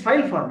that is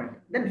file format.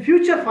 Then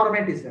future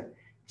format is there.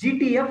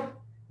 GTF,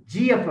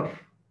 GFF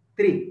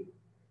 3.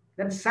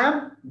 Then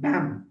SAM,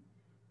 BAM.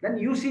 Then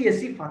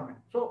UCSC format.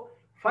 So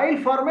file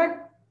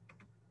format,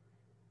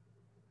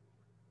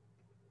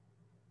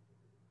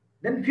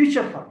 then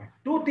future format.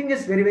 Two things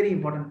is very, very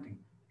important thing.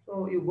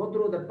 So you go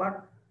through that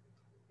part.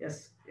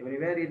 Yes,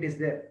 everywhere it is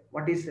there.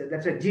 What is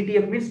that's a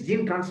GTF means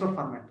gene transfer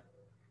format.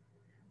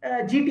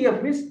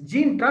 GTF means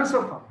gene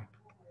transfer format.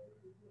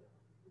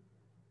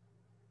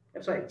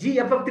 That's why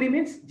GFF3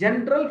 means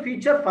general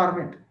feature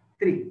format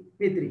 3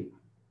 P3.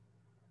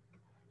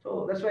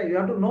 So that's why you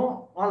have to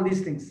know all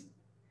these things.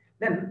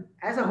 Then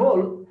as a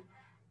whole,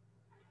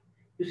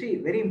 you see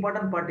very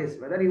important part is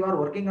whether you are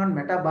working on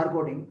meta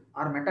barcoding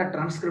or meta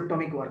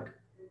transcriptomic work.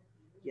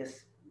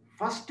 Yes,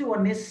 first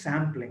one is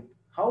sampling.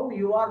 How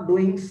you are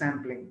doing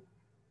sampling.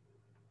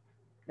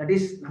 That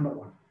is number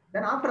one.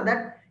 Then after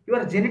that,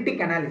 your genetic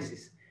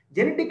analysis.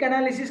 Genetic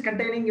analysis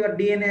containing your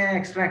DNA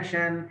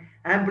extraction,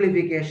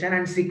 amplification,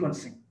 and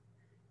sequencing.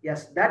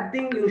 Yes, that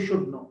thing you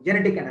should know.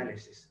 Genetic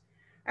analysis.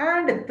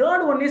 And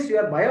third one is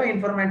your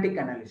bioinformatic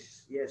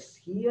analysis. Yes,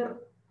 here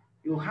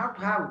you have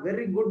to have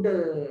very good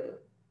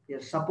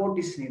yes, support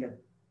is needed.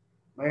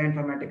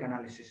 Bioinformatic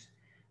analysis.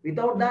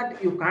 Without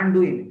that, you can't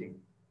do anything.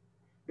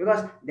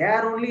 Because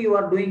there only you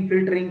are doing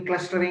filtering,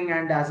 clustering,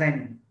 and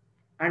assigning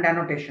and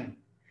annotation.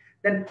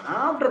 Then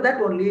after that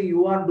only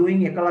you are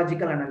doing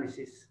ecological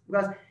analysis.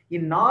 Because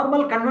in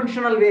normal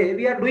conventional way,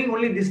 we are doing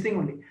only this thing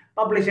only.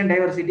 Population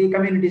diversity,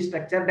 community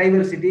structure,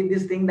 diversity,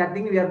 this thing, that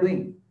thing we are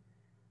doing.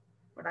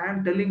 But I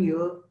am telling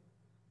you,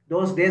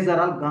 those days are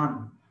all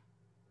gone.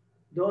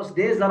 Those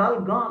days are all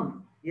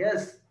gone.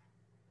 Yes.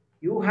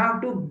 You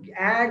have to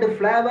add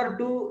flavor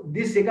to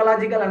this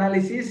ecological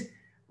analysis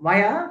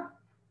via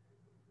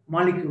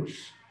molecules.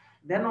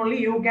 Then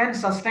only you can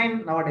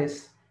sustain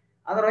nowadays.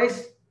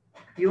 Otherwise,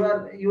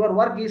 your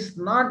work is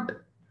not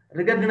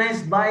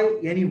recognized by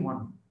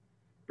anyone.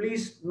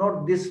 Please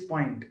note this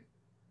point.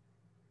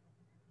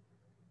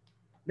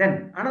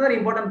 Then another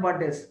important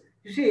part is,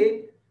 you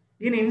see,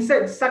 in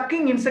insects,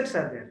 sucking insects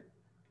are there.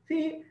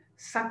 See,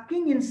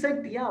 sucking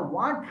insect, yeah,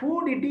 what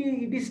food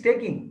it is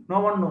taking, no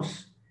one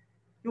knows.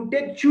 You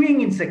take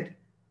chewing insect,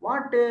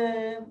 what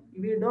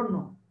we don't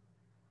know.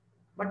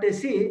 But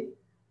see,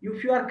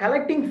 if you are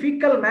collecting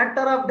fecal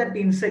matter of that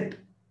insect,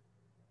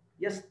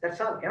 yes,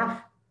 that's all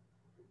enough.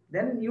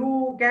 Then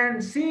you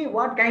can see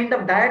what kind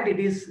of diet it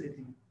is.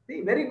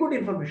 See, very good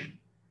information.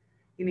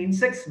 In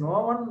insects,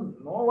 no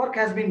work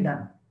has been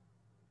done.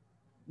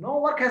 No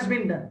work has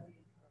been done.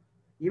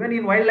 Even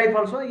in wildlife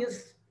also,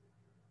 yes.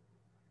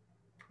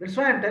 That's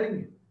why I'm telling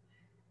you.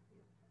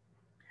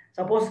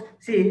 Suppose,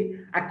 see,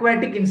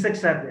 aquatic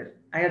insects are there.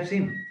 I have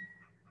seen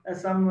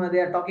some, they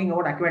are talking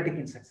about aquatic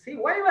insects. See,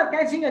 why you are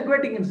catching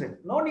aquatic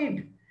insect? No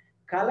need.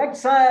 Collect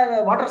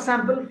water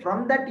sample.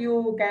 From that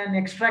you can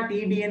extract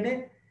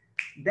eDNA.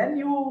 Then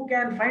you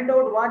can find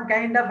out what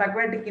kind of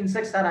aquatic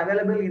insects are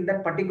available in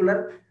that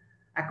particular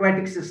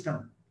aquatic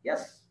system.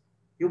 Yes,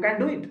 you can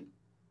do it.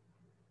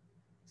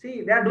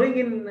 See, they are doing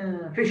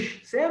in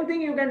fish. Same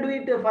thing you can do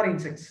it for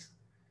insects.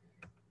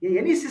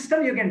 Any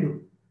system you can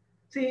do.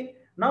 See,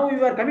 now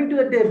you are coming to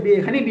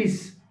the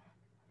honeybees.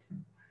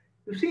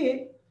 You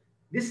see,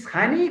 this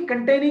honey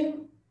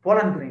containing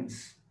pollen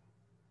grains.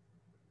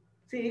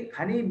 See,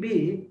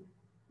 honeybee,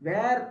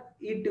 where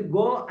it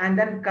go and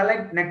then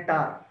collect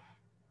nectar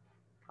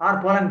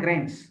or pollen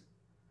grains.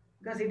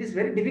 Because it is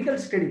very difficult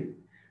study.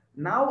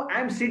 Now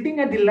I am sitting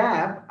at the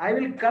lab, I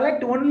will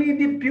collect only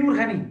the pure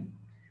honey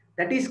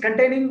that is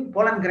containing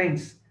pollen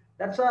grains.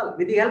 That's all.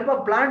 With the help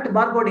of plant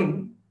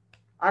barcoding,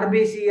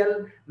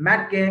 RBCL,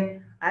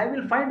 MATK, I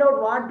will find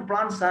out what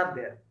plants are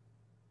there.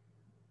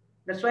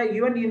 That's why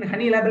even in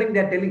honey labeling, they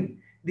are telling,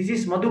 this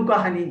is Maduka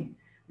honey,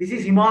 this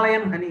is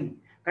Himalayan honey,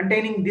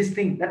 containing this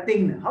thing, that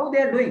thing. How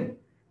they are doing?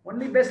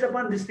 Only based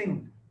upon this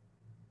thing.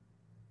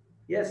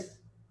 Yes.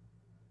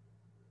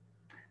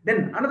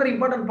 Then another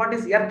important part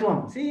is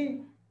earthworm.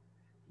 See,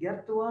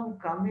 earthworm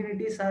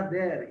communities are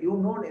there. You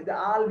know,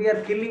 all we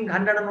are killing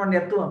 101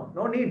 earthworm.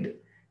 No need.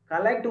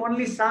 Collect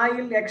only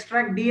soil,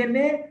 extract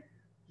DNA,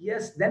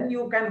 Yes, then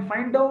you can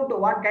find out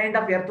what kind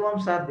of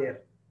earthworms are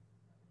there.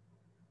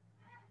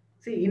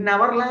 See, in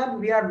our lab,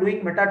 we are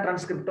doing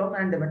metatranscriptome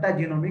and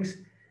metagenomics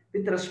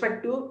with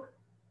respect to,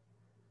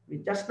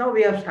 just now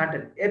we have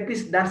started,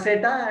 Apis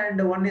dorsata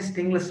and one is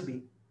stingless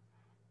bee.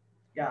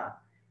 Yeah,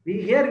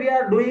 here we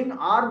are doing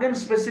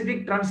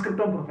organ-specific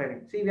transcriptome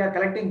profiling. See, we are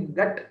collecting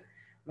gut,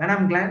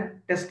 venom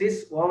gland,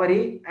 testis,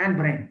 ovary, and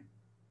brain.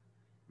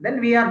 Then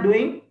we are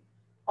doing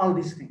all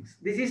these things.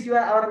 This is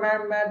our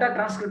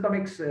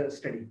metatranscriptomics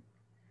study.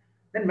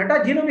 Then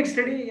metagenomic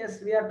study,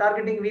 yes, we are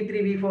targeting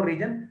V3, V4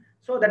 region.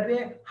 So that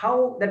way,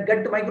 how that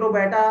gut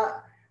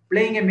microbiota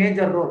playing a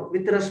major role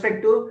with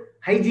respect to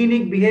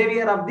hygienic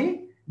behavior of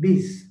the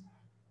bees.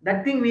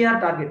 That thing we are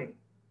targeting.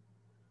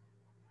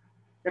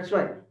 That's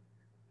why.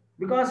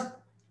 Because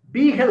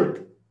bee health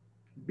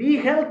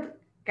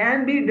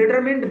can be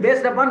determined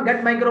based upon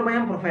gut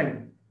microbiome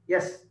profiling.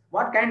 Yes,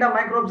 what kind of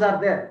microbes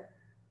are there?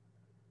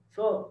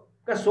 So,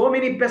 because so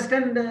many pest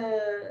and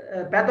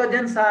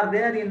pathogens are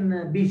there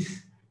in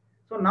bees.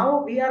 So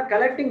now we are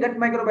collecting gut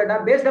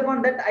microbiota. Based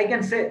upon that, I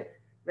can say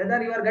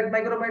whether your gut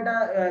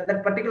microbiota,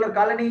 that particular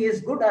colony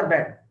is good or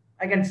bad.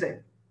 I can say.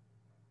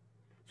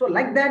 So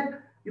like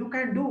that, you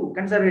can do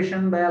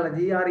conservation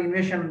biology or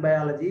invasion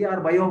biology or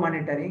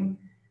biomonitoring,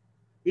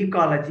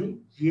 ecology,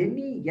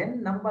 any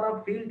n number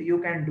of field you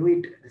can do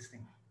it. This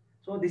thing.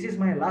 So this is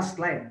my last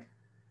slide.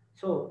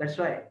 So that's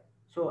why.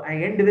 So I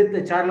end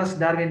with Charles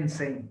Darwin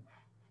saying,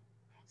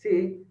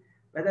 see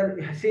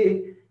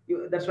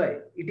that's why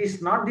it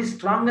is not the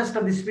strongest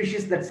of the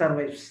species that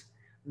survives,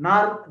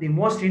 nor the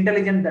most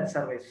intelligent that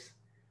survives.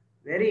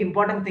 Very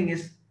important thing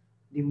is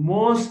the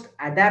most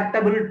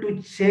adaptable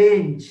to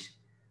change.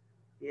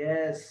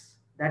 Yes,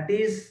 that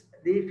is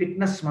the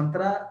fitness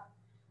mantra.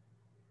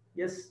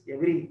 Yes,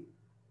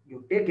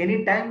 you take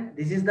any time,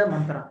 this is the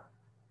mantra.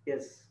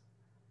 Yes.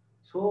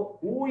 So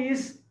who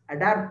is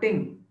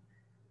adapting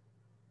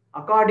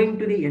according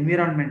to the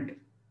environment?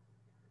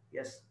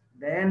 Yes,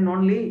 then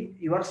only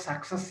your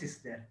success is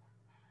there.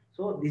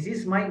 So this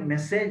is my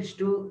message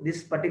to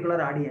this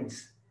particular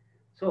audience.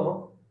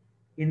 So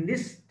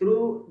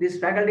through this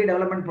faculty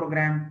development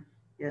program,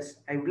 yes,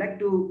 I would like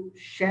to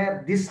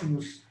share this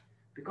news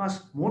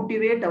because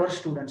motivate our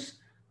students.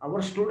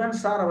 Our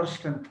students are our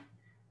strength.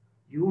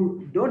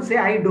 You don't say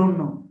I don't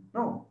know.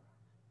 No,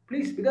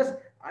 please, because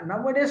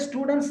nowadays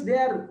students, they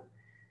are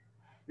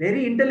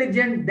very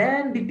intelligent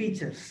than the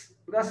teachers.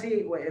 Because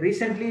see,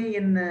 recently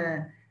in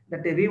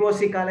that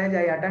VOC college,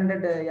 I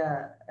attended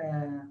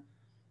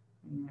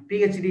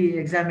PhD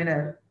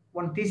examiner,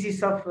 one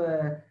thesis of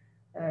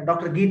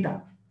Dr.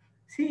 Geeta.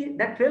 See,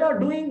 that fellow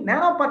doing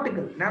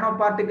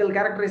nanoparticle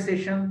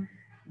characterization,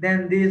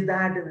 then this,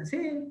 that, and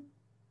see,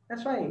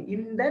 that's why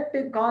in that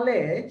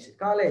college,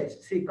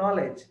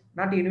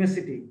 not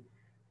university.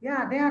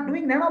 Yeah, they are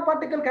doing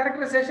nanoparticle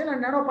characterization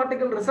and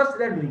nanoparticle research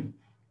they are doing.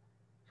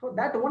 So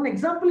that one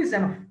example is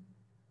enough.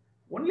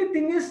 Only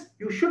thing is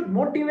you should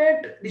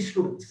motivate the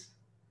students.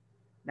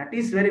 That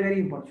is very, very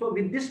important. So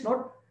with this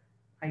note,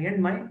 I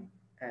end my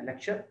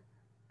lecture.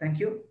 Thank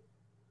you.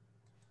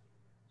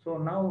 So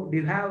now, do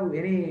you have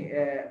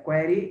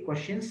any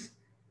questions?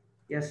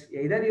 Yes,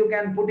 either you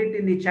can put it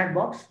in the chat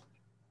box.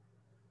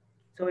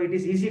 So it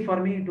is easy for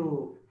me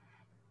to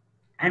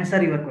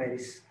answer your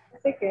queries.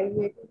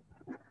 Okay.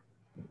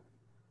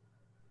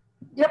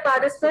 Dear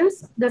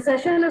participants, the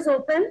session is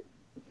open.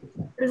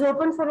 It is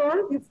open for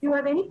all. If you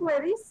have any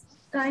queries,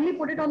 kindly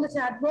put it on the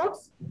chat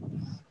box.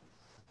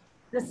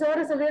 The sir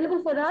is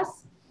available for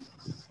us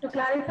to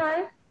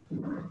clarify.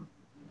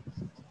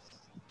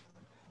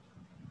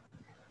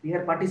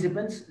 Dear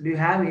participants, do you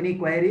have any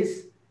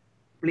queries?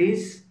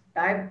 Please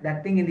type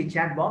that thing in the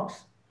chat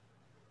box.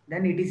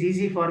 Then it is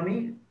easy for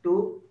me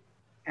to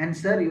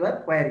answer your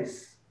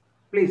queries.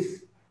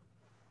 Please.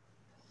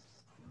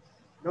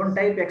 Don't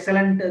type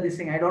excellent this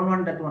thing. I don't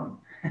want that one.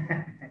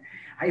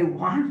 I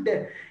want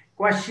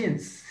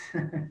questions.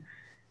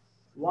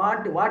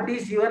 What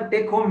is your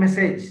take-home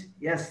message?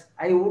 Yes,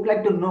 I would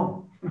like to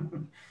know.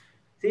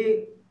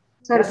 See,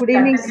 sir, good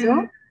evening,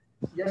 sir.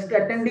 Just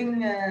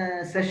attending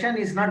session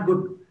is not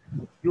good.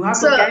 You have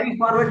to carry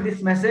forward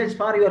this message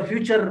for your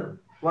future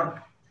work.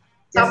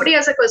 Somebody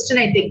has a question,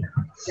 I think.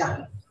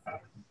 Yeah.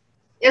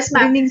 Yes,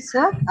 ma'am. Good evening,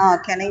 sir.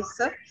 Can I,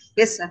 sir?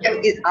 Yes, sir.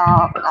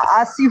 Yeah.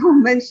 As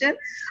you mentioned,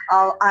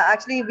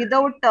 actually,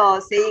 without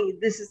saying,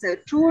 this is a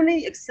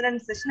truly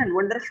excellent session and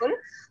wonderful.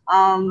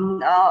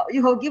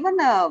 You have given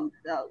a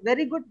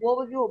very good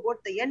overview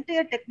about the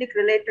entire technique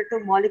related to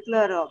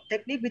molecular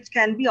technique, which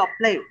can be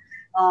applied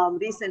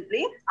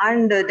recently.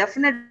 And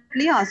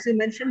definitely, as you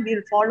mentioned,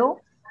 we'll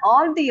follow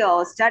all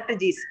the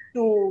strategies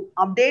to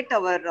update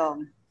our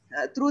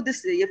through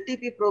this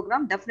FTP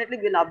program. Definitely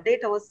we'll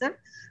update ourselves,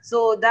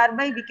 so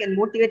thereby we can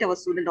motivate our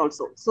student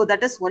also. So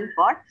that is one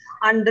part.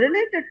 And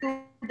related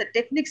to the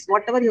techniques,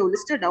 whatever you have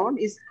listed down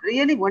is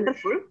really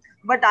wonderful,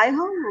 but I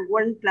have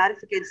one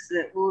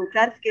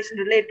clarification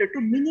related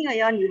to mini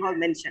ion you have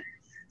mentioned.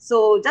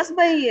 So just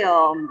by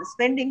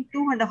spending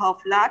 2.5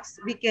 lakhs,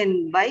 we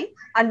can buy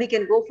and we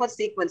can go for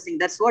sequencing.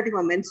 That's what you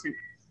have mentioned.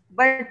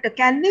 but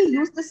can we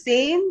use the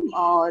same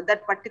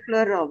that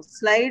particular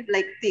slide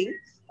like thing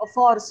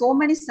for so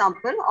many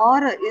sample,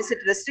 or is it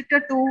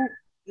restricted to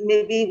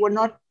maybe one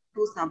or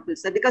two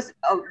samples? Because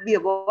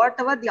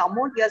whatever the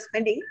amount we are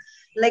spending,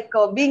 like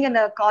being in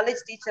a college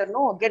teacher,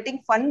 no,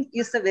 getting fund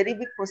is a very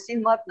big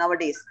question mark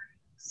nowadays.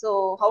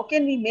 So how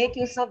can we make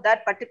use of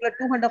that particular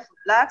 200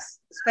 lakhs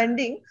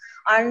spending,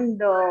 and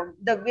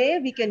the way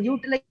we can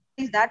utilize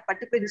that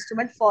particular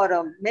instrument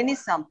for many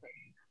samples?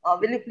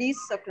 Will you please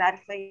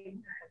clarify,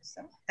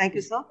 sir? Thank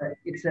you, sir.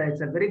 It's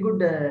a very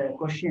good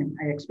question.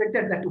 I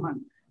expected that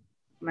one.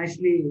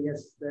 Nicely,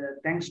 yes.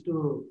 Thanks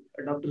to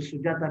Dr.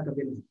 Sujata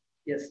Kabil.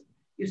 Yes.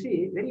 You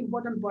see, very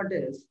important part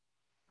is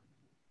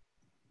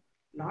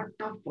lot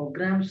of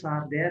programs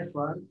are there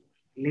for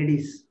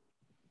ladies.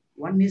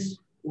 One is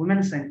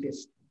women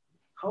scientist.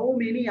 How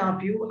many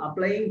of you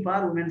applying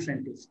for women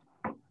scientist?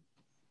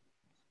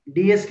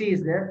 DST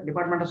is there,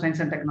 Department of Science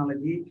and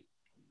Technology.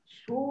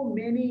 So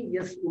many,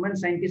 yes, women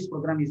scientist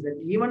program is there.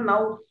 Even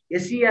now,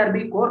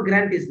 SERB core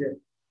grant is there.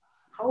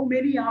 How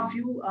many of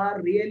you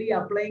are really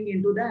applying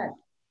into that?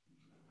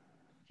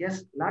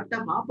 Yes, lot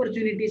of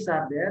opportunities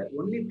are there.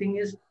 Only thing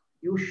is,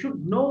 you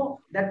should know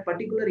that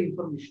particular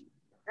information.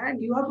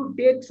 And you have to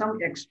take some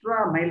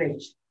extra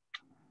mileage.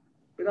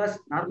 Because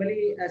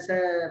normally, as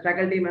a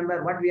faculty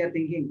member, what we are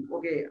thinking,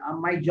 okay,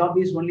 my job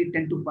is only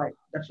 10 to 5.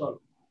 That's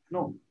all.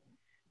 No.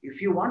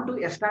 If you want to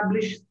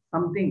establish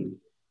something,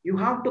 you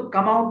have to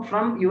come out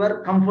from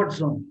your comfort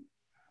zone.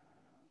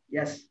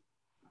 Yes.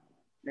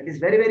 That is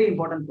very, very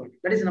important point.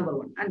 That is number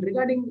one. And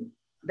regarding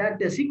that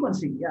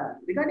sequencing, yeah,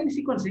 regarding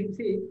sequencing,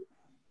 see,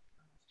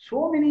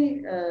 so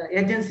many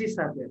agencies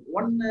are there.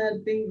 One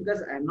thing,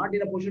 because I'm not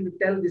in a position to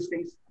tell these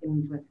things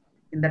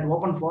in that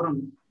open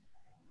forum.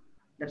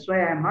 That's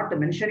why I'm not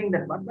mentioning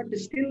that part, but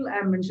still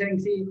I'm mentioning,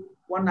 see,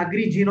 one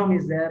agri-genome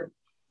is there.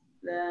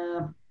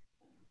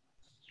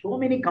 So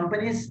many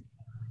companies,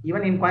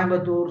 even in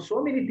Coimbatore,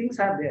 so many things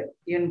are there.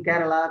 In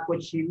Kerala,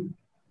 Cochin,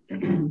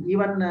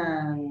 even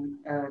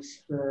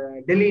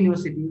Delhi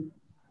University.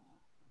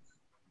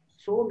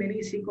 So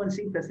many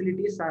sequencing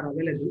facilities are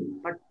available.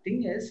 But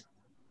thing is,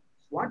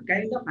 what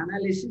kind of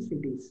analysis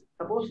it is?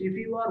 Suppose if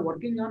you are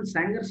working on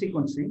Sanger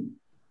sequencing,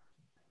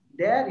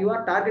 there you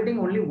are targeting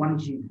only one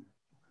gene.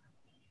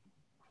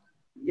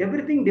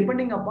 Everything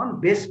depending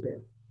upon base pair.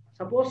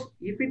 Suppose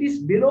if it is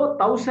below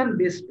 1000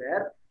 base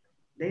pair,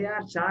 they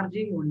are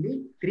charging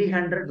only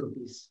 300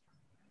 rupees.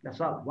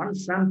 That's all. One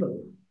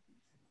sample,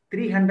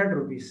 300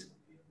 rupees.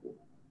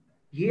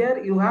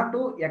 Here you have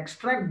to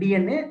extract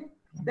DNA,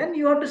 then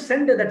you have to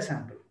send that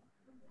sample.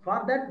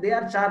 For that, they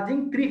are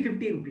charging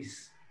 350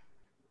 rupees.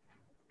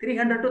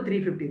 300 to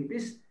 350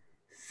 rupees.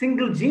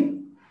 Single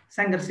gene,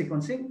 Sanger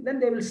sequencing. Then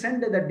they will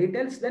send the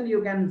details. Then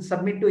you can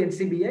submit to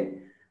NCBI.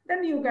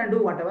 Then you can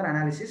do whatever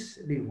analysis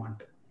do you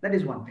want. That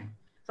is one thing.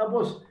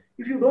 Suppose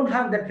if you don't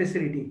have that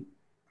facility,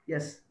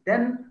 yes,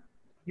 then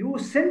you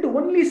send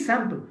only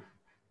sample.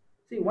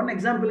 See, one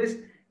example is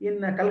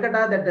in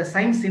Calcutta that the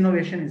science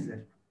innovation is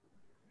there.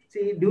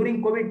 See,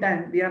 during COVID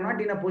time, we are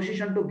not in a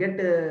position to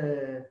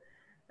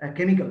get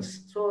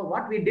chemicals. So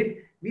what we did,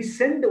 we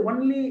sent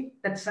only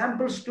that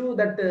samples to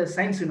that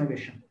science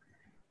innovation.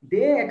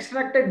 They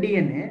extracted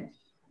DNA,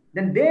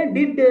 then they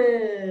did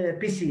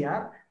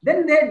PCR,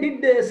 then they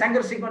did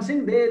Sanger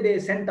sequencing, they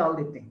sent all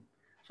the thing.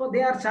 So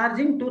they are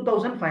charging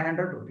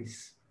 2,500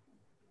 rupees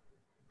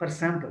per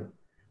sample.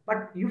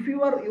 But if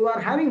you are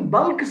having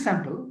bulk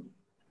sample,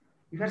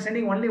 if you are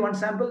sending only one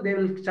sample, they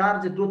will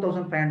charge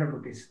 2,500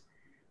 rupees.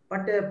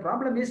 But the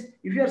problem is,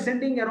 if you are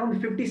sending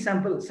around 50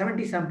 sample,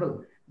 70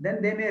 sample,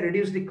 then they may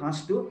reduce the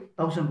cost to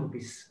 1,000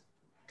 rupees.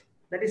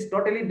 That is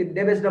totally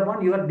based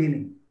upon your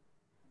dealing.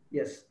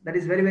 Yes, that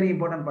is very, very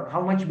important part.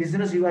 How much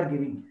business you are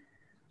giving.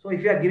 So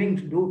if you are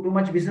giving too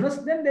much business,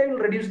 then they will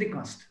reduce the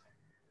cost.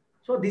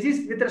 So this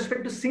is with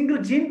respect to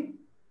single gene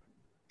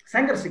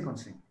Sanger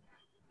sequencing.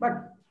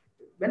 But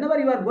whenever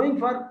you are going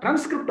for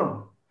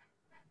transcriptome,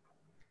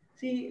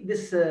 see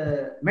this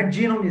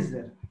medgenome is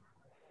there.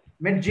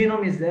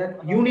 Medgenome is there,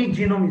 unique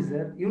genome is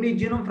there, unique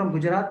genome from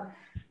Gujarat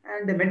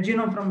and the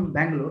medgenome from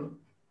Bangalore.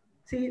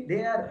 See,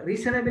 they are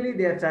reasonably,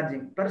 they are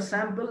charging per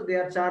sample, they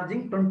are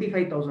charging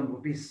 25,000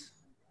 rupees.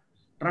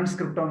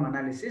 Transcriptome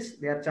analysis,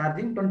 they are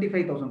charging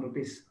 25,000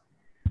 rupees.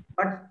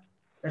 But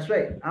that's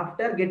why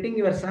after getting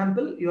your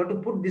sample, you have to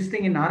put this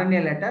thing in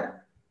RNA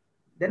letter.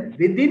 Then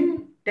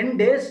within 10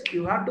 days,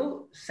 you have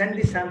to send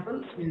the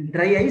sample in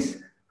dry ice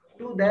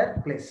to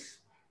their place.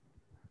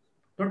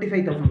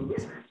 25,000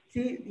 rupees.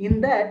 See,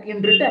 in that,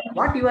 in return,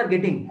 what you are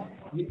getting?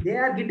 They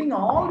are getting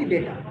all the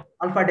data.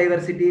 Alpha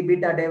diversity,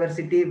 beta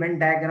diversity, Venn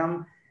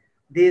diagram,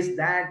 this,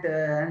 that,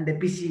 and the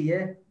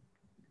PCA.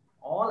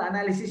 All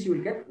analysis you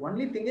will get.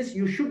 Only thing is,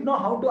 you should know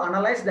how to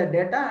analyze the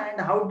data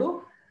and how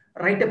to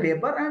write a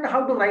paper and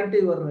how to write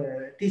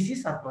your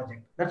thesis or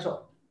project. That's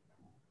all.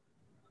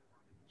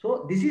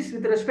 So this is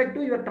with respect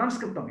to your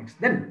transcriptomics.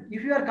 Then,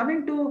 if you are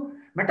coming to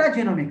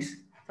metagenomics,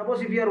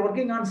 suppose if you are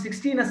working on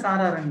 16S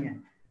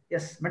rRNA,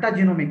 yes,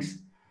 metagenomics,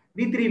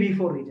 V3,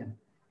 V4 region.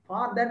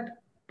 For that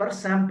per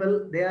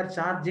sample, they are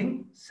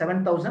charging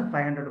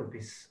 7,500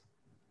 rupees.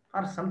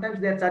 Or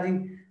sometimes they are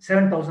charging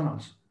 7,000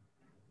 also.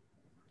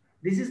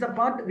 This is the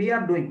part we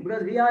are doing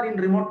because we are in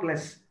remote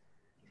place.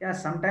 Yeah,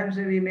 sometimes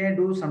we may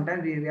do,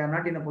 sometimes we are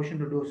not in a position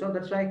to do. So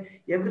that's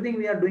why everything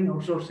we are doing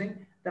outsourcing.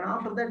 Then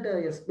after that,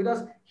 yes,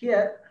 because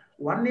here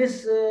one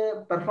is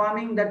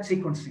performing that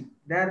sequencing.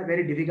 They are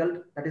very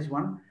difficult. That is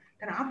one.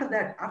 Then after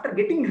that, after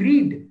getting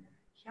read,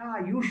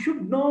 yeah, you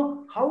should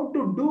know how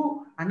to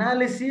do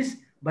analysis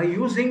by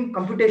using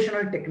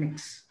computational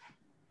techniques.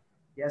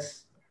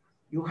 Yes,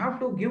 you have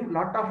to give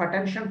lot of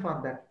attention for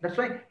that. That's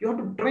why you have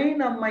to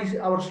train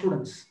our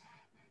students.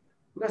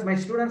 Because my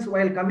students,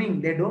 while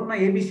coming, they don't know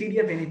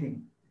ABCD of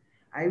anything.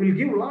 I will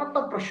give a lot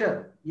of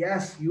pressure.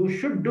 Yes, you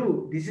should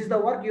do. This is the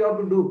work you have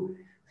to do.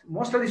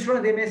 Most of the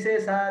students, they may say,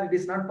 sir, it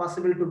is not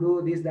possible to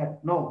do this,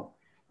 that. No,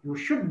 you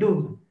should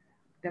do.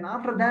 Then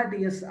after that,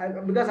 yes,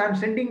 because I'm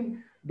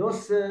sending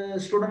those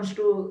students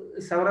to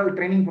several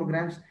training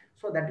programs.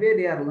 So that way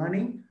they are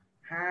learning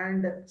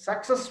and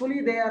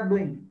successfully they are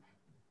doing.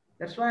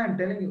 That's why I'm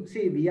telling you,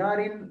 see, we are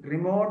in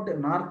remote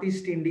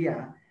Northeast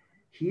India.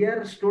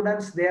 Here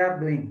students, they are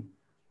doing.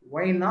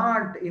 Why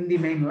not in the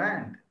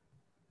mainland?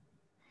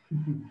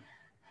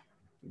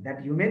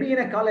 That you may be in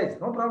a college,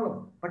 no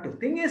problem. But the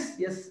thing is,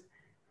 yes,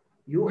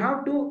 you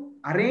have to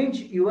arrange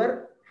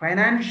your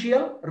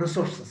financial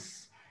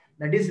resources.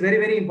 That is very,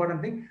 very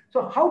important thing.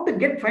 So how to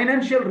get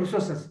financial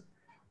resources?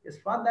 Yes,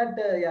 for that,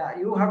 yeah,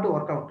 you have to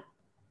work out.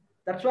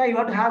 That's why you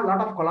have to have a lot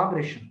of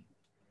collaboration.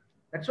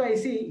 That's why I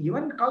see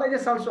even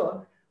colleges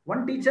also,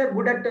 one teacher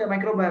good at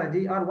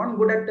microbiology or one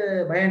good at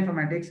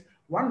bioinformatics,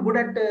 one good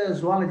at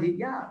zoology.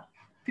 Yeah,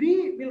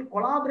 three will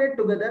collaborate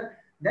together.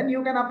 Then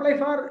you can apply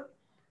for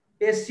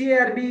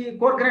SCRB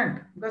core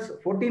grant because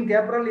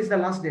 14th April is the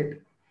last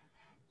date.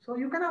 So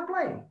you can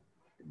apply.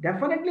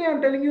 Definitely, I'm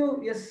telling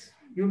you, yes,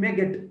 you may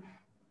get.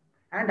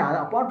 And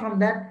apart from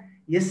that,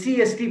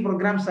 SC, ST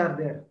programs are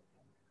there.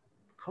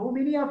 How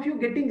many of you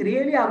getting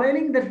really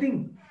availing the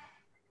thing?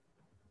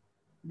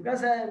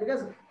 Because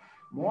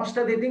most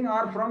of the thing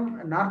are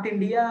from North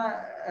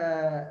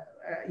India,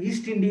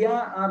 East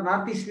India or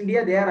Northeast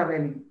India, they are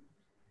availing.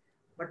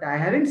 But I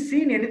haven't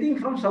seen anything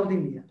from South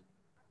India.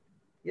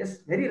 Yes,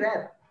 very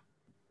rare.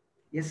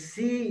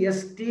 SC,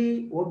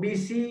 ST,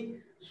 OBC,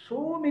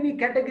 so many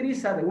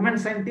categories are women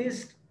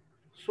scientists,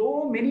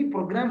 so many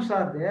programs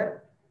are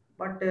there,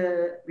 but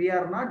we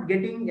are not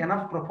getting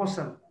enough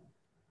proposal.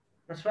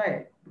 That's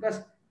why,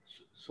 because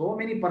so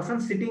many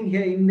persons sitting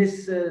here in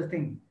this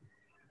thing.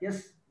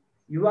 Yes,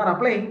 you are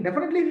applying,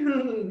 definitely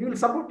we will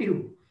support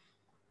you.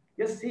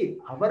 Yes, see,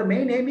 our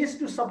main aim is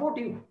to support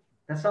you.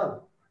 That's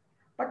all.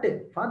 But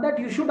for that,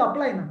 you should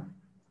apply now.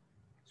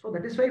 So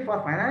that is why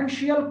for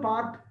financial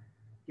part,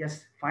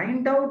 yes,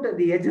 find out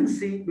the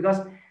agency because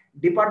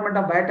Department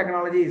of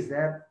Biotechnology is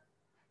there.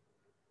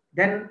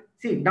 Then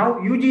see, now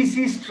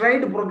UGC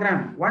STRIDE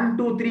program, 1,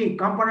 2, 3,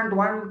 component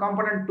 1,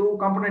 component 2,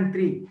 component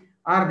 3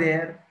 are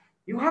there.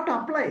 You have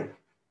to apply.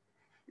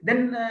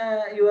 Then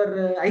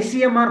your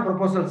ICMR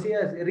proposals,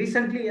 yes,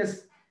 recently,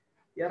 yes,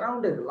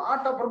 around a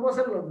lot of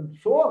proposals.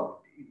 So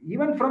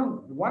even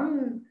from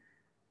one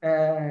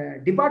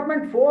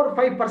department, 4 or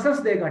 5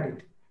 persons, they got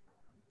it.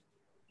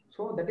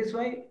 So that is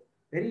why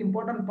very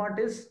important part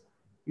is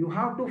you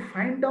have to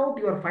find out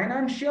your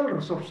financial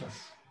resources.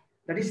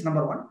 That is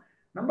number one.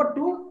 Number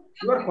two,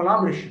 your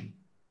collaboration.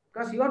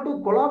 Because you have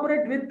to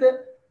collaborate with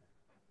the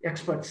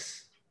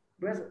experts.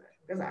 Because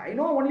I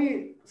know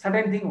only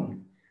certain thing only.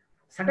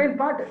 Certain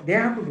part they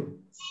have to do.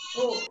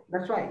 So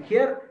that's why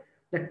here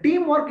the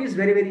teamwork is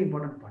very, very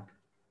important part.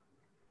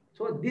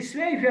 So this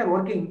way, if you are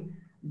working,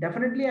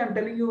 definitely I'm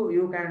telling you,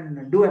 you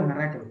can do a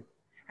miracle.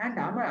 And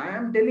I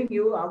am telling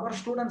you, our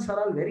students are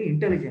all very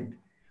intelligent.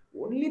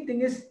 Only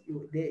thing is,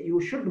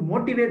 you should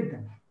motivate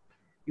them.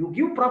 You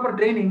give proper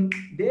training,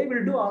 they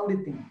will do all the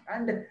things.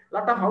 And a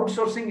lot of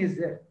outsourcing is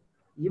there.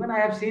 Even I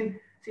have seen,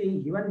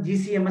 see, even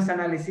GCMS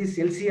analysis,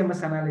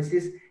 LCMS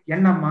analysis,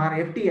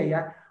 NMR,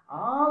 FTIR,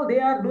 all they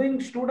are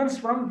doing students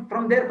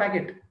from their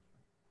packet.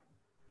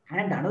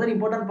 And another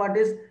important part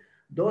is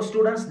those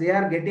students, they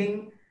are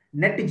getting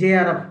net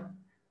JRF.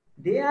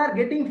 They are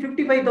getting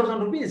 55,000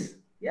 rupees.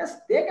 Yes,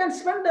 they can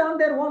spend on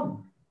their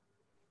own.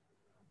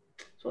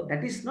 So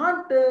that is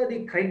not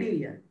the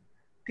criteria.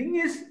 Thing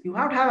is, you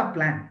have to have a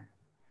plan.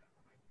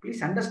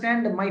 Please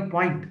understand my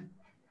point.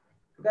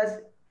 Because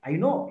I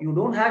know you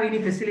don't have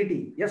any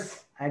facility.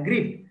 Yes, I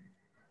agree.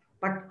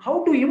 But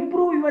how to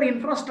improve your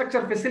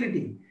infrastructure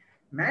facility?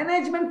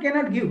 Management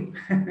cannot give.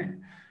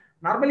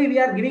 Normally, we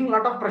are giving a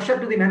lot of pressure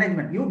to the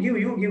management. You give,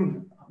 you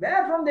give.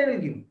 Where from they will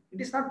give? It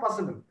is not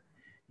possible.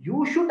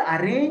 You should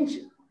arrange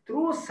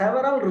through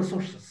several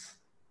resources.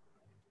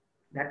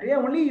 That way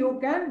only you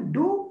can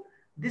do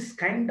this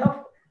kind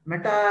of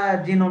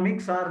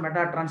metagenomics or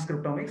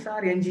metatranscriptomics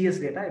or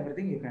NGS data,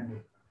 everything you can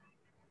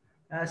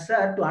do.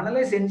 Sir, to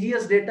analyze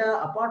NGS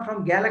data, apart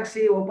from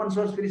Galaxy open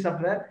source free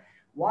software,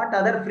 what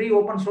other free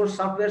open source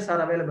softwares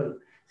are available?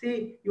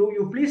 See,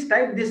 you please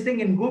type this thing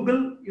in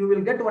Google, you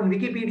will get one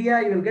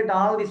Wikipedia, you will get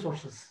all the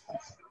sources.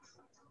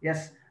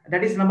 Yes,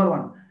 that is number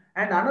one.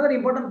 And another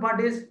important part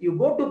is you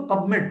go to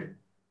PubMed.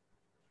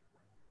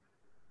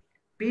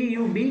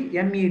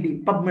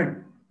 PUBMED,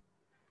 PubMed.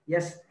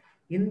 Yes,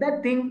 in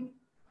that thing,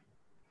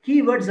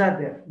 keywords are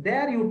there.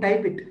 There you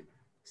type it.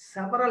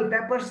 Several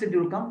papers it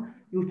will come.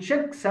 You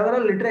check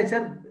several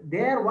literature.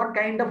 There, what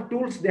kind of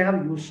tools they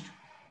have used.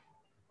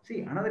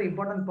 See, another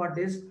important part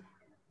is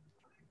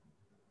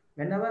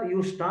whenever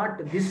you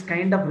start this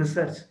kind of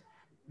research,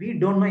 we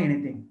don't know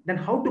anything. Then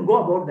how to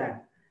go about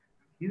that?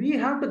 We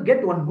have to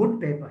get one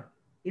good paper.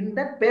 In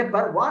that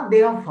paper, what they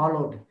have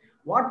followed,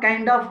 what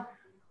kind of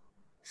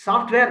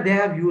software they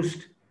have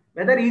used,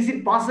 whether is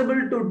it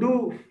possible to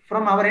do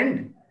from our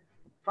end.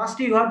 First,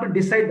 you have to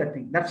decide that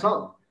thing. That's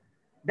all.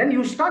 Then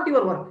you start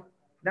your work.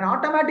 Then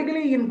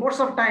automatically, in course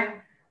of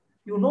time,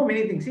 you know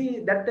many things.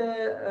 See that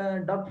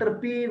Dr.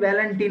 P.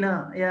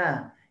 Valentina,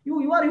 yeah,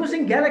 you are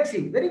using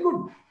Galaxy. Very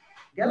good.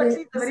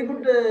 Galaxy is a very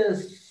good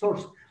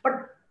source.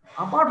 But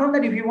apart from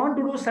that, if you want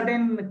to do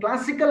certain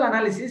classical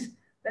analysis,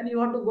 then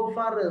you have to go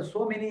for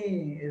so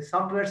many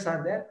softwares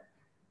are there.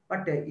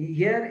 But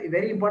here, a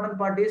very important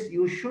part is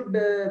you should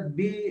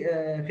be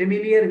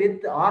familiar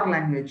with R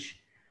language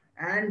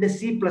and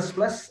C++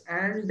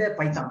 and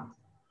Python.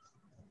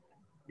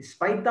 This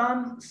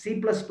Python,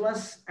 C++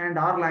 and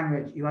R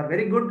language, you are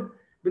very good,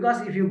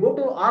 because if you go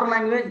to R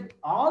language,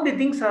 all the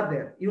things are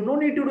there. You no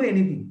need to do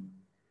anything.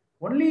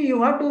 Only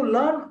you have to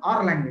learn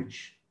R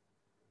language.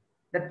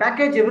 That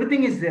package,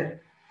 everything is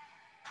there.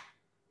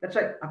 That's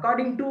right.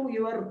 According to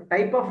your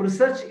type of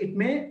research, it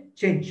may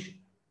change.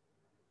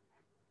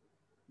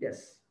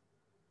 Yes.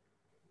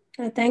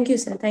 Thank you,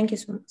 sir. Thank you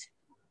so much.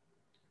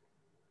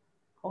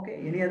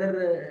 Okay. Any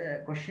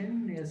other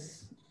question?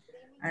 Yes.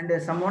 And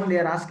someone, they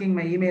are asking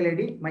my email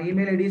ID. My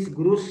email ID is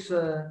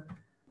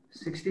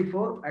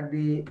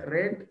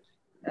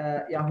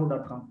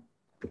gurus64@yahoo.com.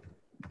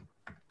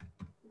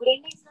 Good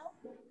evening, sir.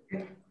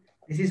 Okay.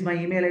 This is my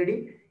email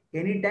ID.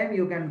 Anytime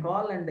you can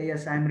call, and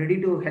yes, I am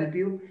ready to help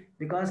you,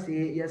 because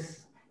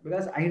yes,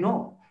 because I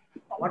know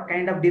what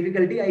kind of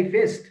difficulty I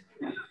faced.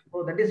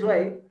 So that is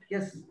why,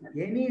 yes,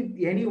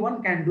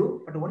 anyone can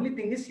do, but only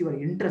thing is your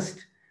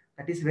interest.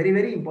 That is very,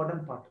 very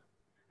important part.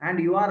 And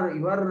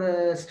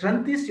your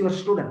strength is your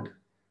student.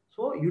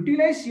 So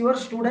utilize your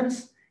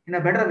students in a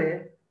better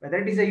way, whether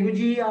it is a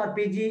UG or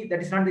PG,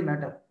 that is not the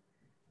matter.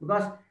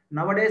 Because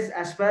nowadays,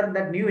 as per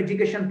that new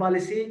education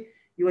policy,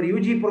 your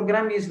UG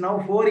program is now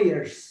 4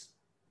 years.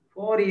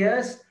 4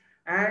 years,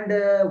 and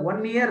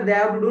 1 year they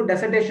have to do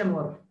dissertation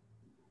work.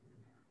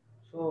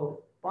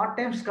 So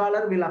part-time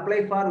scholar will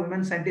apply for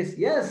women scientists.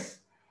 Yes,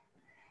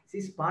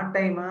 this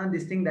part-time,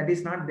 this thing that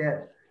is not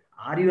there.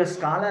 Are you a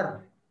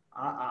scholar?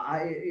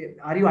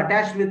 Are you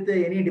attached with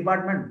any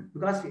department?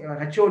 Because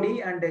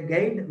HOD and a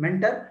guide,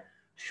 mentor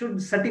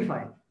should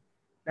certify.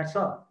 That's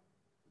all.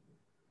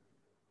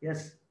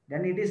 Yes,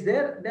 then it is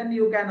there. Then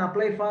you can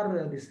apply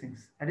for these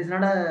things. That is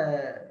not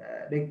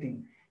a big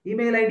thing.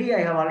 Email ID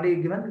I have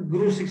already given,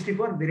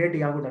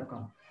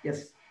 guru64@yahoo.com.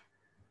 Yes.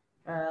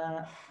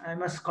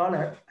 I'm a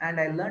scholar, and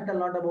I learned a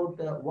lot about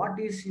what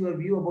is your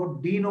view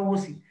about de novo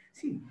sequencing.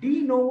 See,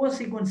 de novo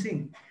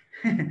sequencing.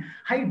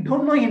 I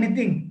don't know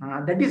anything.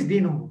 That is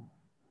de novo.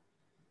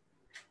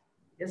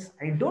 Yes,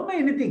 I don't know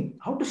anything.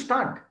 How to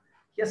start?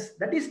 Yes,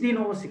 that is de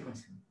novo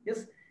sequencing.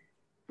 Yes,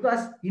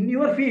 because in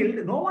your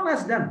field, no one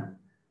has done.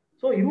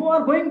 So you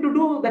are going to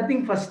do that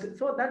thing first.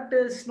 So that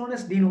is known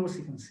as de novo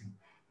sequencing.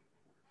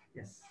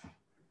 Yes.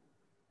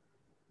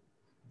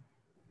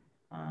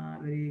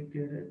 Very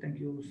clear. Thank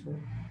you, sir.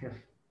 Yes.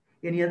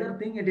 Any other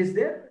thing it is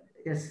there?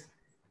 Yes,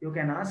 you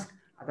can ask.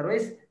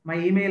 Otherwise, my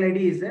email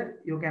ID is there.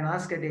 You can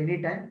ask at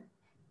any time,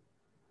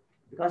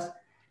 because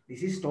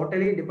this is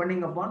totally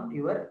depending upon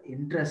your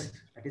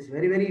interest. That is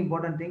very, very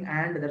important thing.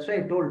 And that's why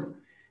I told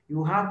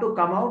you have to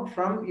come out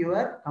from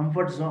your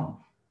comfort zone.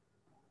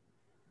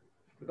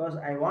 Because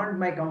I want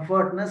my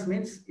comfortness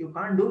means you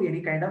can't do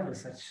any kind of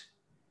research.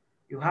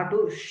 You have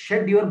to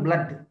shed your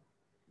blood.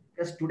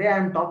 Because today I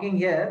am talking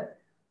here.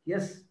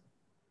 Yes,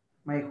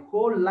 my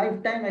whole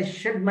lifetime I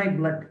shed my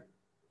blood.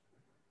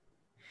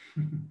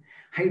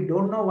 I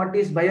don't know what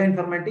is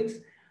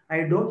bioinformatics.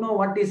 I don't know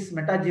what is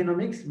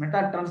metagenomics,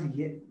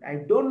 I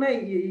don't know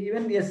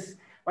even, yes,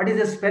 what is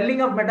the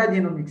spelling of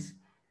metagenomics.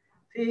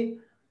 See,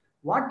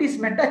 what is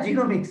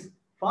metagenomics?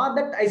 For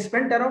that I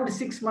spent around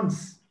 6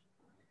 months.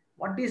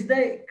 What is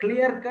the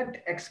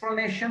clear-cut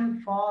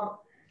explanation for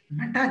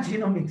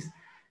metagenomics?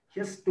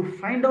 Yes, to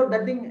find out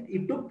that thing,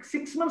 it took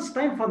 6 months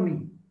time for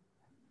me.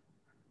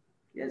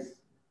 Yes.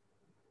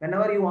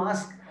 Whenever you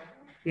ask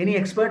any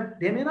expert,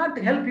 they may not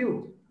help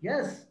you.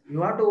 Yes,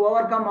 you have to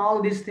overcome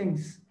all these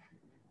things.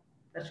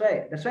 That's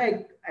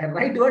why I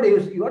write word,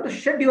 you have to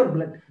shed your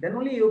blood. Then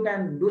only you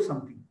can do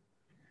something.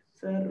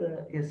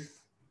 Sir,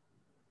 yes.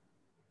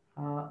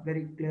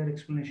 Very clear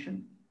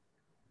explanation.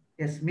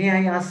 Yes, may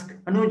I ask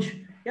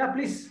Anuj? Yeah,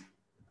 please.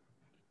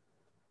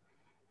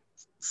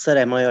 Sir,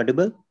 am I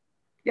audible?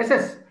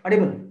 Yes,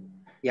 audible.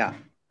 Yeah.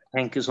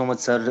 Thank you so much,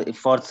 sir,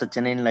 for such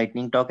an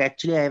enlightening talk.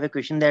 Actually, I have a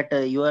question that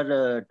you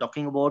are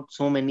talking about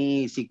so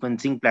many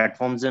sequencing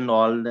platforms and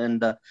all,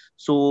 and like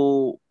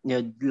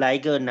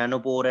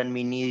nanopore and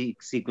mini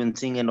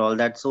sequencing and all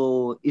that.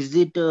 So, is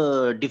it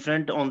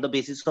different on the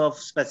basis of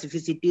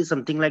specificity,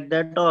 something like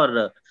that,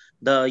 or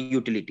the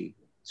utility?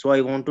 So,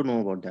 I want to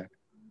know about that.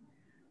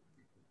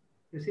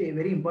 You see, a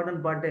very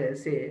important part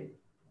is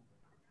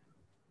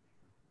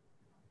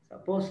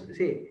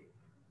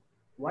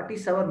what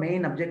is our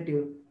main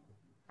objective?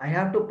 I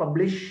have to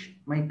publish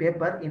my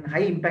paper in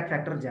high impact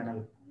factor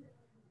journal.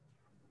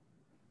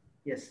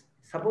 Yes.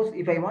 Suppose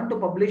if I want to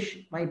publish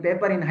my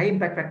paper in high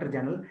impact factor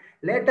journal,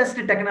 latest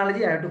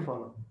technology I have to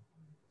follow.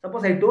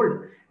 Suppose I told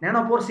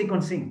nanopore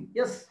sequencing.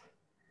 Yes.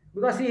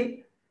 Because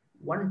see,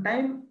 one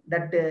time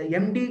that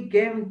MD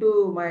came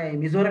to my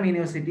Mizoram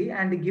University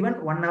and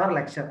given 1 hour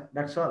lecture.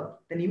 That's all.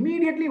 Then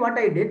immediately what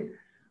I did,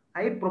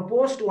 I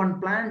proposed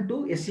one plan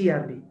to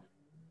SCRB.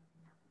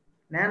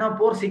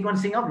 Nanopore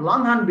sequencing of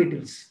longhorn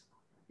beetles.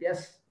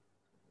 Yes.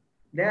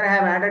 There I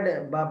have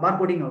added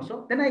barcoding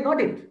also. Then I got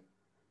it.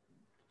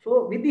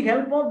 So with the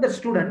help of the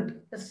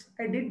student, yes,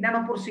 I did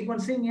nanopore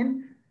sequencing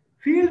in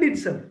field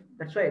itself.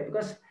 That's why,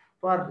 because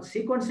for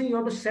sequencing, you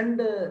have to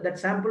send that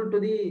sample to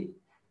the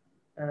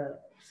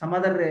some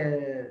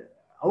other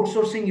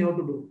outsourcing you have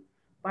to do.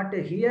 But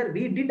here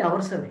we did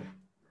ourselves.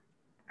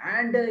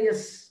 And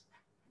yes,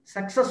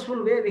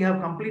 successful way we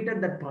have completed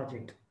that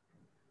project.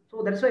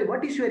 So that's why,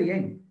 what is your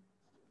aim?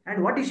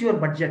 And what is your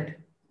budget?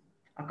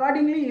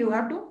 Accordingly, you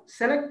have to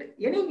select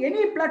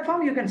any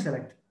platform you can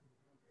select.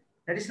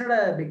 That is not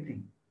a big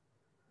thing.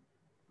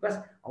 Because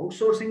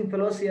outsourcing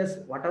fellows, yes,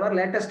 whatever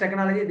latest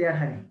technology they are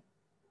having.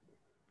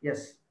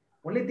 Yes.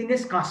 Only thing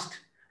is cost.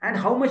 And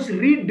how much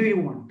read do you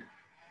want?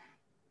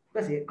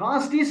 Because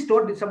cost is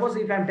total. Suppose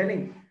if I am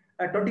telling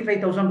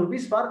 25,000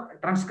 rupees for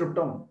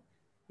transcriptome.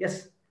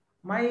 Yes.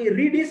 My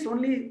read is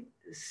only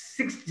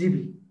 6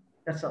 GB.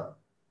 That's all.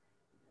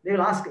 They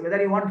will ask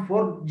whether you want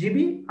 4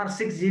 GB or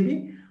 6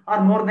 GB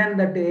or more than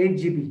that 8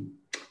 GB.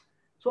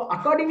 So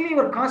accordingly,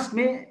 your cost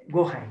may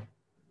go high.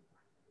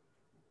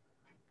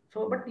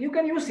 So, but you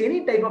can use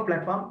any type of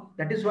platform.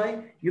 That is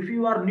why if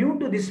you are new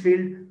to this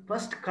field,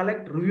 first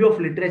collect review of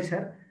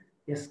literature.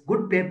 Yes,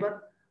 good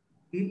paper,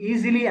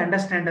 easily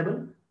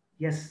understandable.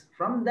 Yes,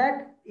 from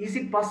that, is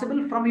it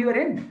possible from your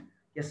end?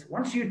 Yes,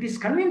 once it is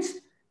convinced,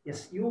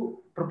 yes,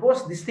 you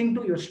propose this thing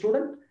to your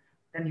student,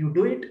 then you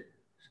do it.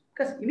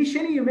 Because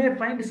initially you may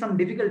find some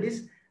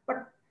difficulties,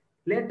 but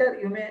later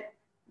you may,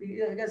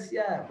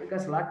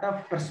 because a lot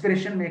of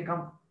perspiration may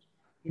come.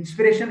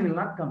 Inspiration will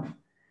not come.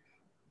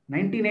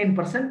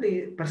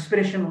 99%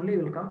 perspiration only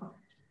will come.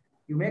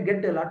 You may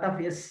get a lot of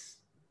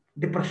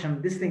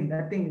depression, this thing,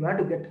 that thing you have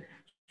to get.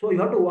 So you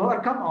have to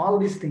overcome all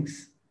these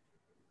things.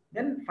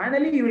 Then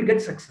finally you will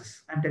get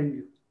success. I'm telling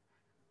you.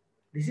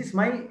 This is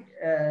my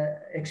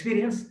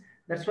experience.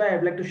 That's why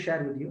I'd like to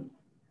share with you.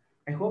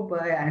 I hope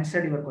I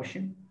answered your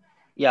question.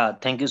 Yeah,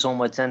 thank you so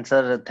much. And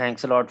sir,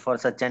 thanks a lot for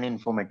such an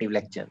informative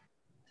lecture.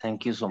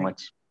 Thank you so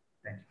much.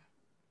 Thank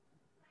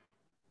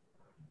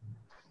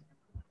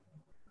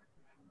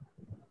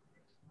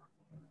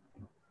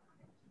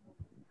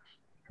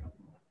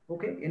you.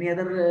 Okay, any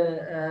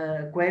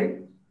other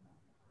query?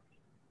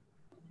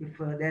 If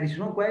there is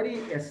no query,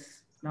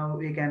 yes, now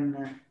we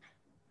can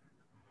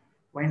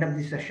wind up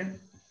this session.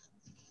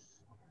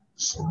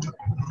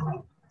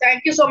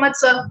 Thank you so much,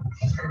 sir.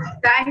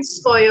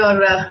 Thanks for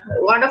your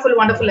wonderful,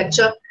 wonderful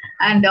lecture.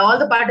 And all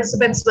the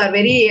participants were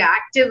very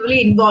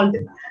actively involved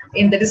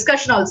in the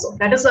discussion also.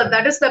 That is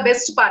the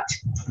best part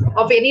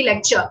of any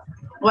lecture.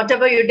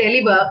 Whatever you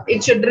deliver,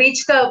 it should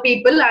reach the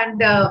people, and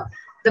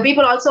the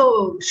people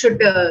also should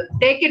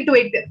take into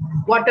it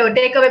what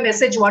takeaway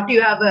message what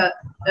you have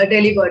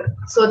delivered.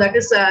 So that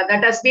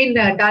has been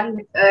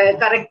done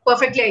correct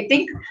perfectly, I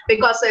think,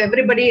 because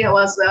everybody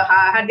was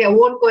had their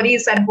own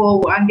queries and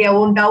their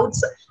own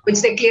doubts,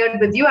 which they cleared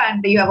with you,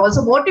 and you have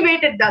also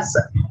motivated us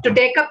to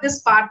take up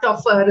this part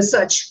of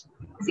research.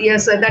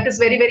 Yes, that is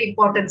very, very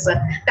important, sir.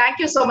 Thank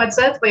you so much,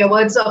 sir, for your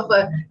words of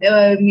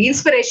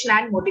inspiration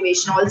and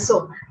motivation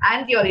also,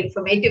 and your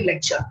informative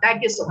lecture.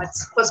 Thank you so much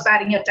for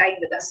sparing your time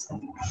with us.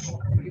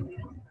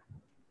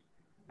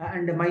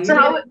 And my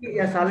email,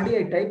 yes, already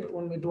I typed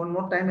one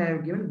more time. I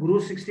have given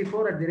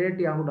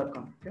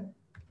guru64@yahoo.com. Okay?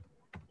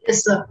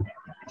 Yes, sir.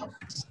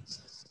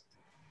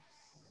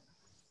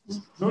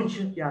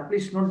 Yeah,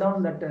 please note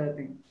down that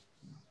thing.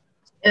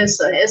 Yes,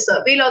 sir. Yes,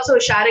 sir. We'll also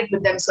share it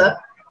with them, sir,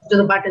 to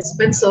the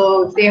participants.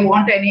 So if they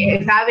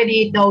have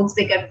any doubts,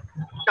 they can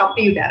talk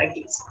to you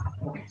directly.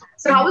 Okay.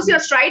 So how is your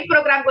stride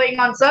program going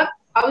on, sir?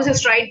 How is your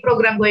stride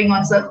program going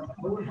on, sir?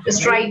 The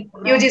stride,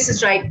 UGC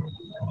stride.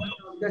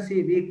 Because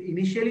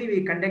initially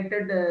we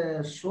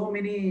conducted so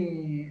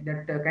many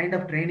kind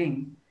of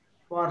training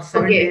for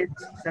 7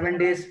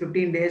 days,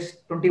 15 days,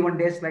 21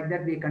 days, like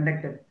that we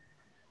conducted.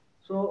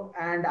 So,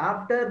 and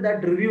after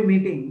that review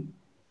meeting,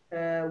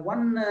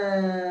 one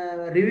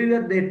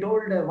reviewer, they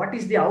told, what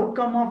is the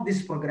outcome of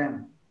this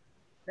program?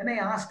 Then I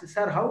asked,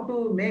 sir, how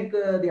to make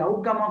the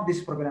outcome of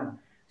this program?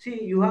 See,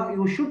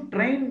 you should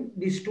train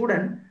the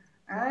student,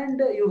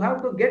 and you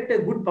have to get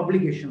good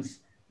publications.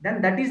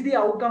 Then that is the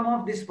outcome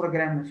of this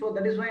program. So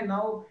that is why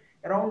now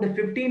around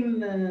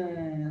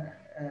 15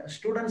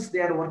 students, they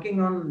are working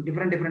on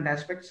different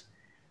aspects.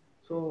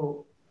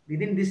 So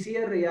within this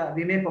year, yeah,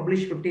 we may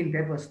publish 15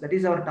 papers. That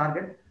is our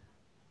target.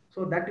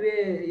 So that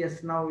way,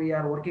 yes, now we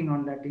are working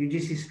on that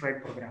UGC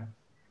Stride program.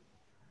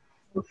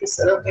 Okay,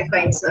 sir. Okay,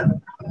 fine, sir.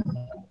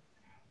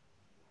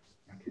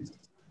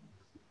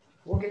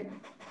 Okay.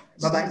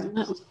 Bye-bye.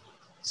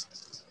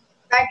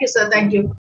 Thank you, sir. Thank you.